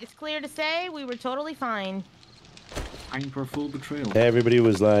it's clear to say we were totally fine. Time for full betrayal. Everybody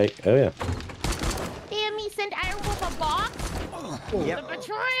was like, oh yeah. Damn, he sent Ironwulf a box? The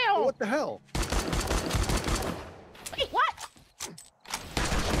betrayal! What the hell? Wait, what?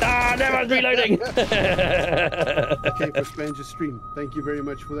 Ah, never reloading. Okay, for Spanj's stream. Thank you very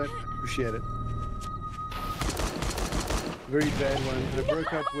much for that. Appreciate it. Very bad one. I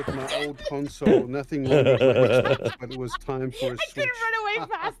broke up with my old console. Nothing wrong with my Xbox, but it was time for a switch. I couldn't run away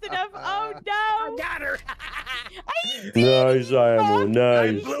fast enough. Oh no! I got her. Nice, Ironwulf.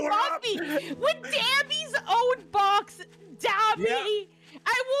 Nice. Zombie with Dabby's own box. Dabby,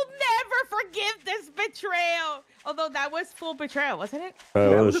 I will never forgive this betrayal. Although that was full betrayal, wasn't it?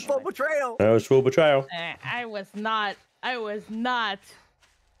 That was a full betrayal. That was full betrayal. I was not.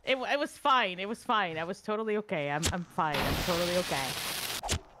 It was fine. It was fine. I was totally okay. I'm fine. I'm totally okay.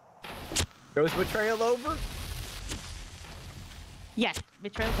 Was betrayal over? Yes,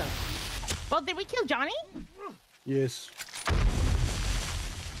 betrayal's over. Well, did we kill Johnny? Yes.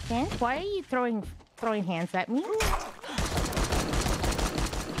 Dan, why are you throwing hands at me?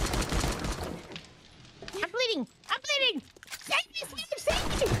 I'm bleeding! I'm bleeding! Save me, save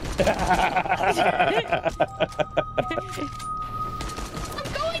me!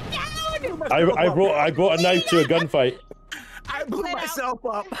 going down. I brought a knife to a gunfight. I blew myself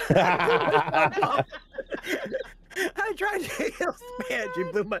up. I tried to heal Spanj. He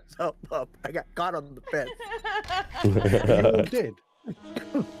blew myself up. I got caught on the fence. You did.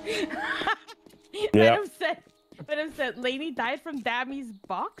 Yeah. Venom said, Laney died from Dammy's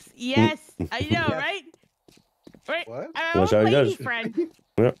box? Yes, I know, right? Right? What? That's how it Laney goes. friend.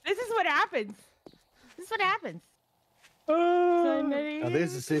 Yep. This is what happens. This is what happens. Now,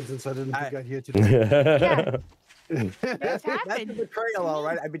 there's a sentence I didn't think I'd hear today. Yeah. That's a betrayal, all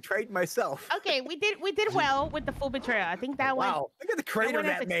right. I betrayed myself. Okay, we did well with the full betrayal. I think that Wow, look at the crater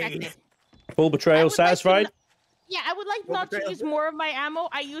that that made. Full betrayal, satisfied? Yeah, I would like not to use more of my ammo.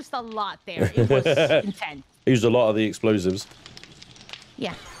 I used a lot there. It was intense. Used a lot of the explosives.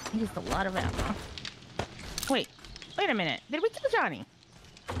 Yeah, I used a lot of ammo. Wait a minute. Did we kill Johnny?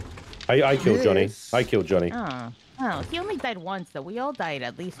 I killed Johnny. I killed Johnny. Oh, he only died once though. We all died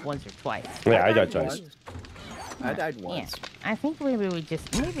at least once or twice. Yeah, I died twice. I died once. Yeah. I think maybe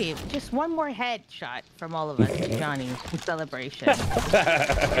just one more headshot from all of us to Johnny in celebration. Was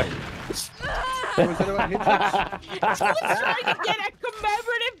that about headshots? He was trying to get a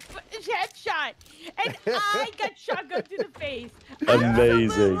commemorative headshot, and I got shotgun to the face.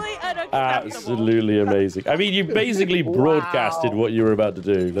 Amazing. Absolutely amazing. I mean, you basically broadcasted what you were about to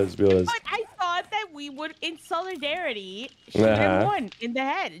do, let's be honest. But I thought that we would, in solidarity, shoot him one in the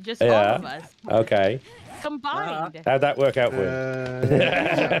head. Just all of us. Okay. Combined. How'd that work out for you?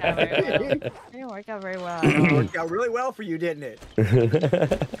 It didn't work out very well. It worked out really well for you, didn't it?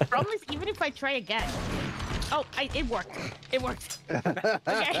 The problem is, even if I try again. Oh, it worked. It worked. Okay.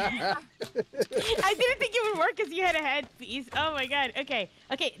 I didn't think it would work because you had a headpiece. Oh my god. Okay.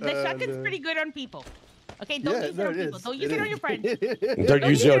 Okay. The shotgun's pretty good on people. Okay. Don't use it on people. Don't use it on your friends. Don't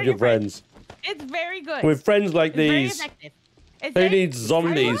use it on your friends. It's very good. With friends like these, very effective. who needs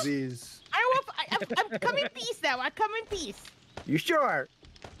zombies? I'm coming peace now. I come in peace. You sure?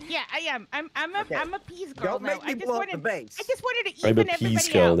 Yeah, I am. I'm a peace girl Don't now. make me blow up the base. I just wanted to I'm a even everybody peace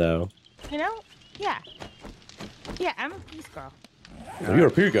girl out. now. You know? Yeah. Yeah, I'm a peace girl. Oh, you're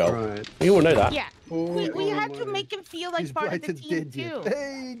a poo girl. Right. You all know that. Yeah. We had to make him feel like part of the team dead too. yet.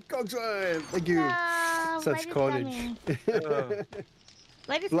 Hey, Cogsworth, thank you. Such carnage.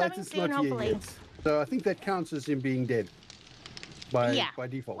 Blighted's Blighted's coming soon, not here hopefully. yet. So I think that counts as him being dead. By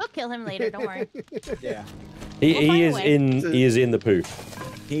default. We'll kill him later, don't worry. Yeah. He is in the poo.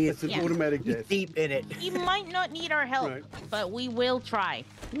 It's an automatic death. Deep in it. He might not need our help, but we will try.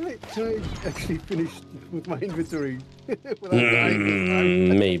 Right, so I actually finished with my inventory.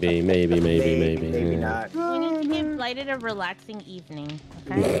 Maybe. Maybe not. We need to give Blighted a relaxing evening,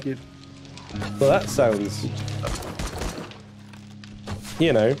 okay? Well, that sounds,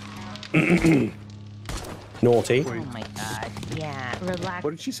 you know, naughty. Oh my god. Yeah, relax.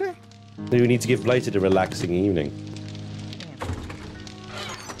 What did she say? We need to give Blited a relaxing evening.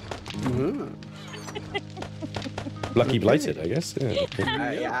 Lucky Blited, I guess.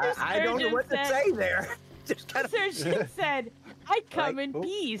 Yeah. I don't know what to say there. Just kind of... Surgeon said, I come in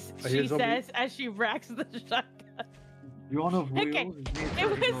peace, she says as she racks the shotgun. You want to Okay, it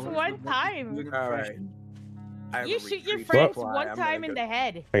was one time. All right. You shoot your friends one time in the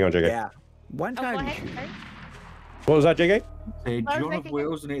head. Hang on, JK. Yeah. One Go time. ahead, sir. What was that, JK? John of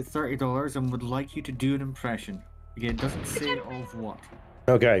Wales donated $30 and would like you to do an impression. Again, doesn't say of what.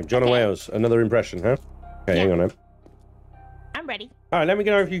 Okay, John of Wales, another impression, huh? Okay, hang on now. I'm ready. All right, let me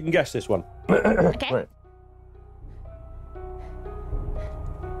know if you can guess this one. Okay. Right.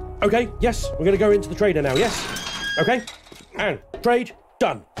 Okay, yes, we're going to go into the trader now, yes. Okay, and trade,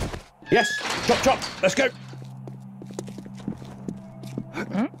 done. Yes, chop, chop, let's go.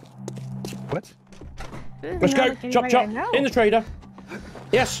 What? Let's go, chop, chop, in the trader.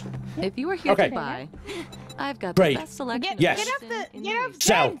 Yes. If you are here Okay. to buy, I've got Trade. the best selection. Yes. Get off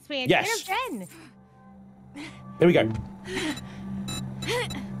Sell. Jen, Spanj. Yes. Get off Jen. Here we go.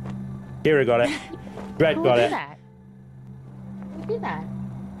 Kira got it. Dread Who got did it. that? Who did that?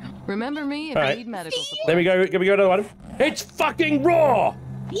 Remember me if All you right. need medical support. There we go. Can we go to the one? It's fucking raw.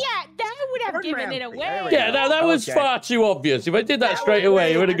 Yeah, that would have given it away. Yeah, now that was far too obvious. If I did that straight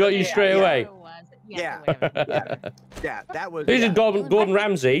away, it would have got you straight away. Yeah, that was. This is Gordon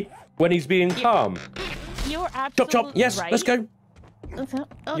Ramsay when he's being calm. You're Chop, absolutely chop. Yes, right. let's go.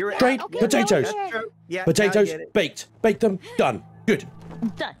 You're Trade okay, potatoes. okay. Yeah, Potatoes now I get it. baked. Bake them. Done. Good.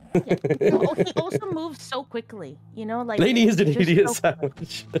 Done. Yeah. Oh, he also moves so quickly. You know, like Laney is an just idiot so-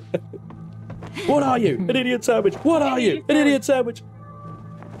 sandwich. What are you? An idiot sandwich. What are you? An idiot sandwich.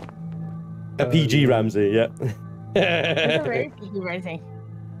 A PG Ramsay, yeah. It's a very PG Rising.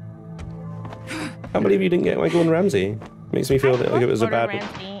 Can't believe you didn't get my Gordon Ramsay. Makes me feel like it was a bad.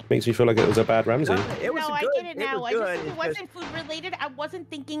 Makes me feel like it was a bad Ramsay. It was I get it now. It wasn't food related. I wasn't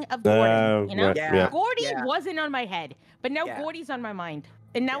thinking of Gordon. You know, right, yeah. Gordy wasn't on my head, but now Gordy's on my mind.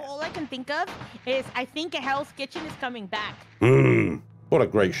 And now all I can think of is I think Hell's Kitchen is coming back. What a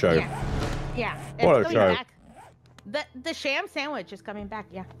great show. Yeah. What It's a coming show. back. The sham sandwich is coming back.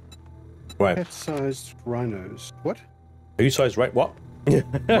 Yeah. Right. Pet-sized rhinos. What? Who sized right? What?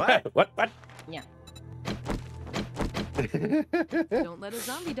 What? What? Yeah. Don't let a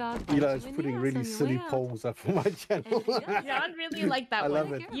zombie dog. Eli's putting really silly polls up on my channel. John really liked that I one.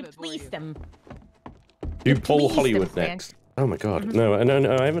 love it. You pleased him. Do Paul pleased Hollywood him, man. next. Oh my god. No,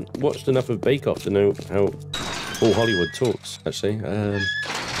 I haven't watched enough of Bake Off to know how Paul Hollywood talks, actually.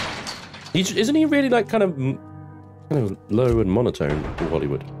 Isn't he really like kind of low and monotone, Paul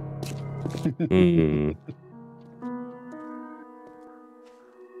Hollywood?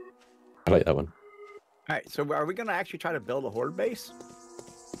 I like that one. All right, so are we going to actually try to build a horde base?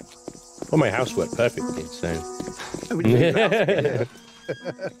 Well, my house worked perfectly, so... Yeah.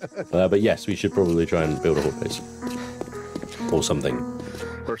 But yes, we should probably try and build a horde base. Or something.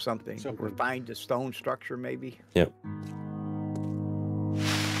 Or something. Or find a stone structure, maybe. Yeah.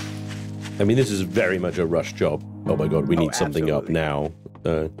 I mean, this is very much a rush job. Oh my god, we need something up now.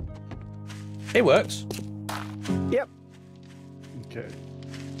 It works. Yep. Okay.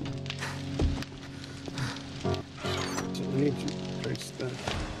 So I need to trace that.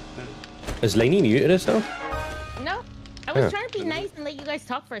 Is Laney new to this now? No. I was trying to be nice and let you guys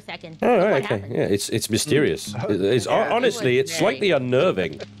talk for a second. Oh, right, okay. Yeah, it's mysterious. It's honestly, it's slightly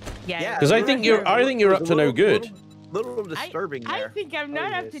unnerving. Yeah. Because I think you're up to no good. Little disturbing I there. think I'm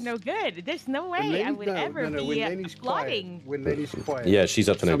not up to no good. There's no way I would ever be applauding. When Laney's quiet. Yeah, she's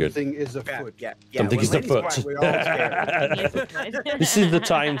up to no good. Something is afoot. Yeah. Something is afoot. Quiet, we're all scared. This is the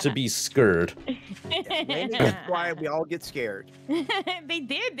time to be scared. When Laney's quiet, we all get scared. They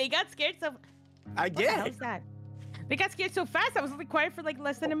did. They got scared so. I did. What the hell's that? They got scared so fast. I was only quiet for like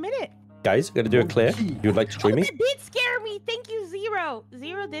less than a minute. Guys, gotta do it clear. You'd like to join me? That did scare me. Thank you, Zero.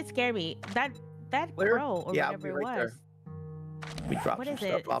 Zero did scare me. That crow or whatever it was. We dropped What some is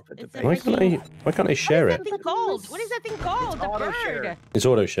stuff it? off at the It's base. Why can't I share What is it? that thing called? What is that thing called? The bird. It's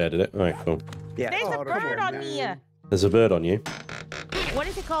auto shared, is it? Alright, cool. Yeah. There's a bird on me. There's a bird on you. What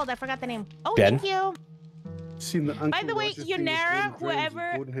is it called? I forgot the name. Oh, Ben? thank you. Seen the By the way, Roger thing with Yunara, Gordon Ramsay.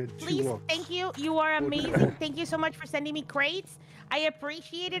 whoever, Gordon had 2 please, locks. thank you. You are amazing. Thank you so much for sending me crates. I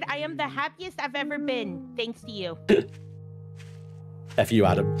appreciate it. I am the happiest I've ever been, thanks to you. F you,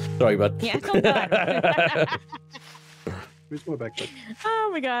 Adam. Sorry, bud. Yeah, oh God. Where's my backpack? Oh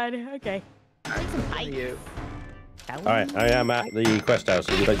my God. Okay. Alright, I am at the quest house.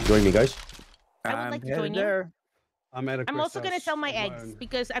 Would you like to join me, guys? I would like to join you. I'm at a I'm quest also gonna house sell my of my eggs own.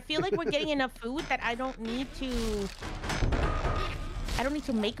 because I feel like we're getting enough food that I don't need to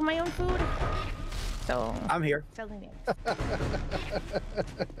make my own food. So I'm here. Selling eggs.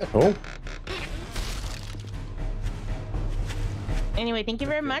 Oh. Anyway, thank you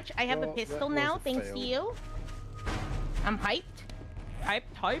very much. I have a pistol now, thanks to you. I'm hyped.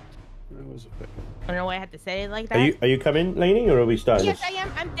 Hyped. That was a fail. I don't know why I had to say it like that. Are you coming, Laney, or are we starting? Yes, I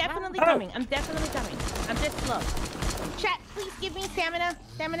am. I'm definitely coming. I'm definitely coming. I'm just slow. Chat, please give me stamina.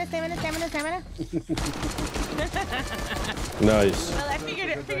 Stamina. Nice. Well, I figured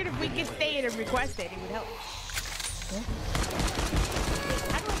if we could stay in and request it, it would help.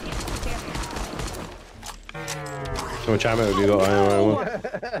 How do I get stamina? How much ammo have you got?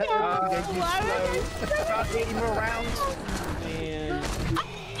 About 80 more rounds.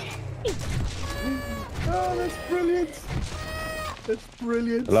 Oh, that's brilliant. That's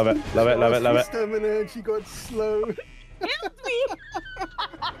brilliant. Love it. Love it. Stamina and she got slow. Help me.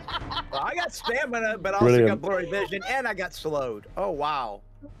 Well, I got stamina, but I also Brilliant. got blurry vision, and I got slowed. Oh, wow.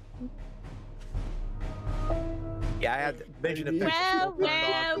 Yeah, I had vision of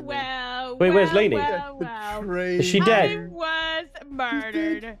Well. Wait, where's Laney? Well. Is she dead? I was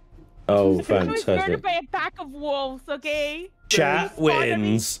murdered. Oh, I was murdered fantastic. by a pack of wolves, okay? Chat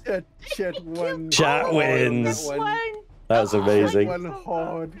wins. Chat won. Chat wins. That was amazing. One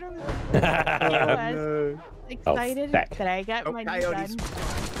hard. I was excited feck. that I got my new gun.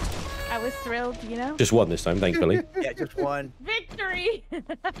 I was thrilled, you know? Just one this time, thankfully. Yeah, just one. Victory!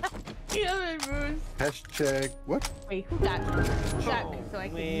 Kill it, Bruce. Hashtag what? Wait, who got me? So I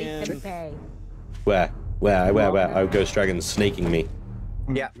can make them pay. Where? Oh, Ghost Dragon's snaking me.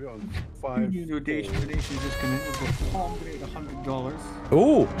 Yeah. We're on 5. New donation just come in. We've got $100.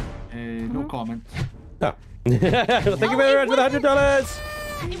 Ooh. No comment. Oh. Thank you very much for the $100.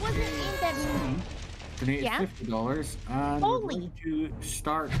 It wasn't aimed at me. donated Yeah. $50 and would like to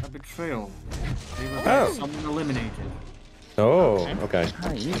start a betrayal. They were Oh. someone eliminated. Oh, okay.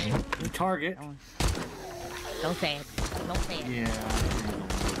 Oh, easy. The target. Don't say it. Don't say it. Yeah.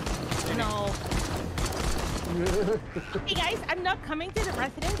 No. Hey guys, I'm not coming to the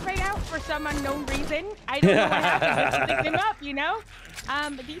residence right now for some unknown reason. I don't know what happened. Let's pick them up, you know?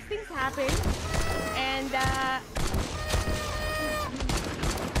 But these things happen. And,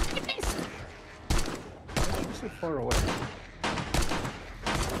 so far away.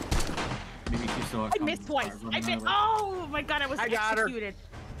 Maybe she saw it. I missed twice. I missed. Oh my god, I was executed.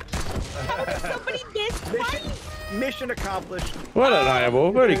 How did somebody miss twice? Mission accomplished. What an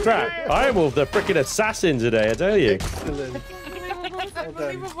Ironwulf. Holy crap. Ironwulf, the freaking assassin today, I tell you. Excellent.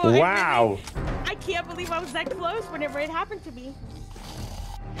 Unbelievable. Wow. I can't believe I was that close whenever it happened to me.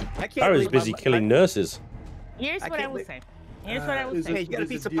 I was busy killing nurses. Here's what I will say. Here's what I will say. Hey, you got a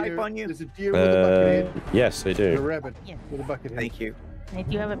piece of pipe on you? There's a deer with a bucket head. Yes, I do. And a rabbit Yeah. with a bucket head. Thank you. I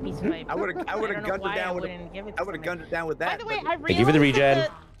do have a piece of pipe. I would have don't know gunned why it down with. wouldn't give it I to would have somebody. gunned it down with By that. the way, but- I Thank you for the realized regen.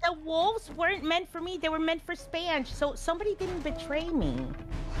 that the wolves weren't meant for me. They were meant for Spanj. So somebody didn't betray me.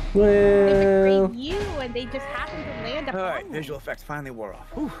 They Well, betrayed you, and they just happened to land upon All right, me. visual effects finally wore off.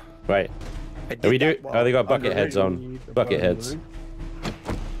 Whew. right. I Are did we do? that well. Oh, they got bucket heads on. Bucket heads.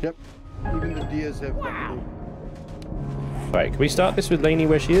 Yep. Even the deers have bucket head. Right, can we start this with Laney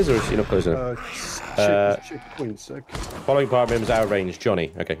where she is, or is she not close enough? Check points. Okay. Following part members out of range.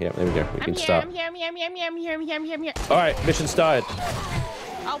 Johnny. Okay, yeah, there we go. We can start. I'm here. All right, mission started.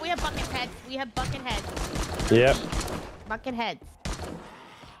 Oh, we have bucket heads. We have bucket heads. Yep. Bucket heads.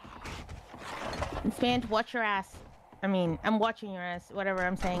 Spanj, watch your ass. I mean, I'm watching your ass. Whatever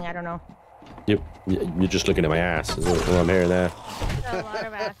I'm saying, I don't know. You're just looking at my ass. Is what I'm hearing there. A lot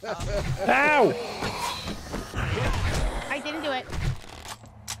of ass talk. Ow! I didn't do it.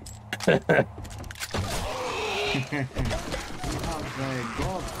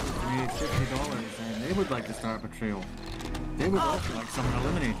 $50 and they would like to start a betrayal. They would also like someone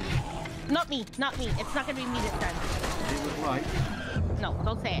eliminated. Not me. Not me. It's not gonna be me this time. They would like No,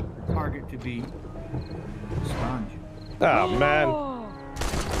 don't say it. the target to be Spanj. Oh, man.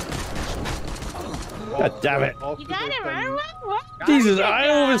 God damn it. You got it, right? What? Jesus,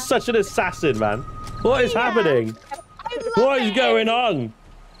 Ironwulf is such an assassin, man. What is happening? What is going on?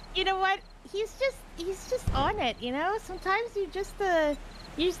 You know what? He's just on it, you know? Sometimes you just the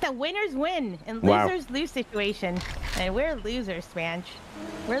winners win and Wow. losers lose situation. And we're losers, Spanj.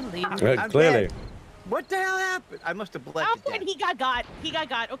 We're losers. Well, clearly. What the hell happened? I must have bled Oh, to death. and he got got. He got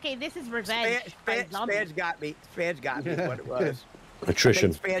got. Okay, this is revenge. by zombies. Spanj got me. Spanj got me. Is what it was.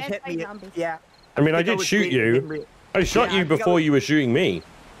 Attrition. Spanj hit me. Yeah. I mean, I think did was shoot bleeding and didn't you. re- I shot Yeah, I you think I before was- you were shooting me.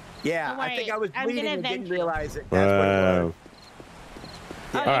 Yeah, Don't I think worry, I was I'm bleeding gonna and didn't avenge you. realize it. That's what it was.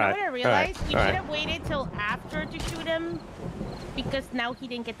 Oh, you know Alright, what I realized? alright, We alright. should have waited till after to shoot him, because now he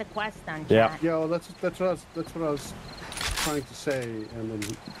didn't get the quest done. Yeah. chat. Yeah, well, that's what I was trying to say, and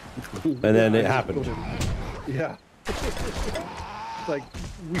then. And then it I happened. just couldn't. Yeah. Like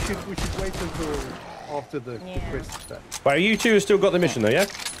we should wait until after the quest is done. Right, you two have still got the mission though, yeah?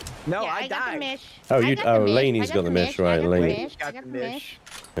 No, Yeah, I got the died. mish. Oh, I you. got the Oh, mish. Laney's I got the mish, right? I got Laney. the mish. I got the mish.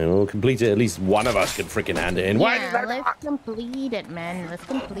 And we'll complete it. At least one of us can freaking hand it in. Why did Yeah, that? let's complete it, man. Let's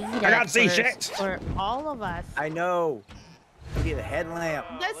complete it. I can't see for- shit. For all of us. I know. Look at the headlamp.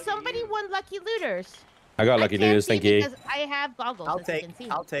 Does somebody want lucky looters? I got lucky I can't looters. see Thank you. Because I have goggles. I'll as you take. can see.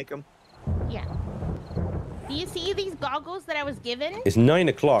 I'll take them. Yeah. Do you see these goggles that I was given? It's 9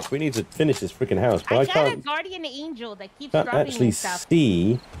 o'clock. We need to finish this freaking house, but I I got a can't guardian angel that keeps can't dropping actually me stuff.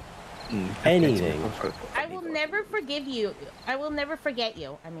 see anything. I will never forgive you. I will never forget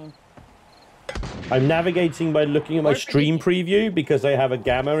you. I mean, I'm navigating by looking at my stream preview because I have a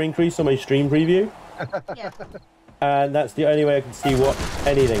gamma increase on my stream preview. yeah. And that's the only way I can see what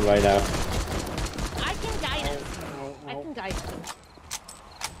anything right now. I can guide us. I can guide us.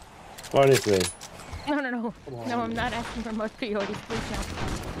 Honestly. No. No, I'm not asking for most priorities. Please, no.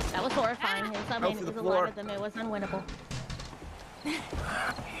 That was horrifying. It was, I mean, it was a lot of them. It was unwinnable.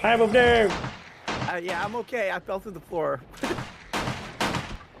 I'm up there. Yeah, I'm okay. I fell through the floor.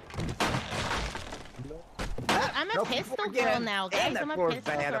 I'm a pistol girl now, guys. And that I'm a floor's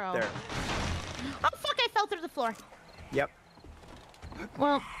pistol bad girl. up there. Oh fuck! I fell through the floor. Yep.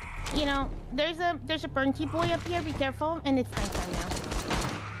 Well, you know, there's a Burnty boy up here. Be careful, and it's nighttime now.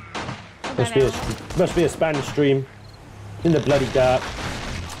 Must be a Spanish stream. In the bloody dark.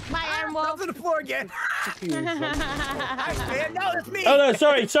 My Ironwulf. Fell through the floor again. Man, no, it's me. Oh no,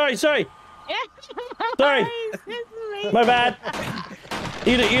 sorry. Sorry. My bad.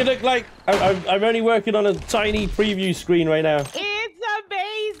 You look like I'm only working on a tiny preview screen right now.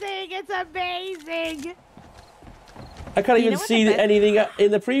 It's amazing. It's amazing. I can't even see anything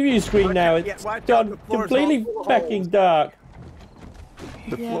in the preview screen now. Yeah, It's watch out, gone the floor's completely all full of fucking holes. dark.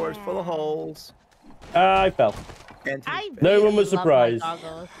 The floor is full of holes. I fell. And No one was love my surprised.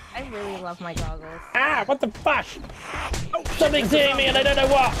 goggles. I really love my goggles. Ah, what the fuck? Oh, something's hitting me and I don't know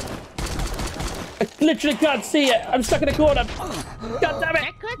what. I literally can't see it. I'm stuck in a corner. God damn it.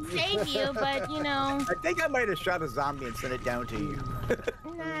 I could save you, but you know. I think I might have shot a zombie and sent it down to you.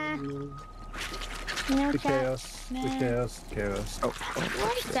 Nah. The chaos. The chaos. Chaos. Oh. Can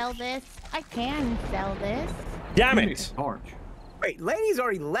I sell this? I can sell this. Damn it. Wait, Laney's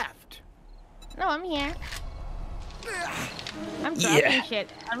already left. No, I'm here. I'm dropping shit.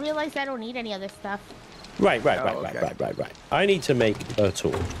 I realized I don't need any other stuff. Right. I need to make a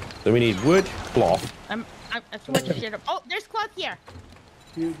tool. So we need wood, cloth. I'm switching shit up. Oh, there's cloth here.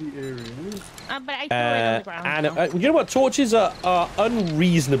 Here's the area. But I threw it on the ground. And you know what? Torches are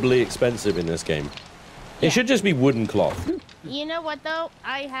unreasonably expensive in this game. It should just be wooden cloth. You know what though?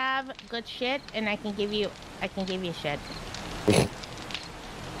 I have good shit, and I can give you shit.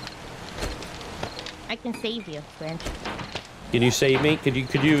 I can save you, Spanj. Can you save me? Could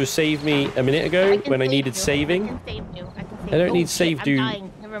you save me a minute ago when I needed saving? I can save you. I don't need save do. I'm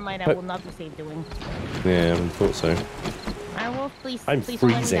dying. Never mind. I will not be save doing. Yeah, I thought so. I will. Please. I'm please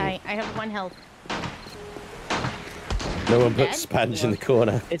don't let me freezing. die. I have 1 health. No one put Spanj in the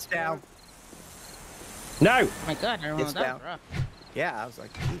corner. It's down. No. Oh my God, I don't know. It's That down. was rough. Yeah, I was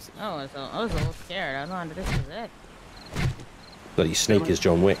like, Jesus. Oh, I was a little scared. I don't know. This is it. Bloody snake is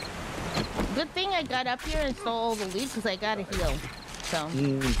John Wick. Good thing I got up here and stole all the loot because I got a heal. So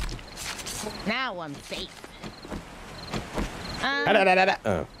now I'm safe.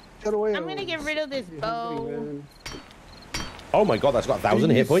 Oh. I'm gonna get rid of this bow. Oh my God, that's got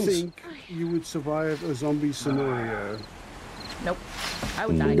 1,000 hit points. Do you think you would survive a zombie scenario? Nope. I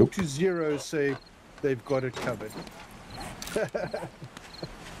would die. To zero, say they've got it covered.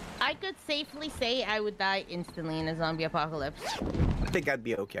 I could safely say I would die instantly in a zombie apocalypse. I think I'd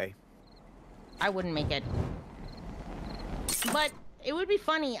be okay. I wouldn't make it. But it would be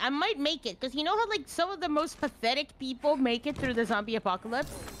funny. I might make it, because you know how like some of the most pathetic people make it through the zombie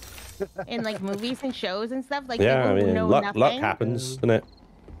apocalypse? In like movies and shows and stuff? Like Yeah, people I who mean, know luck nothing. happens, doesn't it?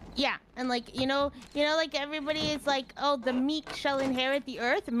 Yeah, and like, you know, like everybody is like, oh, the meek shall inherit the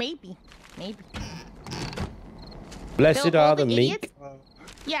earth? Maybe. Blessed all are the meek. idiots-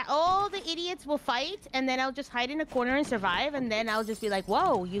 Yeah, all the idiots will fight, and then I'll just hide in a corner and survive, and then I'll just be like,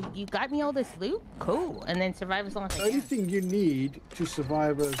 whoa, you got me all this loot? Cool. And then survive as long as The I only can. thing you need to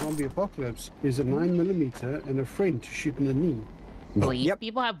survive a zombie apocalypse is a 9mm and a friend to shoot in the knee. Please,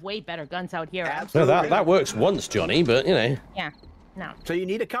 people have way better guns out here. No, that works once, Johnny, but you know. Yeah, no. So you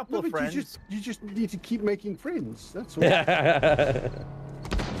need a couple of but friends. You just need to keep making friends. That's all.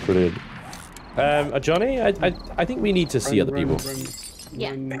 Brilliant. Johnny, I think we need to see other people.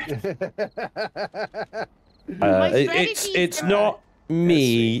 Yeah. It's not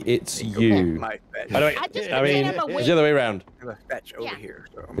me, it's you. My fetch. By the way, I mean, it's the other way around. I'm gonna fetch over here,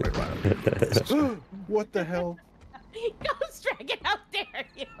 so I'm gonna run. What the hell? Ghost Dragon out there,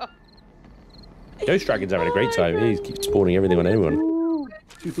 you. Ghost Dragon's having a great time. He keeps spawning everything on anyone.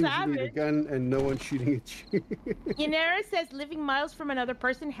 Two things you need: a gun and no one shooting at you. Yanera says living miles from another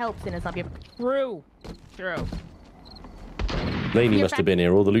person helps in a zombie. True. Laney must have been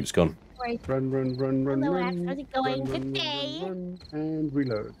here. All the loot's gone. Run. Hello, Axe. How's it going? Good day. And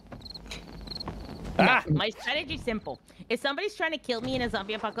reload. Ah! My strategy's simple. If somebody's trying to kill me in a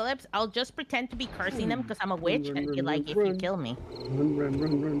zombie apocalypse, I'll just pretend to be cursing them because I'm a witch and be like, if you kill me, Run.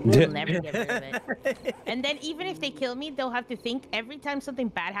 we'll never get rid of it. And then even if they kill me, they'll have to think every time something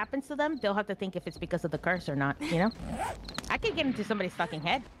bad happens to them, they'll have to think if it's because of the curse or not, you know? I could get into somebody's fucking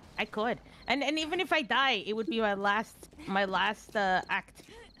head. I could. And even if I die, it would be my last act.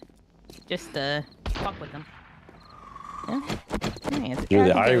 Just fuck with them. Yeah.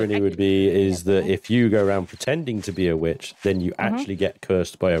 The irony would be is that if you go around pretending to be a witch, then you actually get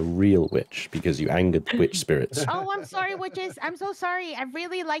cursed by a real witch because you angered the witch spirits. Oh, I'm sorry, witches. I'm so sorry. I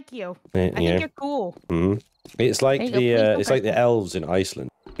really like you. Yeah, I think you're cool. It's like There you go. the elves in Iceland.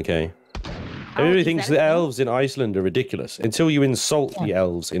 Okay. Everybody thinks the elves in Iceland are ridiculous until you insult the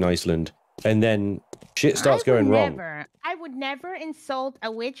elves in Iceland, and then shit starts going wrong. I would never insult a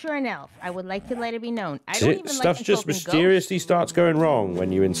witch or an elf. I would like to let it be known. I don't even Stuff like just mysteriously starts going wrong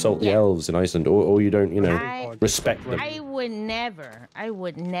when you insult the elves in Iceland, or you don't, respect them. I would never.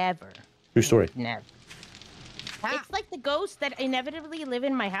 True story. Never. It's like the ghosts that inevitably live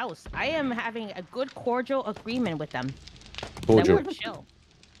in my house. I am having a good cordial agreement with them. Cordial. That we're chill.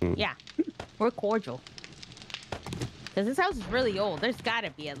 Yeah, we're cordial. Because this house is really old. There's got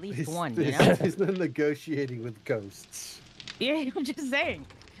to be at least one, you know? There's no negotiating with ghosts. Yeah, I'm just saying.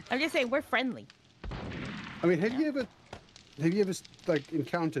 We're friendly. I mean, have you ever like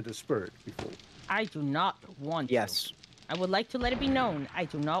encountered a spirit before? I do not want to. Yes. I would like to let it be known. I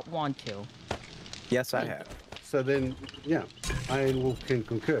do not want to. Yes, I have. So then, yeah, Ironwulf can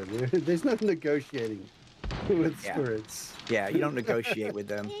concur. There's no negotiating with spirits. Yeah, you don't negotiate with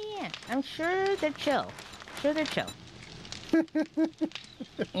them. Yeah. I'm sure they're chill.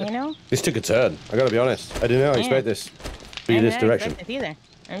 You know? This took a turn. I gotta be honest. I did not expect this to be this direction. Either.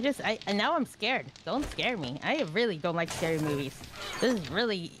 And now I'm scared. Don't scare me. I really don't like scary movies. This is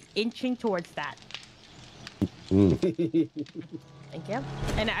really inching towards that. Yep.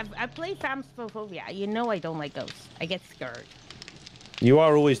 And I've played Phasmophobia. You know I don't like ghosts. I get scared. You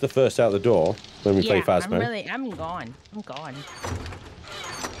are always the first out the door when we play Phasmo. I'm gone.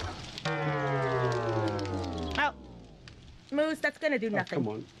 Oh, Moose, that's gonna do nothing. Come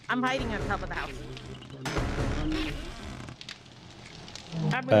on. I'm hiding on top of the house.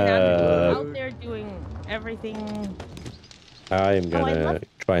 I'm out there doing everything. I'm gonna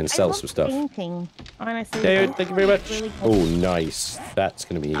try and sell some stuff. Painting, honestly. Dude, thank you very much. Really cool. Oh, nice. That's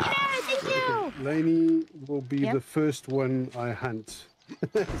gonna be. Yeah, thank you. Laney will be the first one I hunt.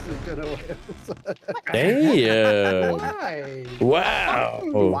 Damn! Why? Wow!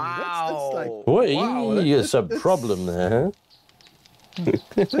 That's like, what wow, is a problem there? I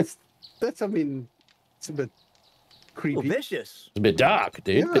mean, it's a bit creepy. Oh, vicious. It's a bit dark,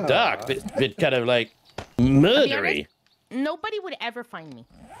 dude. A bit dark. Bit kind of like murdery. Nobody would ever find me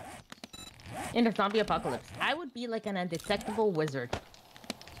in a zombie apocalypse. I would be like an undetectable wizard.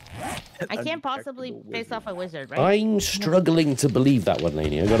 I can't possibly face off a wizard, right? I'm struggling to believe that one,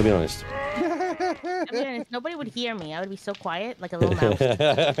 Laney. I gotta be honest. I mean, nobody would hear me. I would be so quiet, like a little mouse.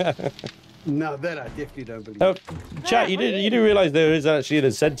 No, that I definitely don't believe. Oh, chat, you do realize there is actually an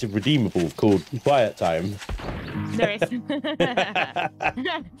incentive redeemable called Quiet Time. There is. I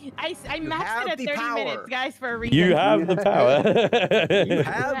maxed it at 30 minutes, guys, for a reason. You have the power. You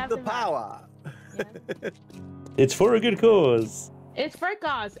have the power. Yeah. It's for a good cause. It's for a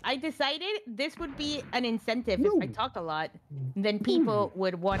cause. I decided this would be an incentive. If I talk a lot, then people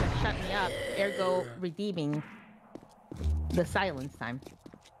would want to shut me up, ergo redeeming the silence time.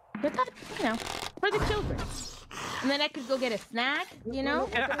 But that, you know, for the children. And then I could go get a snack, you know?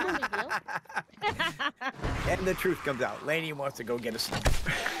 And the truth comes out. Laney wants to go get a snack.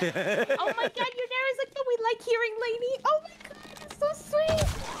 Oh my god, your Nara's like, no, we like hearing Laney. Oh my god, that's so sweet.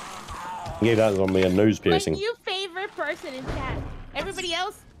 Yeah, that on me a nose piercing. My new favorite person in chat. Everybody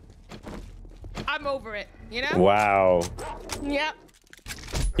else, I'm over it, you know? Wow. Yep.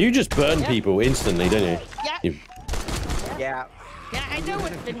 You just burn people instantly, don't you? Yeah. Yeah. Yeah, I know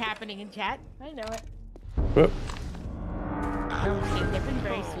what's been happening in chat. I know it. Whoop. Oh, they've been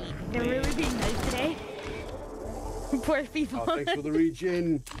very sweet. They're really being nice today. Poor people. Oh, thanks for the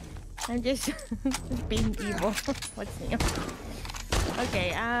regen. I'm just being evil. What's new?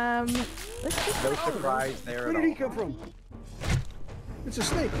 Okay, let's just no surprise there at all. Where did he come from? It's a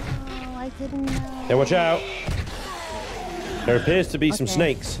snake. Oh, I didn't know. Hey, watch out. There appears to be some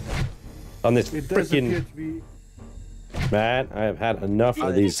snakes on this freaking... Man, I have had enough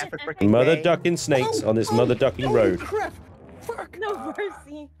of these mother ducking snakes on this mother ducking road. Crap! Fuck! No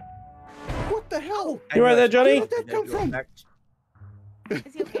mercy. What the hell? You right there, Johnny? Where did that come from?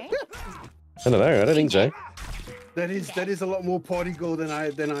 Is he okay? I don't know. I don't think so. That is a lot more party goal than I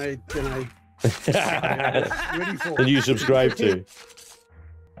ready for. Than you subscribe to.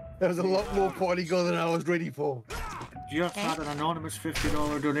 That was a lot more party goal than I was ready for. Just had an anonymous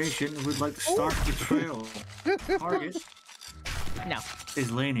 $50 donation and would like to start the trail. Target No.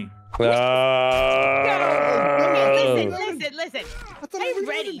 is Laney. No. Listen. I'm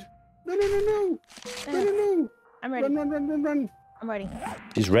ready. No. I'm ready. Run. I'm ready.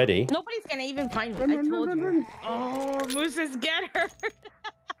 She's ready. Nobody's gonna even find me. I told you. Oh, Mooses, get her.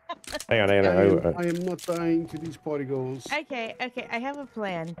 Hang on. I am not dying to these party goals. Okay. I have a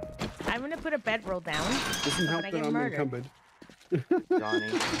plan. I'm gonna put a bedroll down. Doesn't help that I'm encumbered.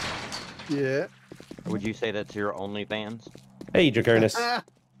 Johnny. Yeah. Would you say that's your OnlyFans? Hey, Draconis.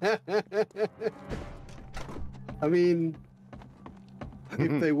 I mean,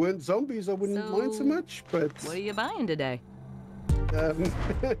 if they weren't zombies, I wouldn't mind so much. But what are you buying today?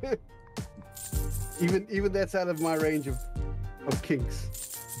 Even that's out of my range of kinks.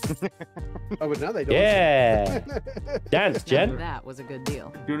 Oh, but now they don't. Yeah. Dance, Jen. That was a good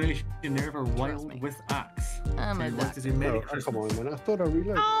deal. Donation there for Wild with Axe. I'm a duck. Come on, man. I thought I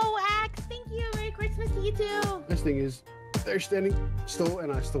reloaded. Oh, Axe, thank you. Merry Christmas to you too. This thing is, they're standing still,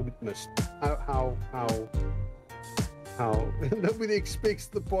 and I still missed. How Wow. Nobody expects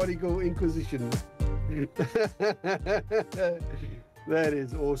the party girl Inquisition. That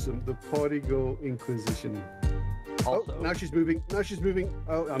is awesome. The party girl Inquisition. Also, now she's moving. Now she's moving.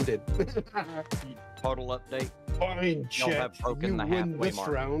 Oh, I'm dead. Total update. Fine, Y'all have broken the halfway mark.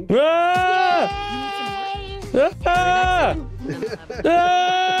 round. Ah! Ah!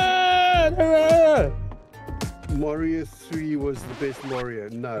 Mario 3 was the best Mario.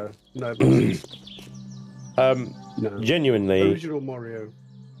 No, no. Genuinely, Original Mario.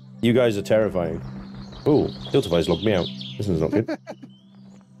 you guys are terrifying. Oh, Tiltify's logged me out. This is not good.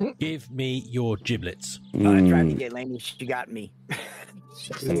 Give me your giblets. I tried to get Laney. She got me.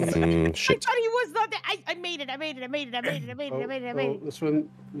 Shit. I thought he was not there. I made it. This one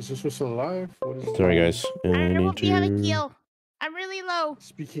is this one still alive? What is Sorry, guys. I won't be having a kill. I'm really low.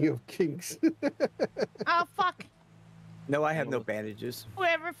 Speaking of kinks. Oh fuck. No, I have no bandages.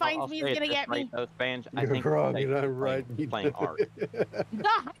 Whoever finds me is gonna get me. Those Spanj, I You're think wrong, they you're not right. playing art. The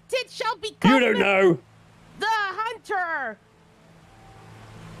hunted shall become. You don't know. The hunter.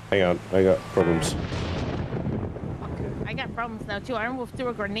 Hang on, I got problems. I got problems now too. Ironwulf threw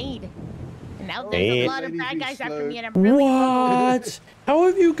a grenade. And now there's Hey. a lot of bad guys after me, and I'm really What? How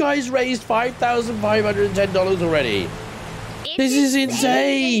have you guys raised $5,510 already? This is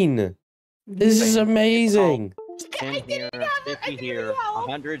insane. This is amazing. 10 here, 50 here,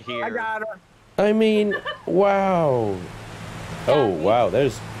 100 here. I got her. I mean, wow. Oh wow,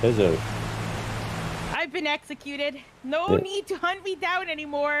 there's a. I've been executed. No Yeah. need to hunt me down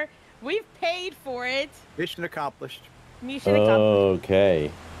anymore. We've paid for it. Mission accomplished. Mission accomplished.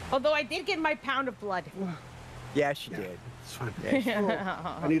 Okay. Although I did get my pound of blood. Yeah, she did. It's fine.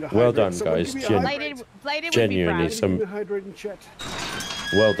 I need a Well hydrate. done, Someone guys. give me a Blited would be Genuinely, proud. some. Give me a hydrate in chat.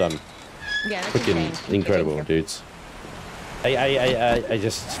 Well done. Yeah, that's Freaking insane. incredible, dudes. I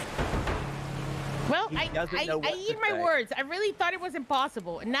just. Well, He I doesn't know what eat to my say. words. I really thought it was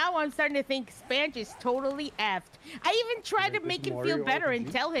impossible. And now I'm starting to think Spanj is totally effed. I even tried to make him feel Mario better and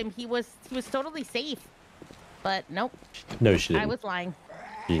RPG? tell him he was totally safe. But nope, No, she I didn't. was lying.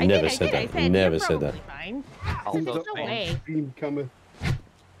 You I never did, said I that. said, You never "You're said that. probably fine." Also, There's no way. Dream cometh.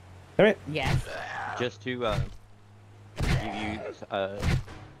 All right. Yes. Just to give you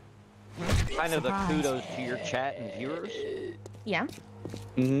kind of the kudos to your chat and viewers. Yeah.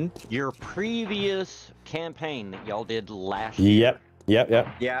 Your previous campaign that y'all did last year. Yep.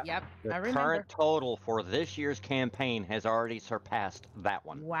 Yeah. Yep. The I remember. current total for this year's campaign has already surpassed that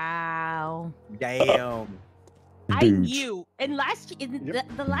one. Wow. Damn. I knew. And last year,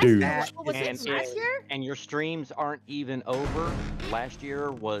 the last Dude. year, what was And it last year? And your streams aren't even over. Last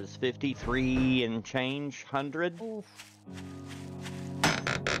year was 53 and change hundred.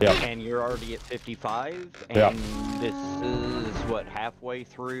 Yep. And you're already at 55. And Yep. this is what,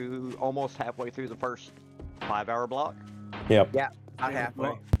 almost halfway through the first 5-hour block? Yep. Yeah. Not halfway.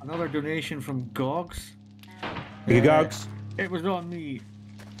 Well, another donation from Gogs. Thank you, Gogs. It was on me.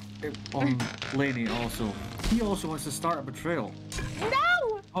 On Laney also. He also wants to start a betrayal.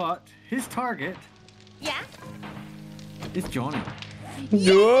 No! But his target Yeah. is Johnny.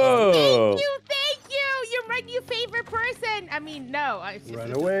 Whoa. Thank you! You're my new favorite person! I mean, no.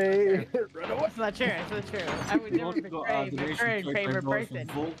 Run away. Run away. It's not true. It's not true. I would never betray my current favorite person.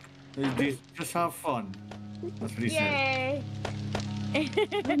 Just have fun. That's what he said. Yay!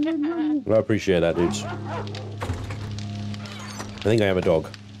 I appreciate that, dudes. I think I have a dog.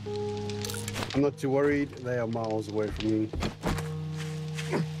 I'm not too worried. They are miles away from me.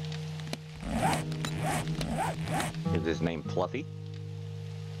 Is his name Fluffy?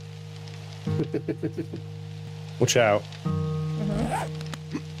 Watch out.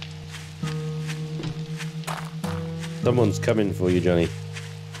 Someone's coming for you, Johnny.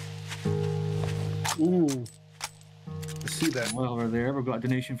 Ooh. I see that. Well, we're there. We've got a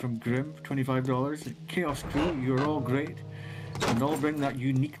donation from Grim, $25. Chaos Crew, you're all great. And all bring that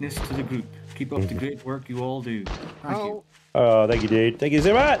uniqueness to the group. Keep up the great work you all do. Thank you. Oh, thank you, dude. Thank you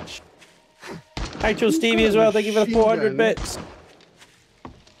so much. Actual Stevie as well. Thank you for the 400 bits.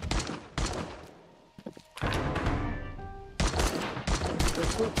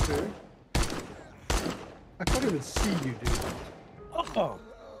 That's not fair. I can't even see you, dude. Oh.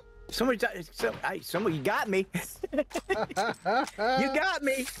 Somebody you got me. You got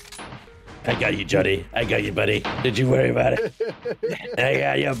me. I got you, Johnny. I got you, buddy. Did you worry about it? I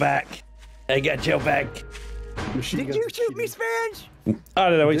got your back. I got your back. Did you shoot me, Spanj? I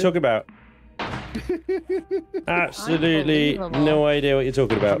don't know what you're talking about. Absolutely no idea what you're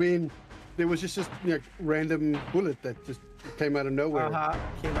talking I about. mean, there was just random bullet that just came out of nowhere.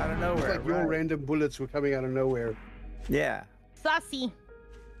 Came out of nowhere. It's like your random bullets were coming out of nowhere. Yeah. Saucy.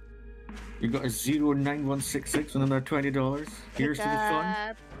 You got a 09166 with another $20. Here's to the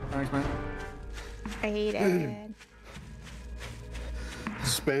fun. Thanks, man. I hate it.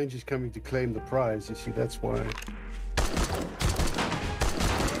 Spanj is coming to claim the prize. You see, that's why.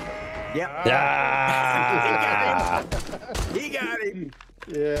 Yep. Ah! He got him.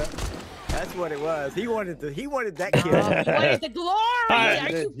 Yeah. That's what it was. He wanted that kill. He wanted the glory. Are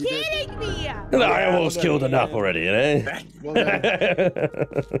you kidding me? I almost killed enough already, you know?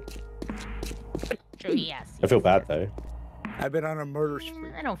 True, yes. I feel bad though. I've been on a murder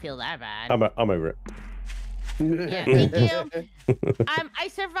spree. I don't feel that bad. I'm over it. Yeah, thank you. I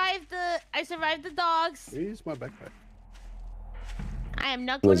survived the dogs. Here's my backpack. I am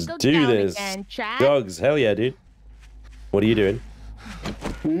not going Let's to go do down this. again, chat. Dogs, hell yeah, dude. What are you doing?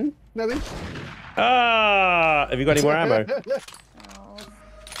 Nothing. Ah! Have you got any more ammo? Oh,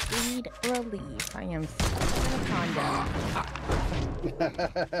 speed relief. I am anaconda.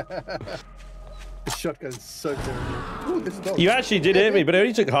 The shotgun's so terrible. Ooh, this dog. You actually did hit me, but it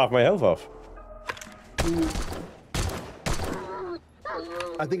only took half my health off.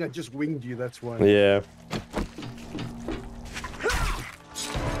 I think I just winged you, that's why. Yeah.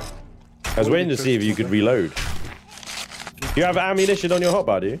 I was waiting to see if you could reload. You have ammunition on your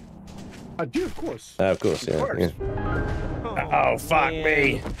hotbar, do you? I do, of course. Of course, yeah. Yeah. Oh, fuck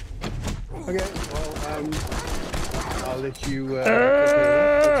me. Okay, well, I'll let you.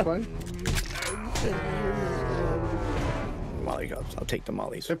 That's fine. Molly goes. I'll take the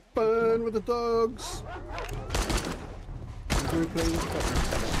mollies. Have fun with the dogs.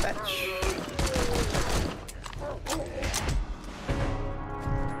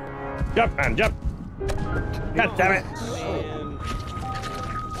 Jump, man, jump. God damn it.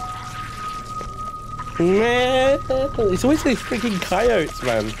 Man, it's always these freaking coyotes,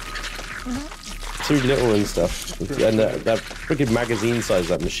 man. Too little and stuff. And that freaking magazine size,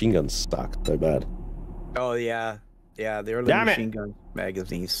 that machine gun sucks so bad. Oh yeah, yeah. The early machine gun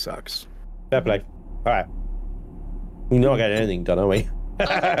magazine sucks. Fair play. All right. We're not getting anything done, are we?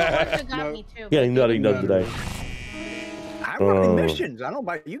 Getting nothing done today. I'm running missions. I don't know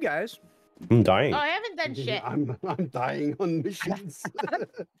about you guys. I'm dying. Oh, I haven't done shit. I'm dying on missions.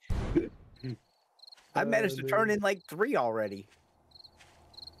 I managed to turn in like 3 already.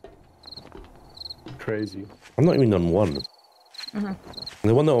 Crazy. I'm not even done one.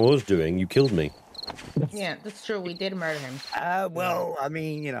 The one that I was doing, you killed me. Yeah, that's true. We did murder him. Well, I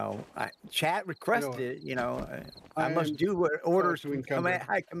mean, you know, chat requested it. You know, I must do what orders from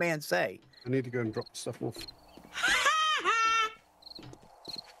high command say. I need to go and drop the stuff off.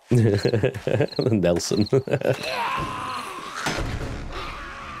 Nelson.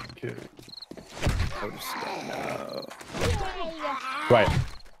 Okay. Right.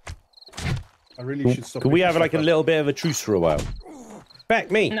 I really should stop. Could we have like a little bit of a truce for a while? Back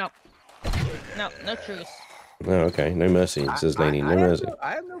me. No, no truce. Oh, okay. No mercy, says Laney. No mercy.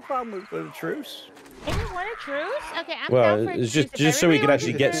 I have no problem with a truce. If you want a truce, okay, I'm Well, down for a it's truce. just so we could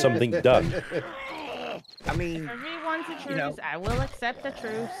actually get something done. I mean, if everyone's a truce, I will accept a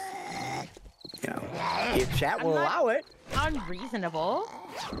truce. You know, if chat will allow it. Unreasonable.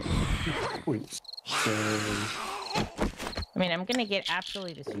 I mean, I'm gonna get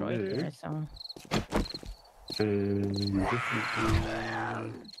absolutely destroyed here, so.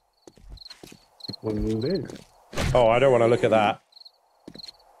 Oh, I don't want to look at that.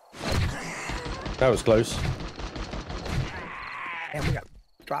 That was close. And we got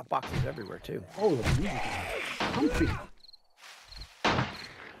drop boxes everywhere too. Oh, comfy.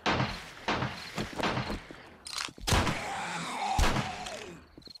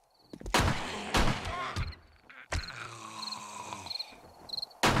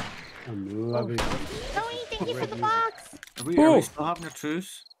 I'm loving it. Tony, thank you for the box. Are we still having a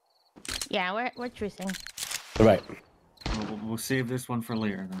truce? Yeah, we're trucing. All right. We'll save this one for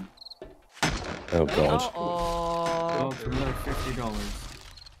later then. Oh god. Oh, for another $50.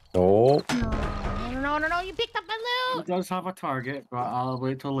 Oh. No, you picked up my loot. It does have a target, but I'll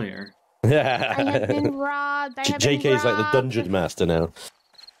wait till later. I have been robbed. JK's like the dungeon master now.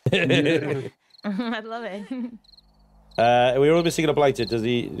 I love it. We're all missing a Blited. Does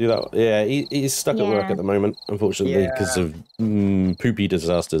he do that? Yeah, he's stuck at work at the moment, unfortunately, because of poopy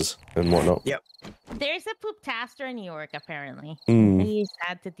disasters and whatnot. Yep. There's a poop-taster in New York, apparently. Mm. He's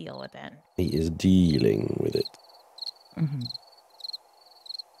had to deal with it. He is dealing with it.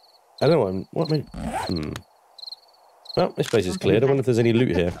 I don't know what am I... Well, this place is cleared. I wonder if there's any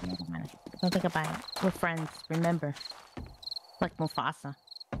loot here. Don't think about it. We're friends, remember? Like Mufasa.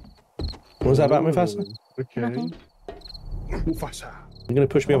 What was that about Mufasa? Okay. Nothing. Mufasa. You're gonna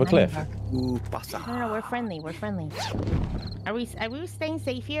push me off a cliff. No, we're friendly. We're friendly. Are we staying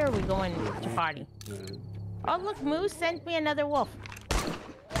safe here, or are we going to party? Oh, look, Moose sent me another wolf.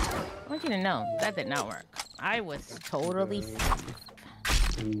 I want you to know that did not work. I was totally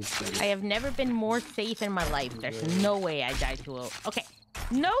safe. I have never been more safe in my life. There's no way I died to a... Okay.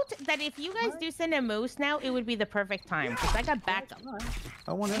 Note that if you guys do send a moose now, it would be the perfect time, because I got backup.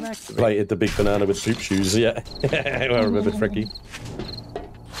 I want to activate. Blited the big banana with poop shoes, yeah. I remember Fricky.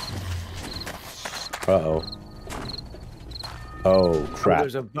 Uh-oh. Oh, crap.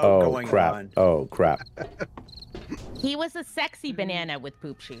 there's a boat Oh, going crap. on. Oh, crap. He was a sexy banana with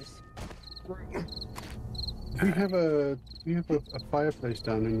poop shoes. We have a fireplace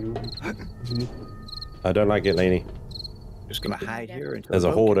down in your room. I don't like it, Laney. Just gonna hide here until There's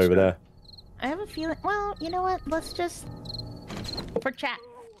a horde over there. I have a feeling... Well, you know what? Let's just... For chat.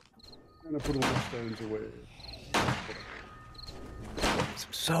 I'm gonna put all the stones away.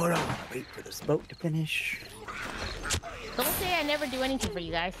 Some soda. Wait for this boat to finish. Don't say I never do anything for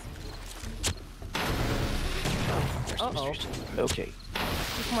you guys. Uh-oh. Okay.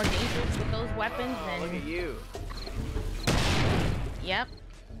 It's more dangerous with those weapons than... Look at you. Yep.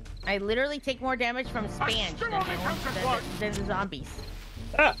 I literally take more damage from Spanj than the zombies.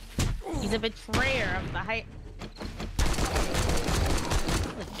 Ah. He's a betrayer of the high... I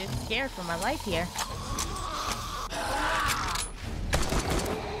was just scared for my life here.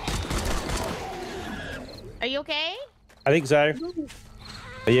 Are you okay? I think so.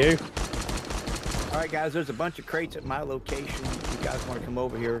 Are you? All right, guys. There's a bunch of crates at my location. If you guys want to come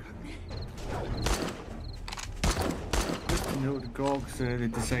over here. You know, the Gogs they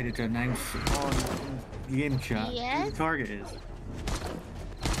decided to announce on game chat who the target is.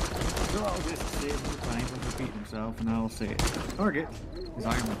 So I'll just save the time of repeating himself, and I'll say it. Target is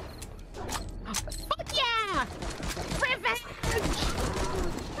Ironwulf. Fuck yeah! Revenge!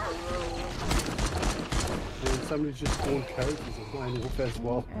 Somebody's just spawned characters of Ironwulf as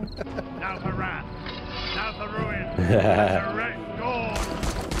well. Now for wrath. Now for ruin. Resurrect dawn.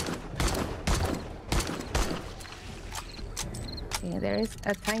 Yeah, there is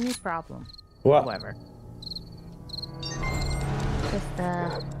a tiny problem. What? However, just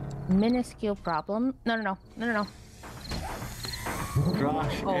a minuscule problem. No.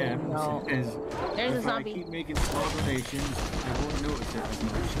 Crash Oh, no. is There's a if zombie. I keep making small donations, I won't notice it as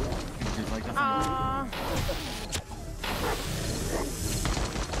much. It's just like a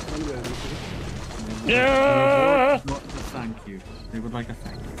Yeah. Not a thank you. They would like a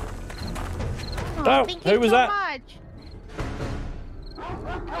thank you. Oh, thank you who was so that? much.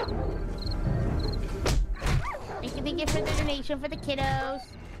 Thank you for the donation for the kiddos.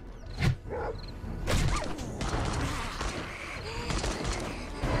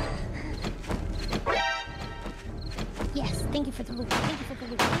 Yes, thank you for the loot. Thank you for the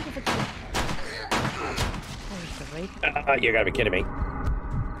loot. Thank you for the loot. You gotta be kidding me.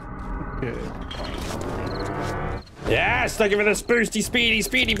 Yes, thank you for this boosty, speedy,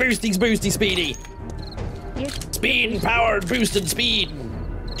 boosty, speedy. Speed, powered, boosted speed.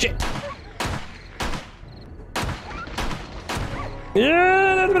 Shit.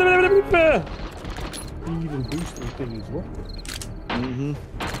 Even boosting things, what? Mm-hmm.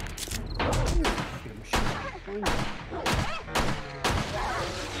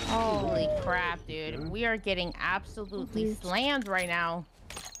 Holy crap, dude. We are getting absolutely slammed right now.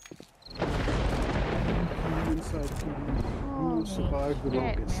 Survive the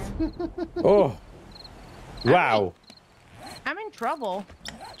longest. Oh. Wow. I'm in trouble.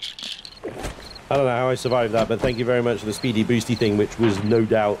 I don't know how I survived that, but thank you very much for the speedy boosty thing, which was no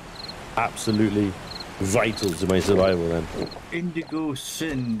doubt absolutely vital to my survival then. Indigo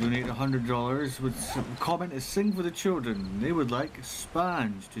Sin donate $100 with comment is "Sing for the children." They would like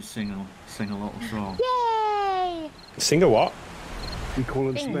Spanj to sing a little song. Yay! Sing a what? We call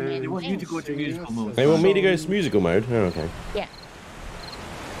him Spanj. They want you to go to musical mode. They want me to go to musical mode? Oh, okay. Yeah.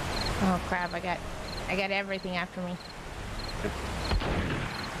 Oh crap! I got everything after me.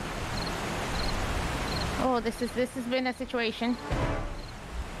 Oh, this has been a situation.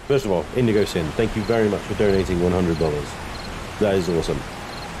 First of all, Indigo Sin, thank you very much for donating $100. That is awesome.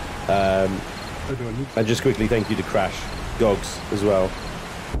 And just quickly, thank you to Crash, Gogs as well.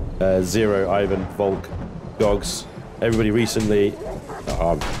 Zero, Ivan, Volk, Gogs, everybody recently.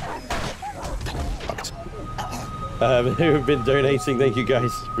 Who have been donating. Thank you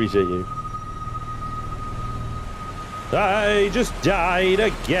guys. Appreciate you. I just died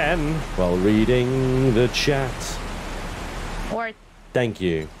again while reading the chat. Or thank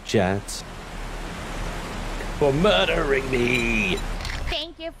you, chat, for murdering me.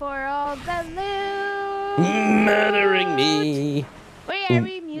 thank you for all the loot. Murdering me. Where you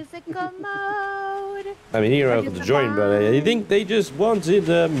very musical mode. I mean, you're welcome to join, but I think they just wanted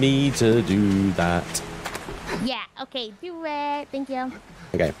me to do that. Yeah, okay, do it. Thank you.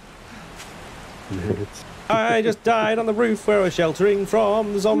 Okay. I just died on the roof where I was sheltering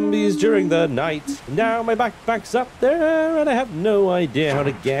from the zombies during the night. Now my backpack's up there and I have no idea how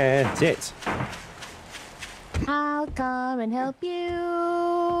to get it. I'll come and help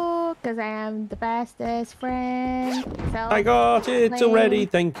you, because I am the bestest friend. So I got it already,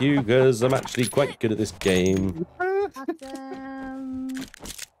 thank you, because I'm actually quite good at this game. Awesome.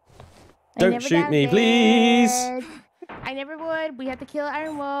 Don't shoot me, please. I never would. We have to kill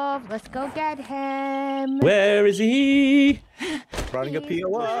Ironwulf. Let's go get him. Where is he? Running a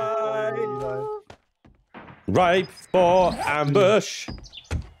POI. Ripe for ambush.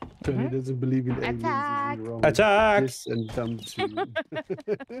 Tony doesn't believe in Attack. aliens. Attack. Yes, and dumb too.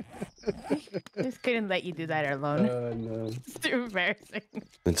 Just couldn't let you do that alone. No. It's too embarrassing.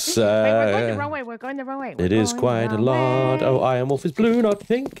 It's Wait, we're going the wrong way. We're going the wrong way. It is quite a lot. Oh, Ironwulf is blue, not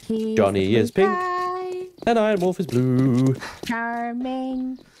pink. Johnny is pink. And Ironwulf is blue.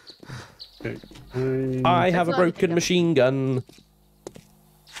 Charming. I have a broken machine gun.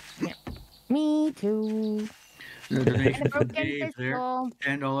 Me too. The donation from broken Dave there. pistol.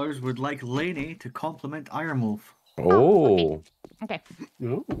 $10 would like Laney to compliment Ironwulf. Oh. Okay.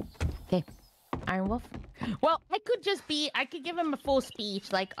 No. Okay. Ironwulf. Well, I could give him a full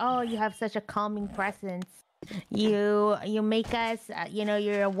speech like, "Oh, you have such a calming presence. You make us,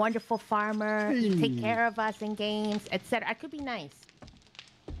 you're a wonderful farmer. You take care of us in games, etc." I could be nice.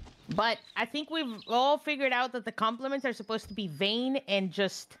 But I think we've all figured out that the compliments are supposed to be vain and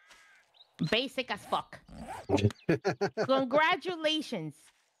just basic as fuck. Congratulations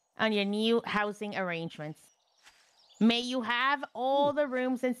on your new housing arrangements. May you have all the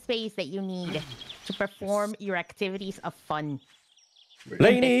rooms and space that you need to perform your activities of fun.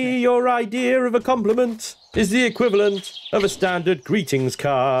 Laney, your idea of a compliment is the equivalent of a standard greetings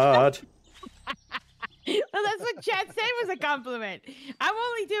card. Well, that's what chat said was a compliment. I'm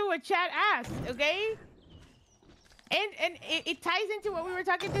only doing what chat asked, okay? And it ties into what we were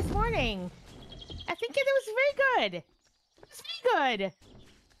talking this morning. I think it was very good. It was very good.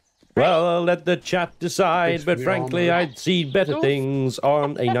 Well, I'll let the chat decide, but frankly, I'd see better things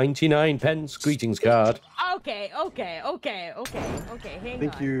on a 99p greetings card. Okay. Hang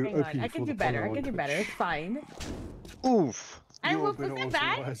Thank you, on. I can do better. It's fine. Oof. You're Was better that answer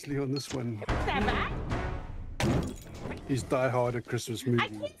bad? wisely on this one. Was that bad? He's Die Hard a Christmas movie. I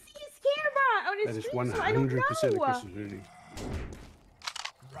can't see his camera on That his is stream, so I don't 100% a know. Christmas movie.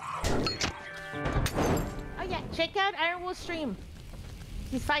 Oh yeah, check out Ironwulf's stream.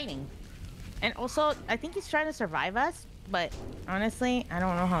 He's fighting. And also, I think he's trying to survive us, but honestly, I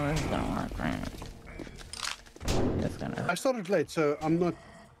don't know how this is gonna work, right? I started late, so I'm not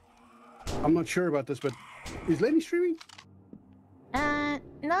sure about this, but is Laney streaming?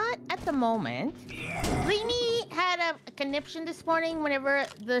 Not at the moment. Laney had a conniption this morning whenever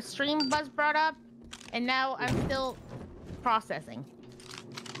the stream was brought up, and now I'm still processing.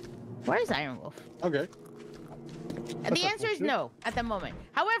 Where is Ironwulf? Okay. The answer is no at the moment.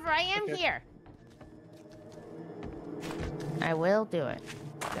 However, I am here. I will do it.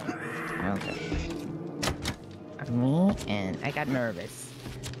 Me and I got nervous.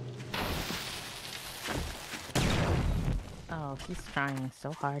 Oh, he's trying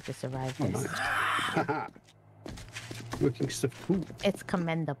so hard to survive this. Looking stuff cool. It's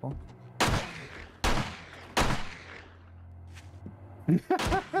commendable. You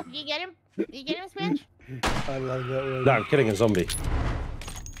get him? You get him, Spanj? I love that one. No, I'm killing a zombie.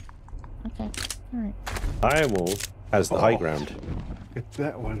 Okay, alright. Ironwulf has the high ground. Get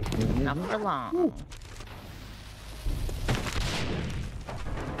that one. Not for long.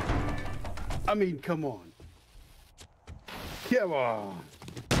 I mean, come on. Come on.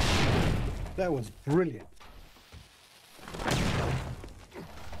 That was brilliant.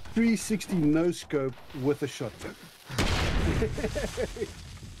 360 no scope with a shotgun.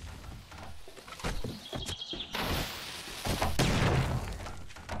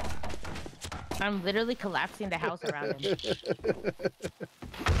 I'm literally collapsing the house around him.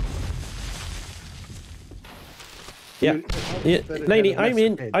 Yeah, Laney,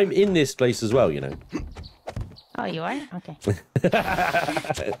 I'm in this place as well, you know. Oh, you are? Okay.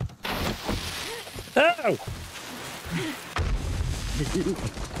 Oh!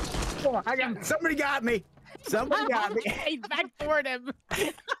 Somebody got me. Somebody got me. He backdoored him.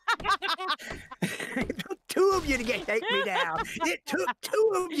 Don't two of you to take me down. It took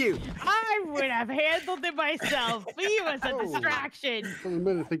two of you. I would have handled it myself. He was a distraction. For a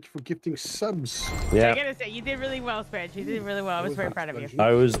minute, thank you for gifting subs. I gotta say, you did really well, Spanj. You did really well. I was very proud of you.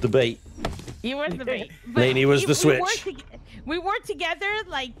 I was the bait. You was the bait. Laney was the switch. We worked together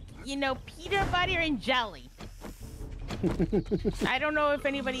like, you know, peanut butter and jelly. I don't know if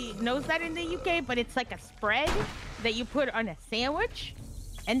anybody knows that in the UK, but it's like a spread that you put on a sandwich.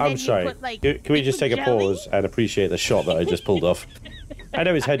 And then I'm sorry. You put, like, Can we just take a jelly? pause and appreciate the shot that I just pulled off? I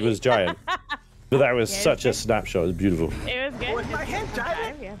know his head was giant, but that was such a snapshot. It was beautiful. It was good. Was my head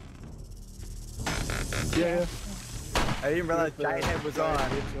giant? Yeah. I didn't realize giant head was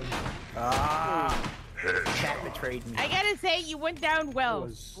on. Ah. Chat betrayed me. I gotta say, you went down well.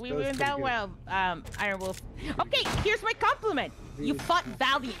 We went down well, Ironwulf. Okay, here's my compliment. You fought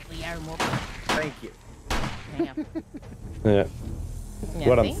valiantly, Ironwulf. Thank you. Yeah.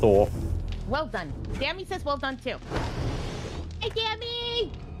 Well done, Thor. Well done. Dammy says well done too. Hey,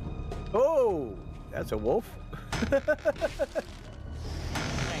 Dammy! Oh, that's a wolf.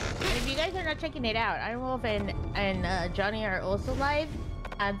 If you guys are not checking it out, Ironwulf and Johnny are also live.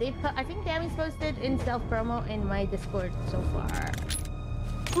 I think Dammy's posted in self promo in my Discord so far. I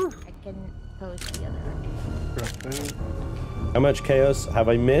can post the other. How much chaos have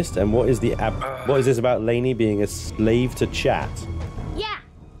I missed, and what is what is this about Laney being a slave to chat? Yeah,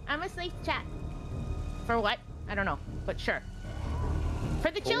 I'm a slave to chat. For what? I don't know, but sure.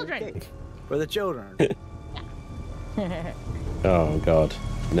 For the children. Okay. For the children. Oh God.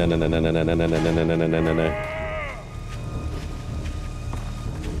 No.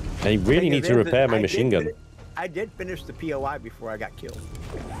 I really need to repair my machine gun. I did finish the POI before I got killed.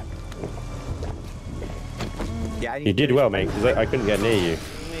 Yeah, you did well, mate, because I couldn't get near you.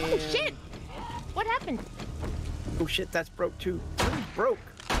 Oh shit! What happened? Oh shit, that's broke too. It's broke.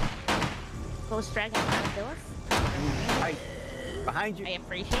 Ghost Dragon trying to kill us? Right. Behind you. I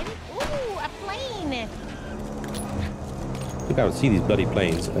appreciate it. Ooh, a plane! Look, I don't see these bloody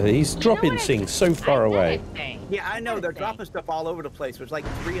planes. He's dropping things so far away. Yeah, I know. They're dropping stuff all over the place. There's like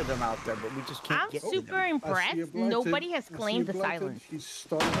 3 of them out there, but we just can't get to them. I'm super impressed. Nobody has claimed the silence. He's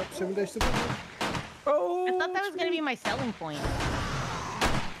started up 7 days to go. Oh, I thought that was going to be my selling point.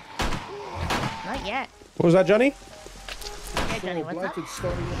 Not yet. What was that, Johnny? Yeah, Johnny, what's up?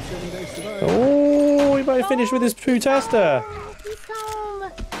 Starting up 7 days to go. Oh, he might have finished with his poo tester. He's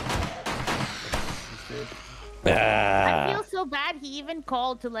home. Ah. I feel so bad. He even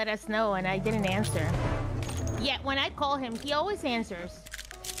called to let us know, and I didn't answer. Yet when I call him, he always answers.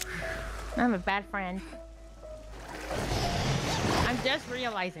 I'm a bad friend. I'm just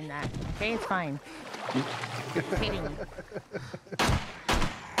realizing that. Okay, it's fine. It's hitting me.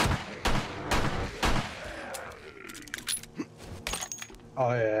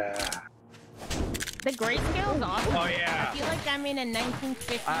 Oh yeah. The grayscale is awesome. Oh yeah. I feel like I'm in a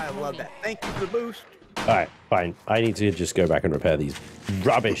 1950s I love that. Thank you for the boost. Alright, fine. I need to just go back and repair these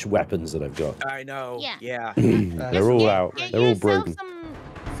rubbish weapons that I've got. I know. Yeah. They're all out. They're all broken.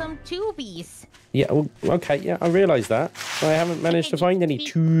 Some tubies. Yeah, well, okay, yeah, I realize that. I haven't managed to find any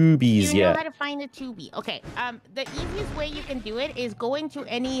tubies You know yet. how to find a tubie. Okay, the easiest way you can do it is go into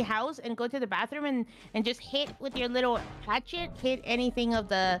any house and go to the bathroom and just hit with your little hatchet, hit anything of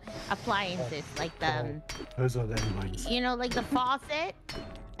the appliances, like the, Those are the ones. you know, like the faucet,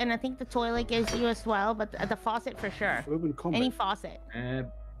 and I think the toilet gives you as well, but the faucet for sure. Any faucet.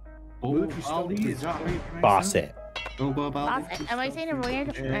 Faucet. Faucet. Am I saying it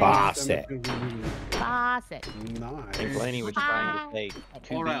weird? Faucet. Faucet. Nice. I think Laney was trying to say to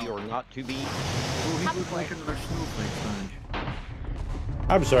be or not to be.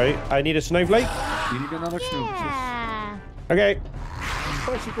 I'm sorry, I need a snowflake? You need another Yeah. Okay.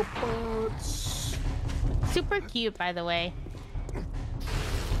 Bicycle parts. Super cute, by the way.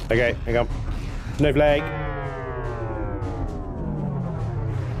 Okay, hang on. Snowflake.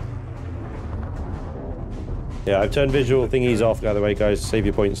 Yeah, I've turned visual thingies off, by the way, guys. Save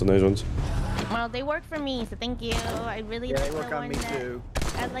your points on those ones. Well, they work for me, so thank you. I really like they work the on one me too.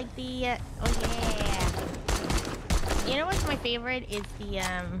 I like the, oh yeah. You know what's my favorite is the,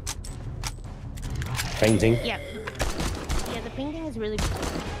 Painting. Yeah. Yeah, the painting is really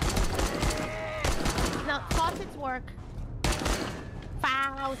No, faucets work.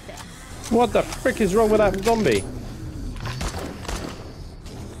 Faucet. What the frick is wrong with that zombie?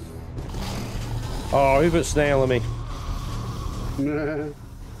 Oh, who put snail on me? Nah.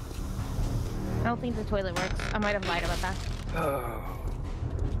 I don't think the toilet works. I might have lied about that.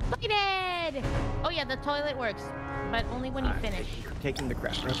 Blited! Oh yeah, the toilet works, but only when you finish. Taking the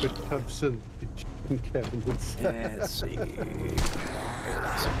crap. Rapid tubs and the kitchen cabinets. Let's see.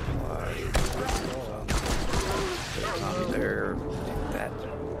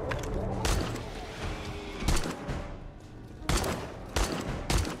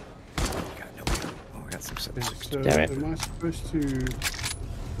 So Damn it. am I supposed to?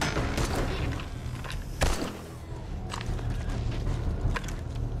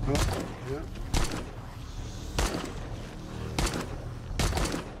 Oh, yeah.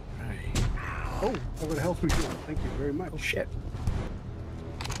 Oh, I got a health regen. Thank you very much. Oh shit.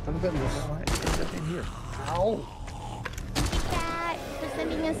 How did that miss? Up in here. Ow. Cat for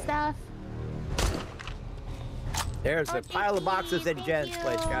sending us stuff. There's a pile of boxes at Jen's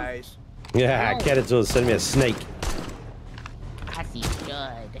place, guys. Yeah, Cat is sending me a snake. As you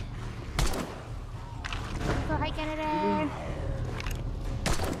should. So hi, Canada.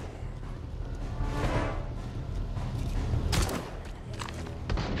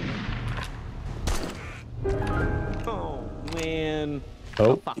 Oh, man.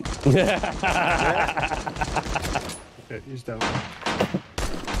 Oh. Okay, he's down.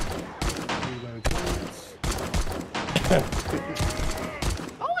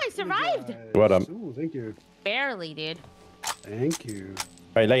 Oh, I survived. Well done. Ooh, thank you. Barely, dude. Thank you.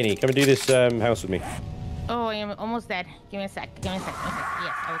 Right, Laney, come and do this house with me. Oh, I am almost dead. Give me a sec. Give me a sec. Okay.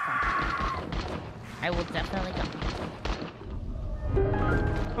 Yes, I will come. I will definitely come.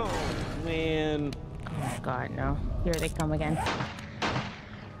 Oh, man. Oh my god, no. Here they come again.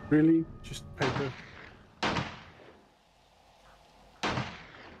 Really? Just paper?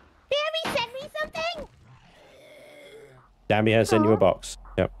 Dammy, send me something! Dammy has sent you a box.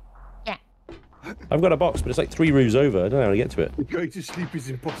 Yep. Yeah. I've got a box, but it's like 3 roofs over. I don't know how to get to it. Going to sleep is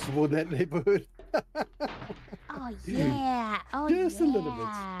impossible in that neighborhood. Oh, yeah. Oh, Just yeah. a little bit.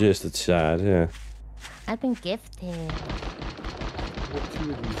 Just a tad, yeah. I've been gifted. What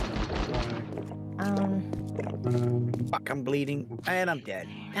 2 of these? Fuck, I'm bleeding and I'm dead.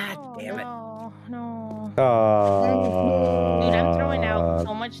 God damn it. No. Oh. Dude, I'm throwing out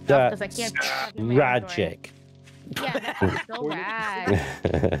so much stuff because I can't. Tragic. Yeah, that's so bad.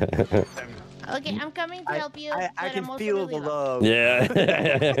 Okay, I'm coming to help you. I can feel the love. Yeah.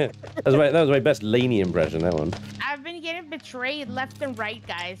 that was my best Laney impression, that one. I've been getting betrayed left and right,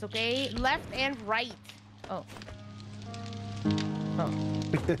 guys, okay? Left and right. Oh.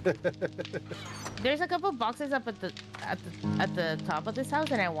 There's a couple boxes up at the top of this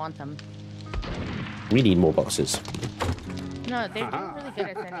house, and I want them. We need more boxes. No, they're doing really good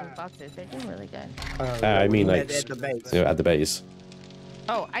at sending boxes. They're doing really good. I mean, like, at the base. You know, at the base.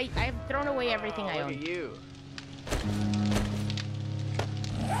 Oh, I've thrown away everything I own. Look at you.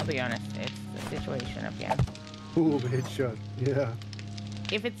 I'll be honest, it's the situation up here. Ooh, headshot. Yeah.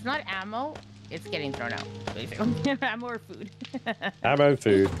 If it's not ammo, it's getting thrown out, basically. Ammo or food. Ammo,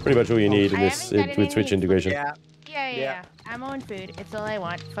 food. Pretty much all you need in this with Twitch integration. Yeah. Ammo and food. It's all I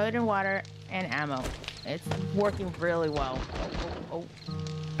want. Food and water and ammo. It's working really well.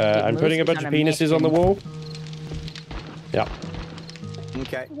 I'm putting a bunch of penises on the wall. Yeah.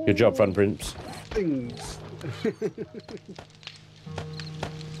 Okay. Good job, Fun Prince. Things.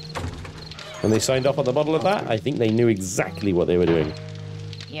 When they signed off on the model of that, I think they knew exactly what they were doing.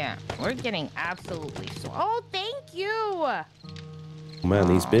 Yeah, we're getting absolutely Oh, thank you! Oh man,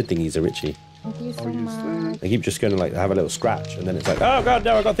 these beard thingies are richy. Thank you so much. They keep just going to like have a little scratch, and then it's like, oh god,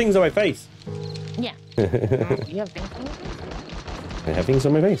 no, I got things on my face. Yeah. You have things on your face? I have things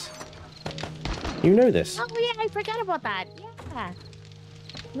on my face. You know this. Oh yeah, I forgot about that. Yeah.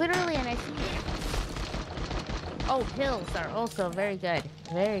 Literally, and I see it. Oh, pills are also very good.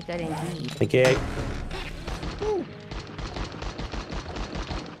 Very good indeed. Okay. Ooh.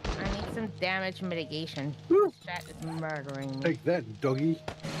 I need some damage mitigation. This chat is murdering me. Take that, doggy.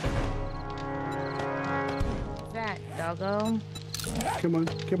 What's that, doggo? Come on,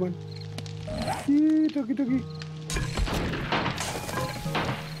 come on. Yeah, doggy, doggy.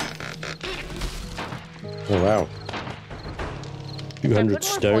 Oh wow. 200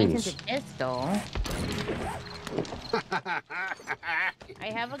 stones. I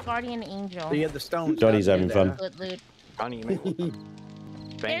have a guardian angel. So you have the stones. Johnny's having fun. Good loot. Johnny,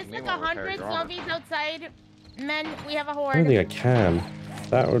 There's like 100 zombies outside. Men, we have a I horde. don't think I can.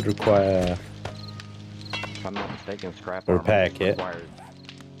 That would require If I'm not mistaken, scrap a repair armor kit. requires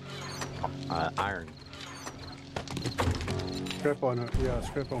iron. Scrap on it. Yeah,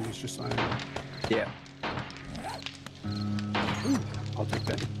 scrap on is just iron. Yeah. Ooh, I'll take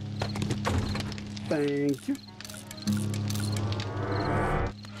that. Thank you.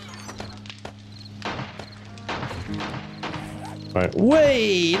 Right.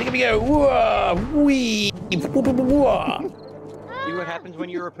 Wait! Look at me go! Whoa! Wee! See what happens when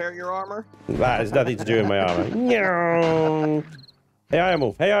you repair your armor? That has nothing to do with my armor. Meow. Hey,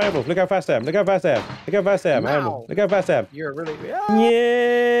 Ironwulf! Hey, Ironwulf! Look how fast I am! Look how fast I am! Look how fast I am! Ironwulf! Look how fast I am! You're really.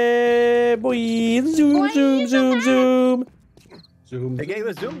 Yeah, boy! Zoom, zoom, zoom, zoom! Zoom. They gave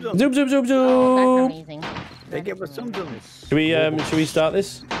us zoom, zoom. Zoom, zoom, zoom, zoom! Oh, that's amazing. They give us some. Should we start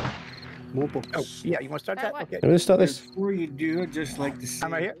this? More books. Oh, yeah, you want to start that? Okay. Let's start this. Before you do, I'd just like to say,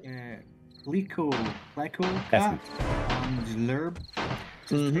 I'm right here. Pleco Cat and Lurb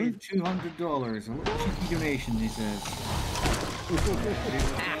just paid $200. A little cheeky donation, he says.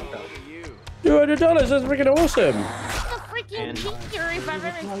 $200, that's freaking awesome. That's a freaking teacher if I've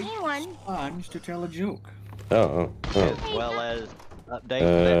ever seen one. Sponge to tell a joke. Oh. As well as update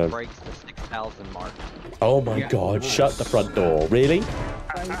that breaks the 6,000 mark. Oh my God! Shut the front door. Really? No.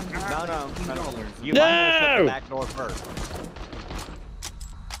 You might shut the back door first.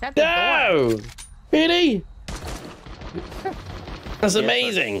 No! Really? That's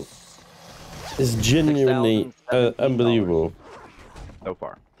amazing. It's genuinely unbelievable. So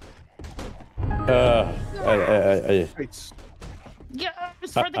far. Yeah,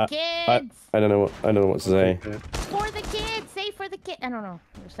 it's for the kids. I don't know what to say. For the kids. Say for the kid. I don't know.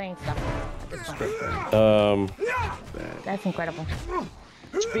 You're saying stuff. That's incredible.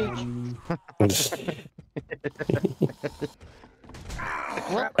 We'll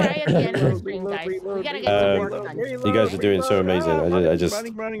cry at the end of the stream, guys. We gotta get some work done. You guys are doing so amazing. I just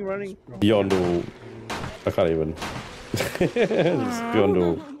running. Beyond all. I can't even. Just beyond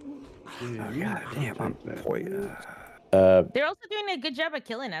all. Oh, God damn, I'm poisoned. They're also doing a good job at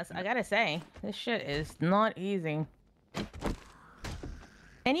killing us, I gotta say. This shit is not easy.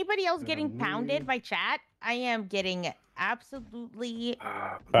 Anybody else getting pounded by chat? I am getting absolutely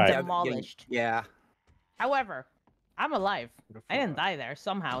demolished. Yeah. However, I'm alive. I didn't die there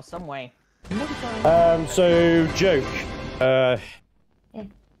somehow, some way. So, joke.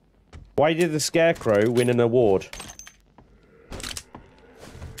 Why did the Scarecrow win an award?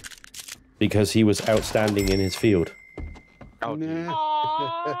 Because he was outstanding in his field. Oh,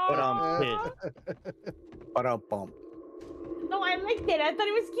 bump. No, I liked it. I thought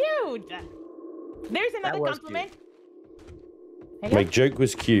it was cute. There's another compliment. My joke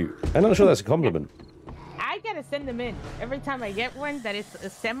was cute. I'm not sure that's a compliment. I gotta send them in. Every time I get one that is a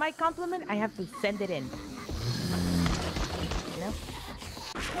semi-compliment, I have to send it in. You know?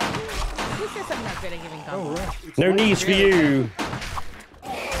 Who says I'm not good at giving compliments? No needs for you.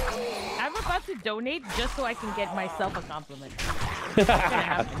 I'm about to donate just so I can get myself a compliment.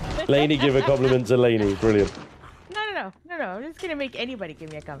 Laney give a compliment to Laney. Brilliant. No. I'm just gonna make anybody give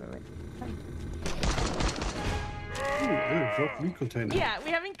me a compliment. Yeah,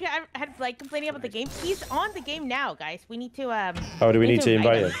 we haven't had like complaining about the game. He's on the game now, guys. We need to Oh, do we need to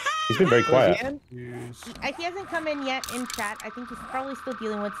invite him? He's been very quiet. He hasn't come in yet in chat. I think he's probably still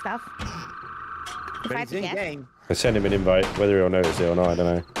dealing with stuff. But he's in game. I sent him an invite, whether he'll notice it or not, I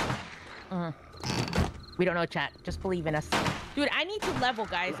don't know. We don't know, chat. Just believe in us. Dude, I need to level,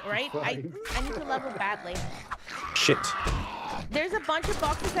 guys, alright? I need to level badly. Shit. There's a bunch of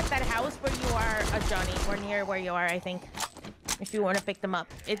boxes at that house where you are, Johnny, or near where you are, I think. If you want to pick them up.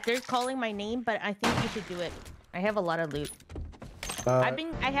 They're calling my name, but I think you should do it. I have a lot of loot. I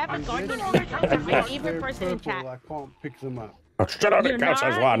haven't guardian energy. I'm my favorite person in chat. I can't pick them up. Oh, shut up, it counts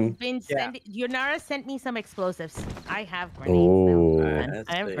as one. Yunara sent me some explosives. I have grenades.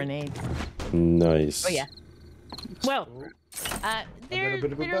 I have grenades. Nice. Oh, yeah. Well, they're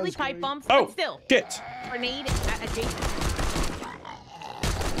literally pipe bombs, but still. Shit. Grenade adjacent.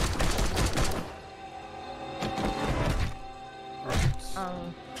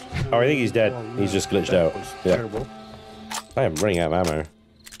 Oh, I think he's dead. He's just glitched out. Yeah. I am running out of ammo.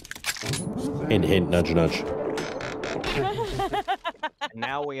 Hint, hint, nudge, nudge.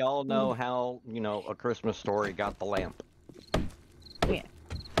 Now we all know how, A Christmas Story got the lamp. Yeah.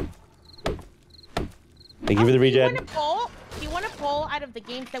 Thank you for the regen. Do you want to poll out of the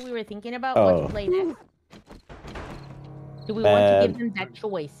games that we were thinking about what to play next? Do we want to give them that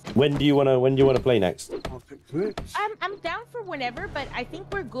choice? When do you want to play next? I'm down for whenever, but I think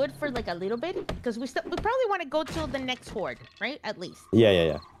we're good for like a little bit because we probably want to go till the next horde, right? At least.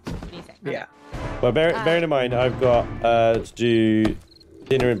 Yeah. Yeah. Well, bearing in mind, I've got to do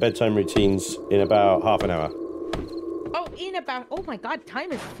dinner and bedtime routines in about half an hour. Oh my God,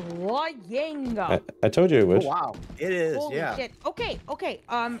 time is flying. I told you it would. Oh, wow, it is. Holy shit. Okay.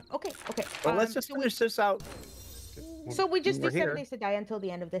 Well, let's just finish this out. So we just do 7 days to die until the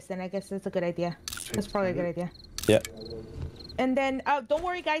end of this, then I guess that's a good idea. That's probably a good idea. Yeah. And then, don't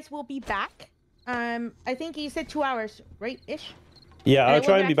worry, guys, we'll be back. I think you said 2 hours, right, ish? Yeah, I'll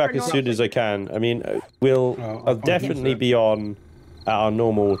try and be back as soon as I can. I mean, I'll definitely be on at our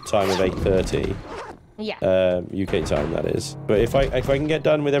normal time of 8:30. Yeah. UK time, that is. But if I can get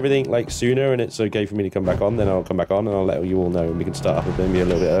done with everything like sooner and it's okay for me to come back on, then I'll come back on and I'll let you all know and we can start up maybe a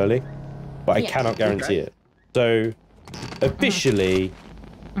little bit early. But I cannot guarantee it. So officially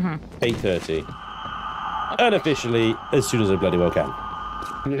 8:30. unofficially as soon as I bloody well can.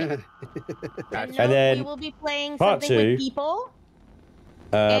 And And then we will be playing part something 2, with people,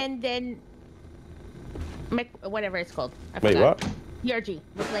 and then whatever it's called. I wait, forgot. what? DRG.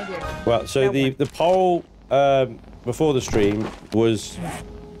 We're playing DRG. Well, so the poll before the stream was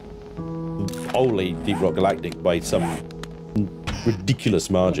wholly Deep Rock Galactic by some ridiculous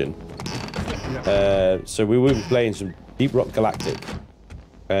margin. So we will be playing some Deep Rock Galactic,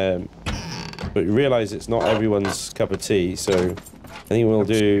 but we realise it's not everyone's cup of tea, so I think we'll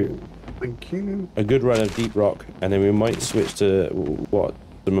do a good run of Deep Rock, and then we might switch to what,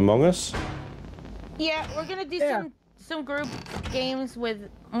 some Among Us. Yeah, we're gonna do some group games with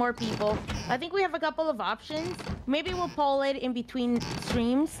more people. I think we have a couple of options. Maybe we'll poll it in between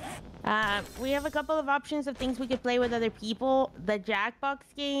streams. We have a couple of options of things we could play with other people. The Jackbox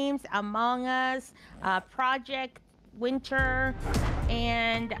games, Among Us, Project Winter,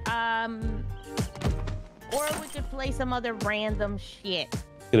 and or we could play some other random shit.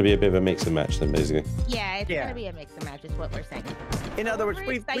 It's gonna be a bit of a mix and match then, basically. Yeah, it's gonna be a mix and match is what we're saying. In other words,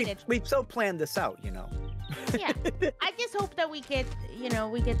 We're we've so planned this out, you know. Yeah, I just hope that we get to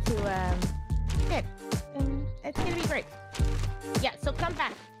it's gonna be great. Yeah, so come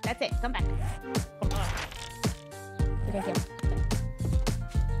back. That's it. Come back.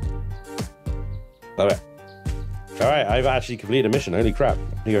 Love it. All right, I've actually completed a mission. Holy crap! I'm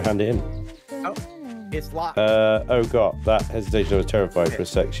gonna go hand it in. Oh, it's locked. Oh god, that hesitation. I was terrified for a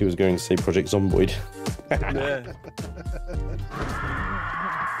sec. She was going to say Project Zomboid.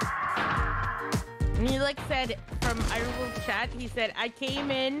 Mulek said from Ironwulf chat, he said, I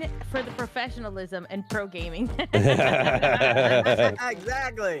came in for the professionalism and pro gaming.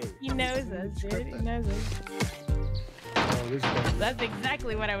 Exactly. He knows us, dude. He knows us. That's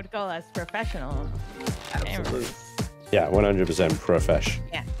exactly what I would call us, professional. Absolutely. Yeah, 100% profesh.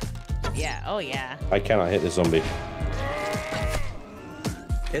 Yeah. Yeah, oh yeah. I cannot hit this zombie.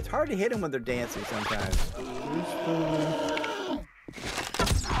 It's hard to hit them when they're dancing sometimes.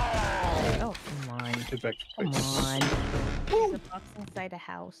 Oh, come on. Come on. There's a box inside a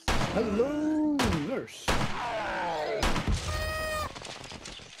house. Hello, nurse.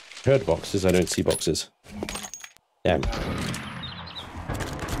 Heard boxes, I don't see boxes. Damn.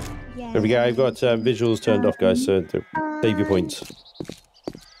 Yeah. There we go, I've got visuals turned off, guys, so save your points.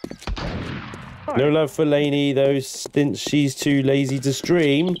 No love for Laney, though, since she's too lazy to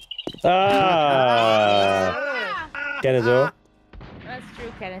stream. Ah! Kenador. That's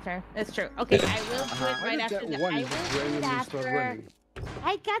true, Kenneter. That's true. Okay, I will do it right after the. I will do it after.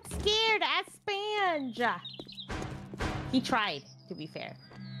 I got scared at Spanj. He tried, to be fair.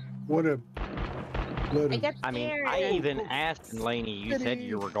 What a. I mean, I even asked Laney. You said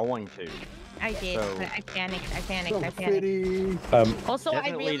you were going to. I did, So- but I panicked. I panicked. Also, I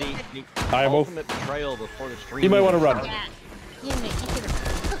Definitely realized the Ironwulf. ultimate betrayal before the stream. You might want to run. Yeah. You should have.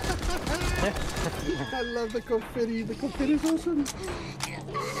 I love the confetti. The confetti is awesome.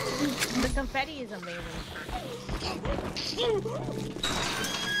 The confetti is amazing.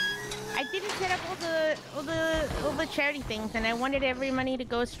 I didn't set up all the charity things, and I wanted every money to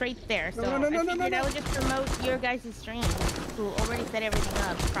go straight there. So I figured I would just promote your guys' stream, who already set everything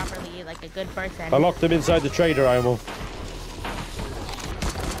up properly, like a good person. I locked him inside the trader, Ironwulf.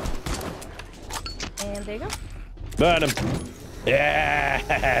 And there you go. Burn him.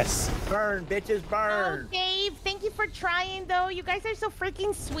 Yes. Burn, bitches, burn. Oh, Dave, thank you for trying, though. You guys are so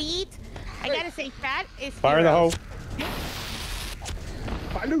freaking sweet. I gotta say, chat is Fire in the hole.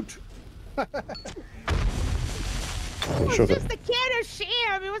 Salute. It was just a can of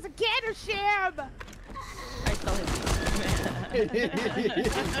sham. It was a can of sham. I stole him.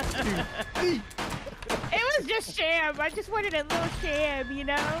 It was just sham. I just wanted a little sham, you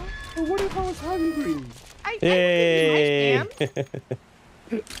know? Well, what if I was hungry? Hey.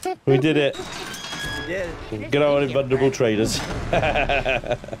 We did it. Good old invulnerable traders.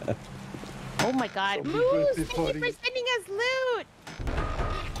 Oh my god. Moose, thank you for sending us loot.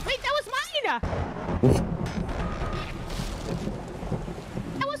 Wait, that was mine.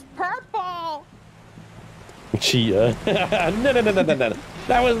 That was purple. Cheater. No.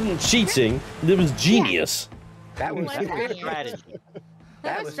 That wasn't cheating. That was genius. That was strategy.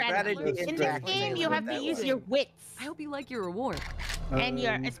 That was strategy. In this game, you have to use your wits. I hope you like your reward.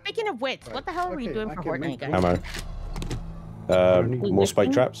 And speaking of wits, what the hell are we doing for Fortnite, guys? Ammo. More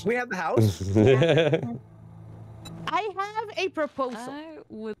spike traps. We have the house. I have a proposal.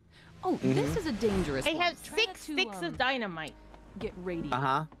 Oh, this is a dangerous I one. have Try 6 not to, sticks of dynamite. Get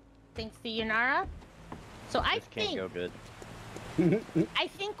radiant. Thanks to Yanara. So I Can't go good.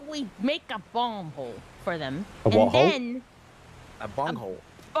 think we make a bomb hole for them. A what hole? Then A bung hole.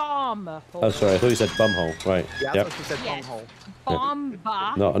 bomb hole. Oh, sorry, I thought you said bumhole. Right. Yeah, I Yep. thought you said Yes. bumhole.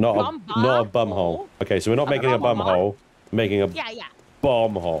 Bomba. Not a bum hole. Okay, so we're not making a bum hole. We're making a Yeah.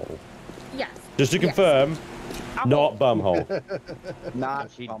 bomb hole. Yes. Just to confirm, not bum hole. Not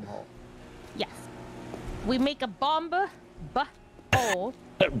bumhole. Yes. We make a bomb hole.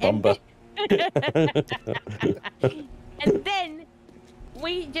 Bomba. And then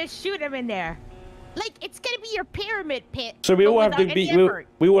we just shoot them in there. Like, it's gonna be your pyramid pit. So we but all have to without be any effort.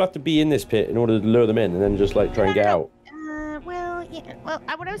 we all have to be in this pit in order to lure them in, and then just like try and get out. Well, yeah. Well,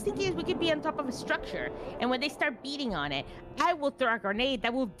 what I was thinking is we could be on top of a structure, and when they start beating on it, I will throw a grenade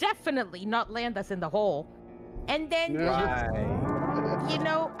that will definitely not land us in the hole. And then, you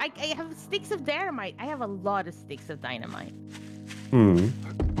know, I have sticks of dynamite. I have a lot of sticks of dynamite.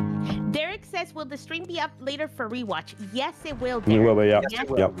 Derek says, will the stream be up later for rewatch? Yes, it will, Derek. Well, yeah. Yes,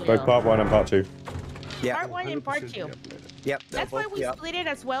 Yep. it Both will. part 1 and part 2. Yeah. Part 1 and part 2. Yep. That's why we split it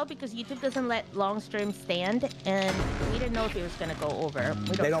as well, because YouTube doesn't let long streams stand, and we didn't know if it was going to go over.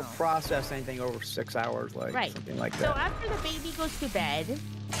 They don't process anything over 6 hours, like Right. something like So that. after the baby goes to bed,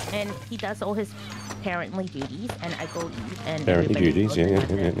 and he does all his parently duties, and I go eat, and Apparently everybody duties,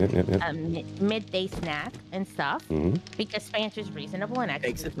 goes yeah. midday snack and stuff, because Spanj is reasonable and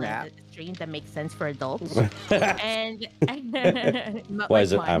actually plans a stream that makes sense for adults. And not Why like is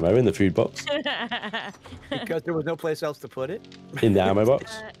there mine. ammo in the food box? Because there was no place else to put it. In the ammo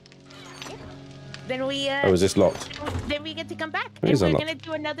box? Then we Oh, is this locked? then we get to come back, It and is we're unlocked.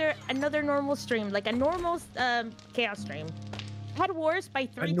 gonna do another normal stream, like a normal chaos stream. Had wars by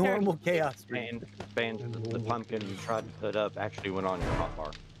 3:30. A normal chaos. And the pumpkin you tried to put up actually went on your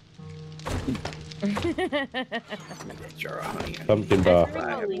hotbar. Pumpkin bar.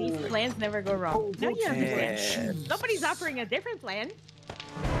 These plans never go wrong. Now you understand. Nobody's offering a different plan.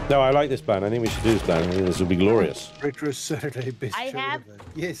 No, I like this plan. I think we should do this plan. I think this will be glorious. Retro Saturday best I show have- ever.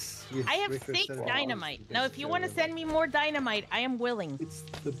 Yes. I have Retro 6 Saturday. dynamite. Now, if you want to send me more dynamite, I am willing. It's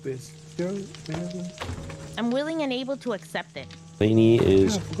the best show ever. I'm willing and able to accept it. Laney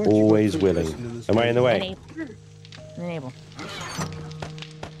is I forgot you always got willing. person in this Am I in the And way? able.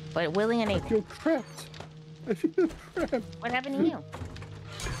 But willing and able. You're trapped. I feel trapped. What happened to you?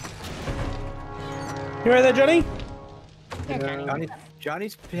 You right there, Johnny? Yeah, Johnny.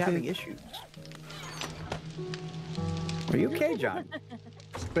 Johnny's having issues. Are you okay, John?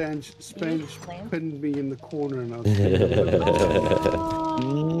 Spanj pinned me in the corner and I was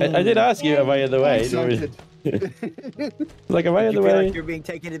I did ask you, am I in the way? Like, am I in the You feel way? like you're being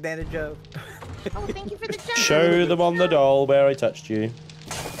taken advantage of? Oh, thank you for the jump. Show them on the doll where I touched you.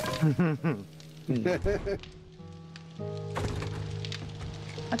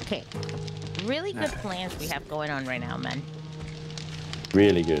 Okay. Really good plans we have going on right now, man.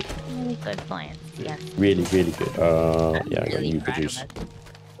 Really good. Really good plans, yes. Really, really good. Yeah, I'm going to produce.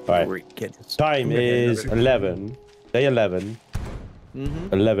 Alright. Time is 11. Day 11.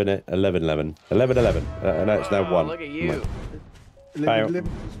 11, 11. And that's now 1. Look at you. 11,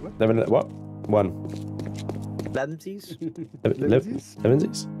 what? 1. Lemsies?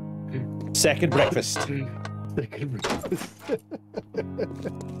 11? Second breakfast.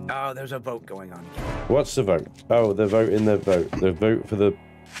 Oh, there's a vote going on. What's the vote? Oh, the vote in the vote. The vote for the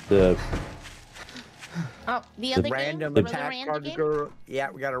Oh, the other random game? attack card to go.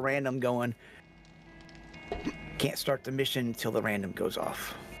 Yeah, we got a random going. Can't start the mission until the random goes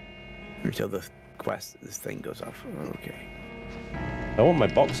off. Until the quest, this thing goes off. Okay. I want my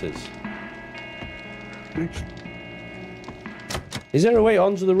boxes. Is there a way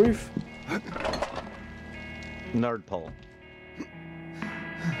onto the roof? Nerd pole.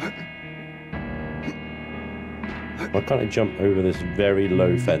 Why can't I jump over this very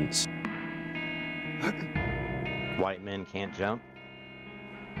low fence? White men can't jump.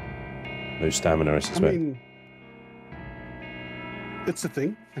 No stamina, I I suspect. mean, it's a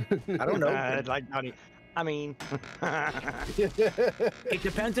thing. I don't know. Like, I mean, It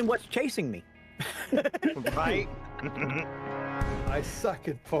depends on what's chasing me. right? I suck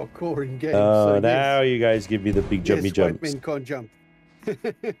at parkour in games. Oh, so now you guys give me the big jumpy yes, jumps. white men can't jump.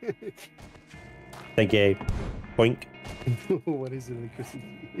 Thank you. Boink. What is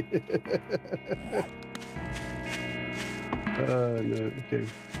electricity? No, okay.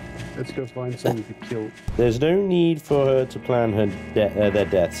 Let's go find someone to kill. There's no need for her to plan her their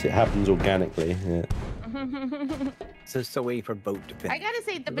deaths. It happens organically. Yeah. So waiting for boat to finish. I gotta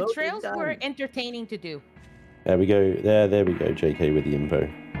say, the Vote is betrayals done. were entertaining to do. There we go. There we go. JK with the info.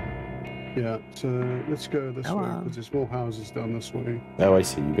 Yeah, so let's go this Come way, on. because there's more houses down this way. Oh, I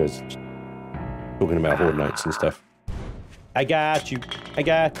see. You guys talking about Horde Nights and stuff. I got you. I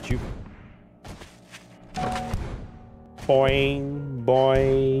got you. Boing.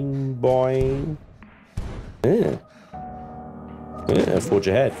 boing, boing. Yeah. Yeah, forge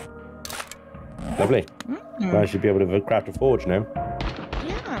ahead. Lovely. I should be able to craft a forge now.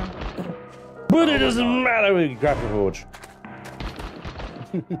 Yeah. But it doesn't matter, we can craft a forge.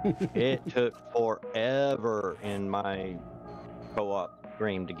 It took forever in my co-op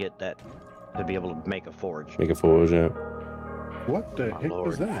stream to get that, to be able to make a forge. Make a forge, yeah. What the heck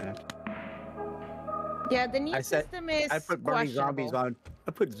was that? Yeah, the new system is I put burning zombies on.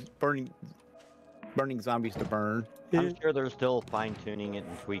 I put burning zombies to burn. I'm sure they're still fine-tuning it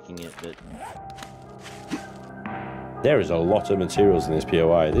and tweaking it, but... There is a lot of materials in this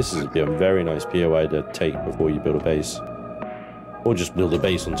POI. This is a very nice POI to take before you build a base. Or just build a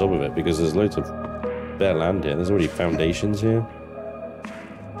base on top of it, because there's loads of bare land here. There's already foundations here.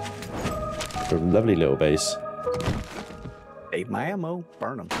 A lovely little base. Save my ammo,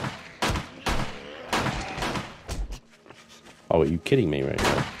 burn them. Oh, are you kidding me right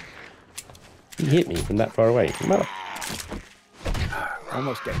now? You hit me from that far away.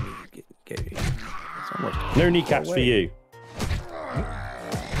 Almost got me. It's almost no kneecaps for you.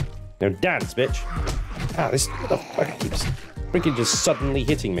 No dance, bitch. Ah, this motherfucker keeps freaking just suddenly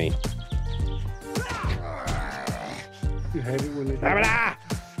hitting me. You hate it when they do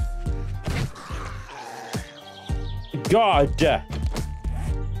God!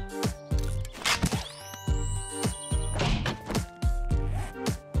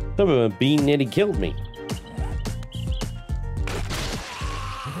 Some of them bean nearly killed me.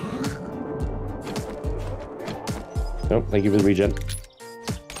 Oh, thank you for the regen.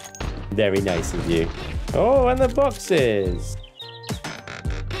 Very nice of you. Oh, and the boxes!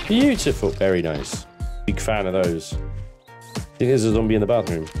 Beautiful, very nice. Big fan of those. I think there's a zombie in the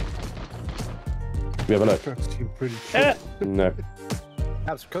bathroom. We have a look. No.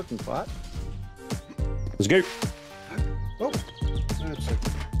 That's a cooking pot. Let's go. Oh, that's a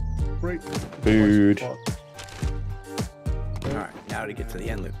great food. Alright, now to get to the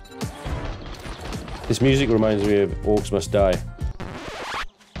end loop. This music reminds me of Orcs Must Die.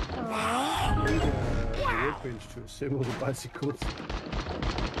 Workbench to assemble the bicycles.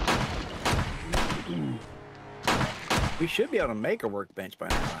 We should be able to make a workbench by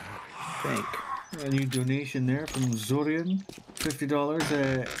now, I think. A new donation there from Zorian,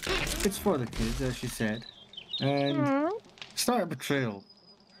 $50. It's for the kids, as she said. And start a betrayal.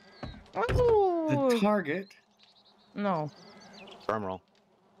 The target. No. Drum roll.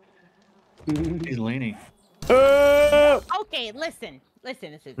 Is Laney. Okay, listen.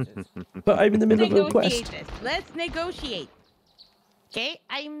 But I'm in the middle of a quest. Let's negotiate. Okay,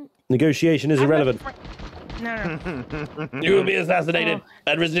 Negotiation is irrelevant. No. You will be assassinated,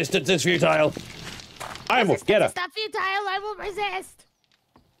 and resistance is futile. Ironwulf, get her. Stop futile, I will resist.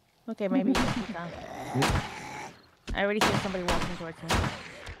 Okay, maybe. I already see somebody walking towards me.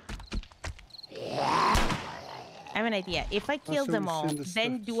 I have an idea. If I kill them all,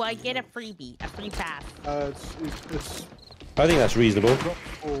 then do I get a freebie, a free pass? It's I think that's reasonable.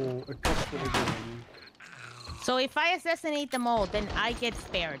 So if I assassinate them all, then I get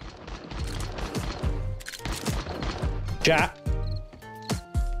spared. Chat.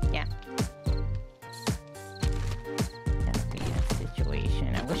 Yeah. That'd be a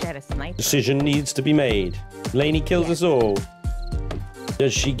situation. I wish I had a sniper. Decision needs to be made. Laney kills us all.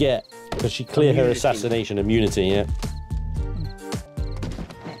 Does she clear her assassination immunity? Yeah.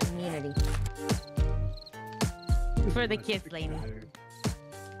 Immunity. For the kids, Laney.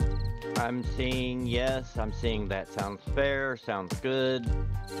 I'm seeing yes. I'm seeing that sounds fair. Sounds good.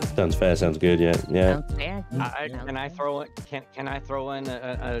 Sounds fair. Sounds good. Yeah. Sounds fair. Can I throw it? Can I throw in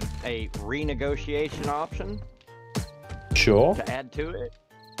a renegotiation option? Sure. To add to it.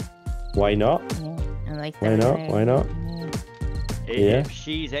 Why not? Yeah, I like that. Why not? If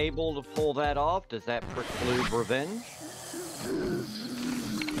she's able to pull that off, does that preclude revenge?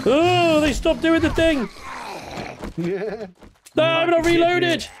 Oh, they stopped doing the thing. Yeah. No, I'm not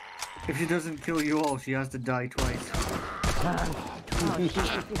reloaded. If she doesn't kill you all, she has to die twice. Oh, shit.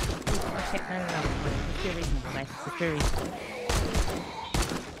 Okay, no. It's very reasonable, guys. It's very reasonable.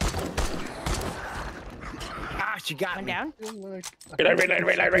 Ah, she got one me. Down. Reload,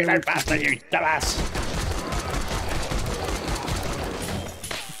 faster, you dumbass.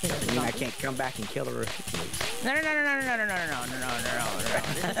 I can't come back and kill her. No.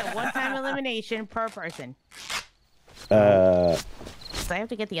 This is a one-time elimination per person. So I have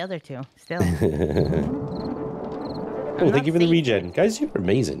to get the other two, still. Oh, thank you for the regen. Guys, you're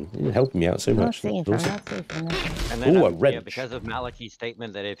amazing. You're helping me out so much. I'm not safe. And then a wrench. because of Malachi's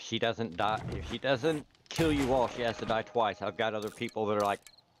statement that if she doesn't kill you all, she has to die twice. I've got other people that are like,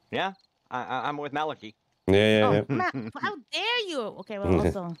 yeah, I'm with Malachi. Yeah. How dare you? Okay, well,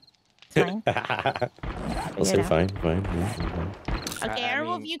 also, it's fine. Also fine. Okay,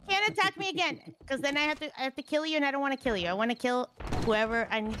 Ironwulf, you can't attack me again, because then I have to kill you, and I don't want to kill you. I want to kill whoever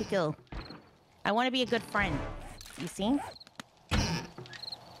I need to kill. I want to be a good friend. You see?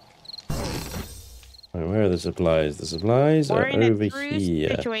 Right, where are the supplies? The supplies We're are in over a truce here.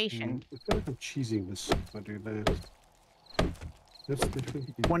 situation. I feel like I'm cheesing this if I do that. That's the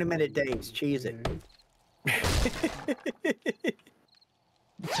 20-minute days. Cheese it.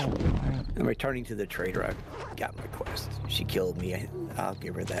 I'm returning to the trader. I got my quest. She killed me. I'll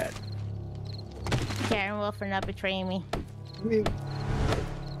give her that. Ironwulf for not betraying me.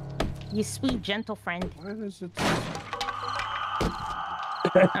 You sweet, gentle friend. Why does it...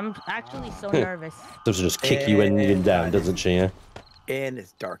 I'm actually so nervous. Does she just kick you when you're down, doesn't she? Yeah. And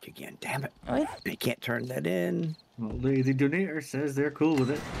it's dark again. Damn it. What? I can't turn that in. Well, the donator says they're cool with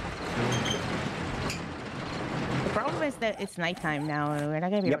it. The problem is that it's nighttime now, and we're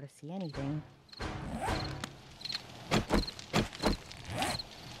not gonna be able to see anything.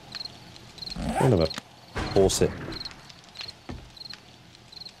 Kind of a force it.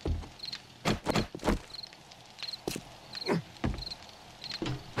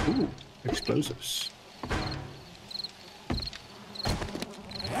 Ooh, explosives.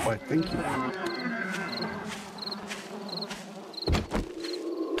 Why, thank you.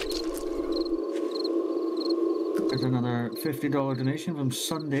 There's another $50 donation from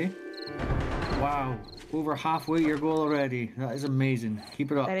Sunday. Wow, over halfway your goal already. That is amazing.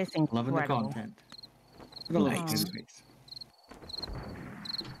 Keep it up. That is incredible. Loving the content. The likes.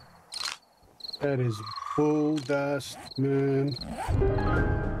 That is bull dust, man.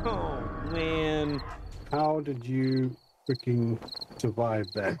 Oh, man. How did you freaking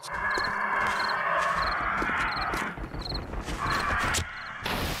survive that?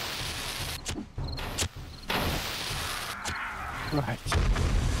 Right.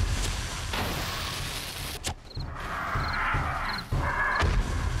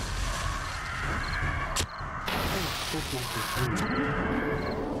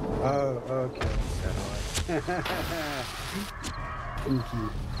 Oh, okay. Thank you.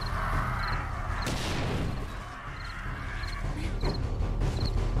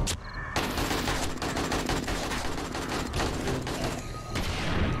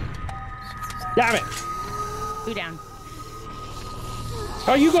 Damn it! Two down.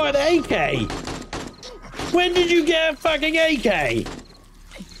 Oh, you got an AK? When did you get a fucking AK?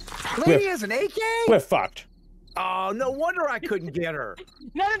 Lady has an AK? We're fucked. Oh, no wonder I couldn't get her.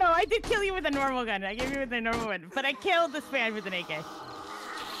 No, I did kill you with a normal gun. I gave you with a normal one, but I killed this fan with an AK.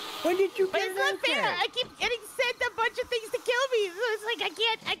 When did you But get it's an not AK? fair. I keep getting sent a bunch of things to kill me. So it's like I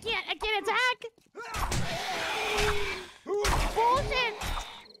can't attack. Bullshit.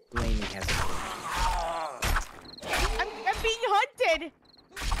 Laney has I'm being hunted.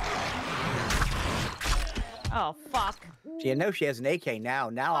 Oh fuck. See, I know she has an AK now.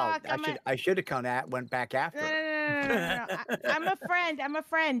 Now Fuck, I should have went back after her. No. I'm a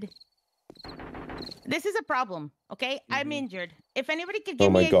friend. This is a problem, okay? I'm injured. If anybody could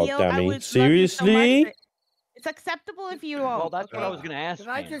give me a heal, I would seriously? love you so much. It's acceptable if you all. Well, that's what I was going to ask. Did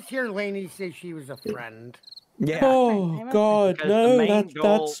I just hear Laney say she was a friend? Yeah. Oh God, Because no! the main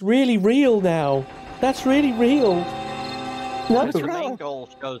goal- That's really real now. That's really real. Because the main goal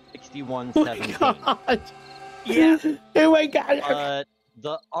shows 6117. Yeah. Oh my God. But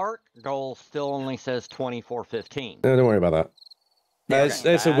the arc goal still only says 2415. No, don't worry about that. That's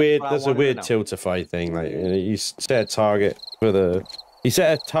That's a weird what I wanted to know. tiltify thing. Like you set a target for the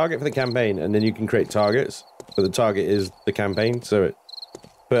campaign, and then you can create targets. But the target is the campaign, so it.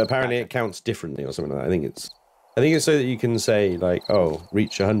 But apparently it counts differently or something like that. I think it's so that you can say like, oh,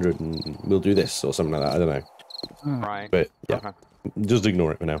 reach 100 and we'll do this or something like that. I don't know. Right. But yeah, just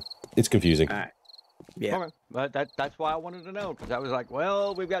ignore it for now. It's confusing. All right. Yeah. Okay. But that's why I wanted to know, because I was like,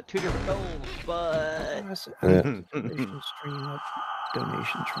 well, we've got two different goals, but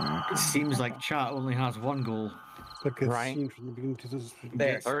Donation track. It seems like chat only has one goal. Look at Right. scene from the beginning to this.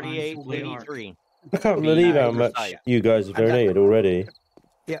 There. 3883. I can't believe how much you guys have donated already.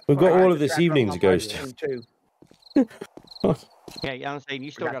 Yeah. We've got I all got of the this tracker evening on to go my still. phone, too. Yeah, I'm saying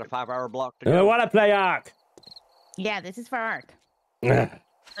you still got a 5-hour block to I go. want to play Ark. Yeah, this is for Ark. No,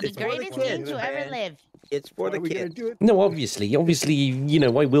 The It's for the greatest kids, game to ever man. live. It's for the Are we gonna kids. do it? obviously, you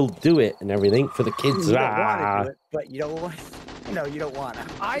know, I will do it and everything for the kids. You don't want to do it, but you don't want. No, you don't want to.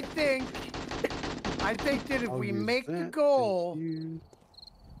 I think that if I'll we use make the that. goal, Thank you.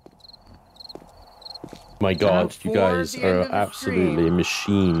 My God, you before guys the end are of the absolutely a stream.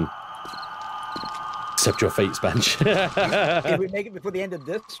 machine. Accept your fate, Spanj. Did we make it before the end of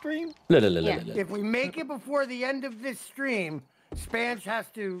this stream? If we make it before the end of this stream, Spanj has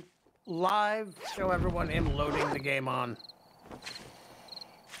to live show everyone him loading the game on.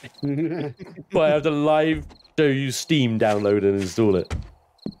 Well, I have to live show you Steam download and install it.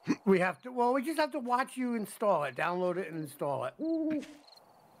 We have to. Well, we just have to watch you install it, download it, and install it.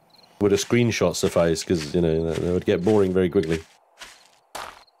 Would a screenshot suffice? Because, you know, that would get boring very quickly.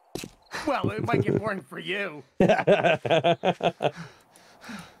 Well, it might get boring for you.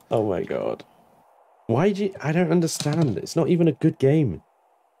 Oh my god. Why do you... I don't understand. It's not even a good game.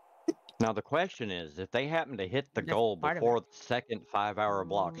 Now the question is, if they happen to hit the goal before the second 5-hour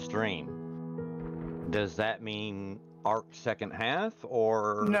block stream, does that mean ARC second half,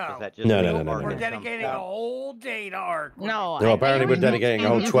 or No. is that just No. We're dedicating a whole day to ARC. No. Well, apparently we're dedicating a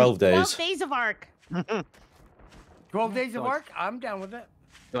whole 12 days. 12 days of ARC. 12 days of ARC? I'm down with it.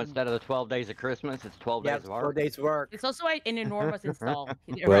 So instead of the 12 days of Christmas, it's 12 days of ARC? 4 days of ARC. It's also an enormous install.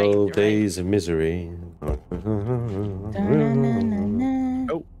 12 days of misery.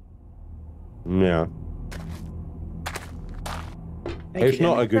 Oh. Yeah. It's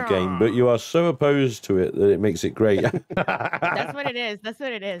not a good game, but you are so opposed to it that it makes it great. That's what it is. That's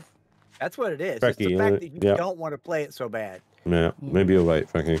what it is. That's what it is. Frankie, It's the fact that you yeah. don't want to play it so bad. Yeah, maybe you're right,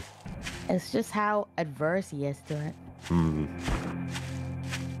 Frankie. It's just how adverse he is to it.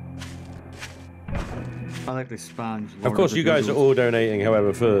 I like the Spanj. Of course, you guys are all donating,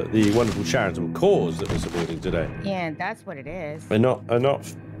 however, for the wonderful charitable cause that we're supporting today. Yeah, that's what it is. And not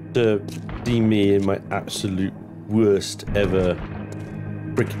to see me in my absolute worst ever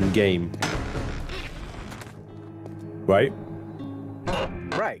freaking game. Right?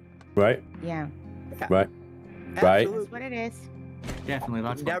 Right. Right? Yeah. Right? Right? That's what it is. Definitely,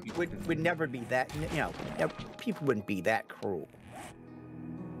 that's would never be that. You know, people wouldn't be that cruel.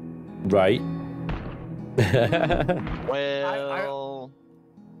 Right? Well,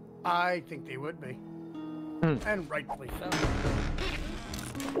 I think they would be, and rightfully so.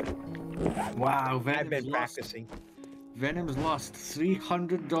 Wow, I've been practicing. Venom's lost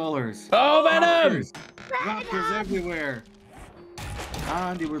 $300. Oh, Venom! Raptors everywhere.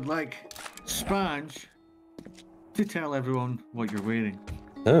 And he would like Spanj to tell everyone what you're waiting.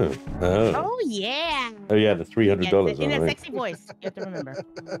 Oh. Oh, yeah. Oh, yeah, the $300. In a right? sexy voice. You have to remember.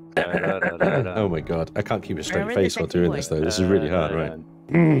 Oh my god, I can't keep a straight Remember the face while sexy doing voice. this though. This is really hard, right?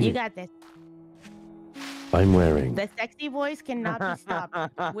 You got this. I'm wearing The sexy voice cannot be stopped.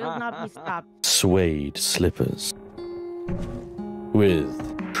 Will not be stopped. suede slippers with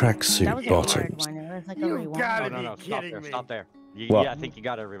That tracksuit was a hard bottoms. one. It was like a You rewind. gotta no, be stop kidding there, me. stop there. What? Yeah, I think you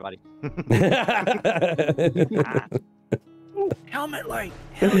got everybody. Helmet light.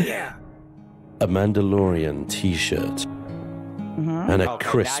 Hell yeah. A Mandalorian t-shirt and a Okay,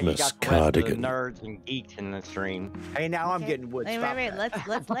 Christmas now you got the rest of the cardigan. nerds and geeks in the stream. Hey, now I'm getting wood. Wait, Stop wait. that.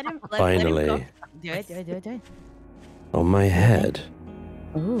 Let's let him. Let him Finally. go. Do it. On my head,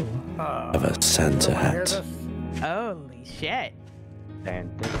 Ooh. of a Santa hat. Holy shit.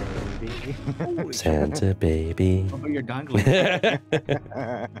 Santa baby. Oh, you're dangling. I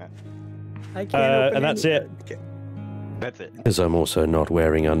can't open And that's it. That's it. Because I'm also not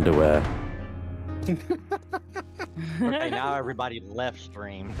wearing underwear. Okay, now everybody left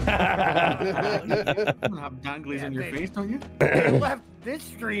stream. You have danglies in your face, don't you? They left this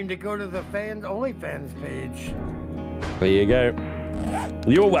stream to go to the OnlyFans page. There you go.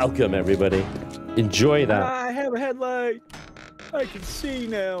 You're welcome, everybody. Enjoy that. I have a headlight. I can see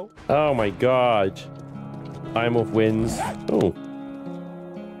now. Oh my god. Ironwulf wins. Oh.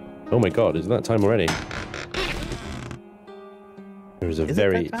 Oh my god, is that time already? There is a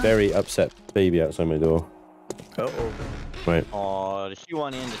very upset baby outside my door. Uh-oh. Right. Oh, does she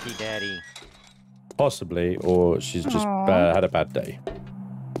want in to see Daddy? Possibly, or she's just had a bad day.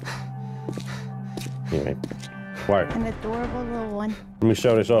 Anyway. Right. An adorable little one. Let me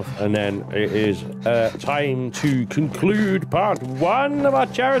show this off, and then it is time to conclude part 1 of our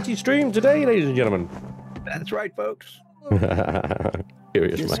charity stream today, ladies and gentlemen. That's right, folks.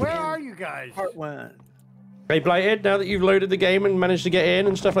 Curious, man. Where are you guys? Part 1. Hey, Blited, now that you've loaded the game and managed to get in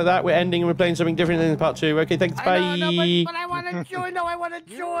and stuff like that, we're ending and we're playing something different in part 2. Okay, thanks, bye. But I want to join. No, I want to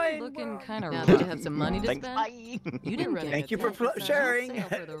join. Looking kind of. Now that you have some money to Thanks, spend, bye. you didn't run. Thank you for sharing,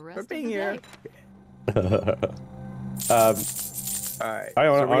 for being here. All right. I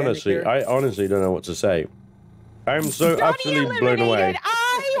so we end it here? honestly don't know what to say. I'm so utterly blown away.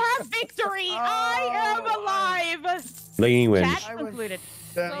 I have victory. I am alive. Laney wins. Chat concluded.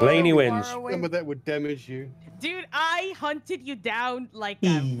 Laney wins. Some of that would damage you. Dude, I hunted you down like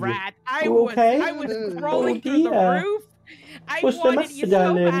a rat. I was crawling through the roof. I What's the wanted matter, you so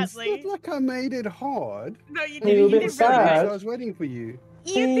darling? It's badly. not like I made it hard. No, you You did. were a You bit did really sad. good. I was waiting for you.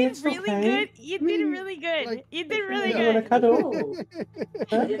 You did It's really okay. good. You did really good. You did really You want to good. cuddle?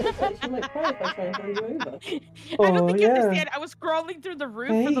 I don't think you understand. I was scrolling through the roof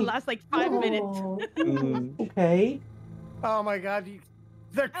for the last like 5 minutes. Okay. Oh my God,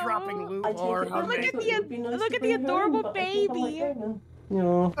 they're dropping loot all around Look me. at the adorable baby.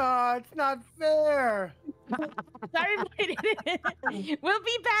 No. Oh, it's not fair. Sorry, Blighted. We'll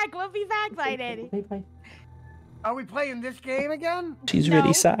be back. We'll be back, Blighted. Are we playing this game again? She's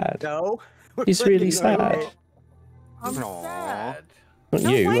really sad. No. She's really sad. I'm sad. Not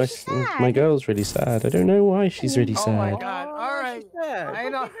you. My girl's really sad. I don't know why she's really Oh my sad. God! All right, I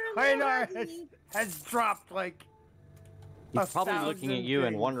know. Has dropped like. He's probably looking at you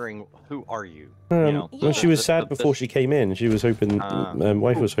and wondering, who are you? Well, she was sad before she came in. She was hoping,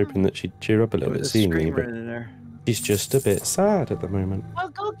 wife was hoping that she'd cheer up a little bit seeing me, but she's just a bit sad at the moment. Well,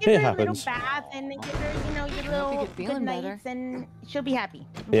 go give It her happens. a little bath and give her, your little good nights, and she'll be happy.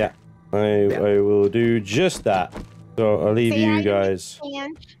 Yeah, I will do just that. So I'll leave Say hi you to guys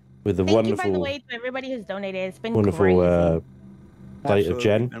Spanj. with the Thank you, by the wonderful, way, to everybody who's donated. It's been wonderful crazy. plate of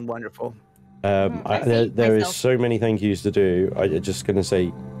Jen. And wonderful. There is so many thank yous to do. I'm just going to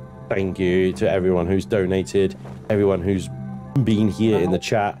say thank you to everyone who's donated, everyone who's been here in the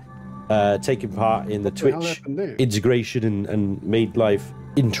chat, taking part in the Twitch integration and made life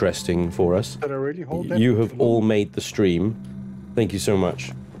interesting for us. Did I really hold that? You have all made the stream. Thank you so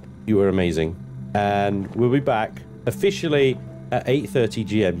much. You are amazing. And we'll be back officially at 8:30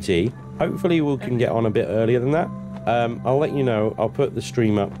 GMT. Hopefully we can get on a bit earlier than that. I'll let you know. I'll put the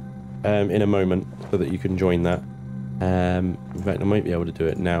stream up in a moment so that you can join that. In fact, I might be able to do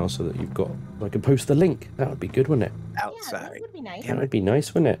it now so that you've got. I can post the link. That would be good, wouldn't it? Outside. Yeah, that would be nice. That would be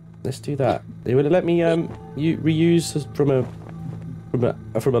nice, wouldn't it? Let's do that. They would let me you reuse from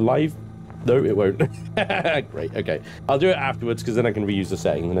a live. No, it won't. Great. Okay, I'll do it afterwards because then I can reuse the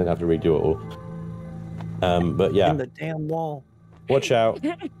setting and then have to redo it all. But yeah. In the damn wall. Watch out.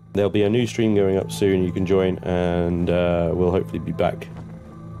 There'll be a new stream going up soon. You can join, and we'll hopefully be back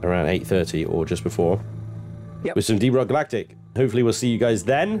around 8:30 or just before with some Deep Rock Galactic. Hopefully, we'll see you guys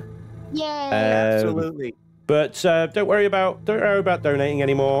then. Yay! Absolutely. But don't worry about donating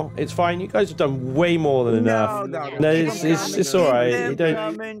anymore. It's fine. You guys have done way more than enough. No, it's all right. You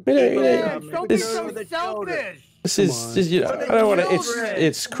don't. Don't be so selfish. This is I don't want to.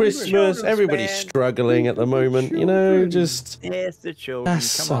 It's Christmas. Everybody's struggling at the moment. Just. It's the children.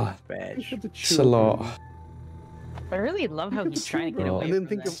 That's Come on, Spanj. It's a lot. I really love how he's trying to get away And then from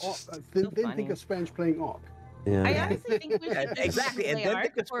think that. of think of Spanj playing Ark. Yeah. I honestly think we should Exactly, and then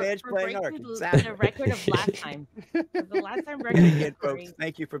think of Spanj playing Ark. The record of last time. The last time record. Again, folks,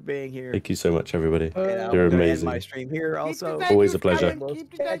 thank you for being here. Thank you so much, everybody. And You're I'll end amazing. my stream here also. Always a pleasure.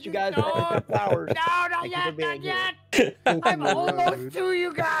 Catch you guys for flowers. No, not yet, not yet. I'm almost to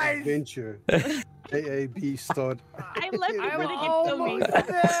you guys. Adventure. AAB start. I left you when it almost gets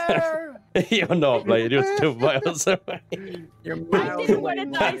there. You're not, Blade. You're still miles away. You're I miles didn't want to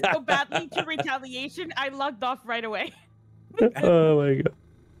away. die so badly to retaliation. I logged off right away. Oh my god.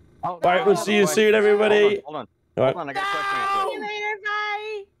 All right, we'll see you soon, everybody. Hold on. All right. Hold on, I got a question. See you later,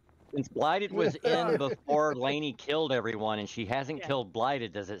 bye. Since Blighted was in before Laney killed everyone and she hasn't killed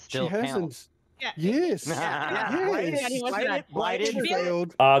Blighted, does it still She count? hasn't. Yeah. Yes. Yeah. Blighted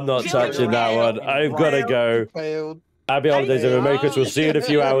failed. I'm not touching that one. I've got to go. Failed. Happy holidays, everyone. Merry Christmas. We'll see you in a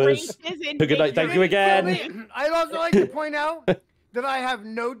few hours. Good night. Thank you again. I'd also like to point out that I have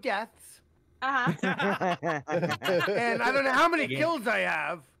no deaths, Uh-huh. and I don't know how many kills I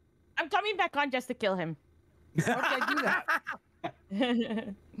have. I'm coming back on just to kill him. Okay, do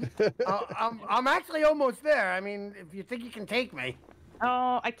that. I'm actually almost there. I mean, if you think you can take me.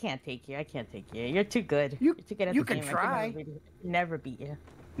 Oh, I can't take you. I can't take you. You're too good. You're too good at you the can game. try. I could never beat you.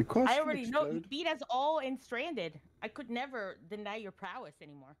 I already know. You beat us all in Stranded. I could never deny your prowess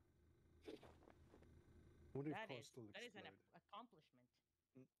anymore. What if That is an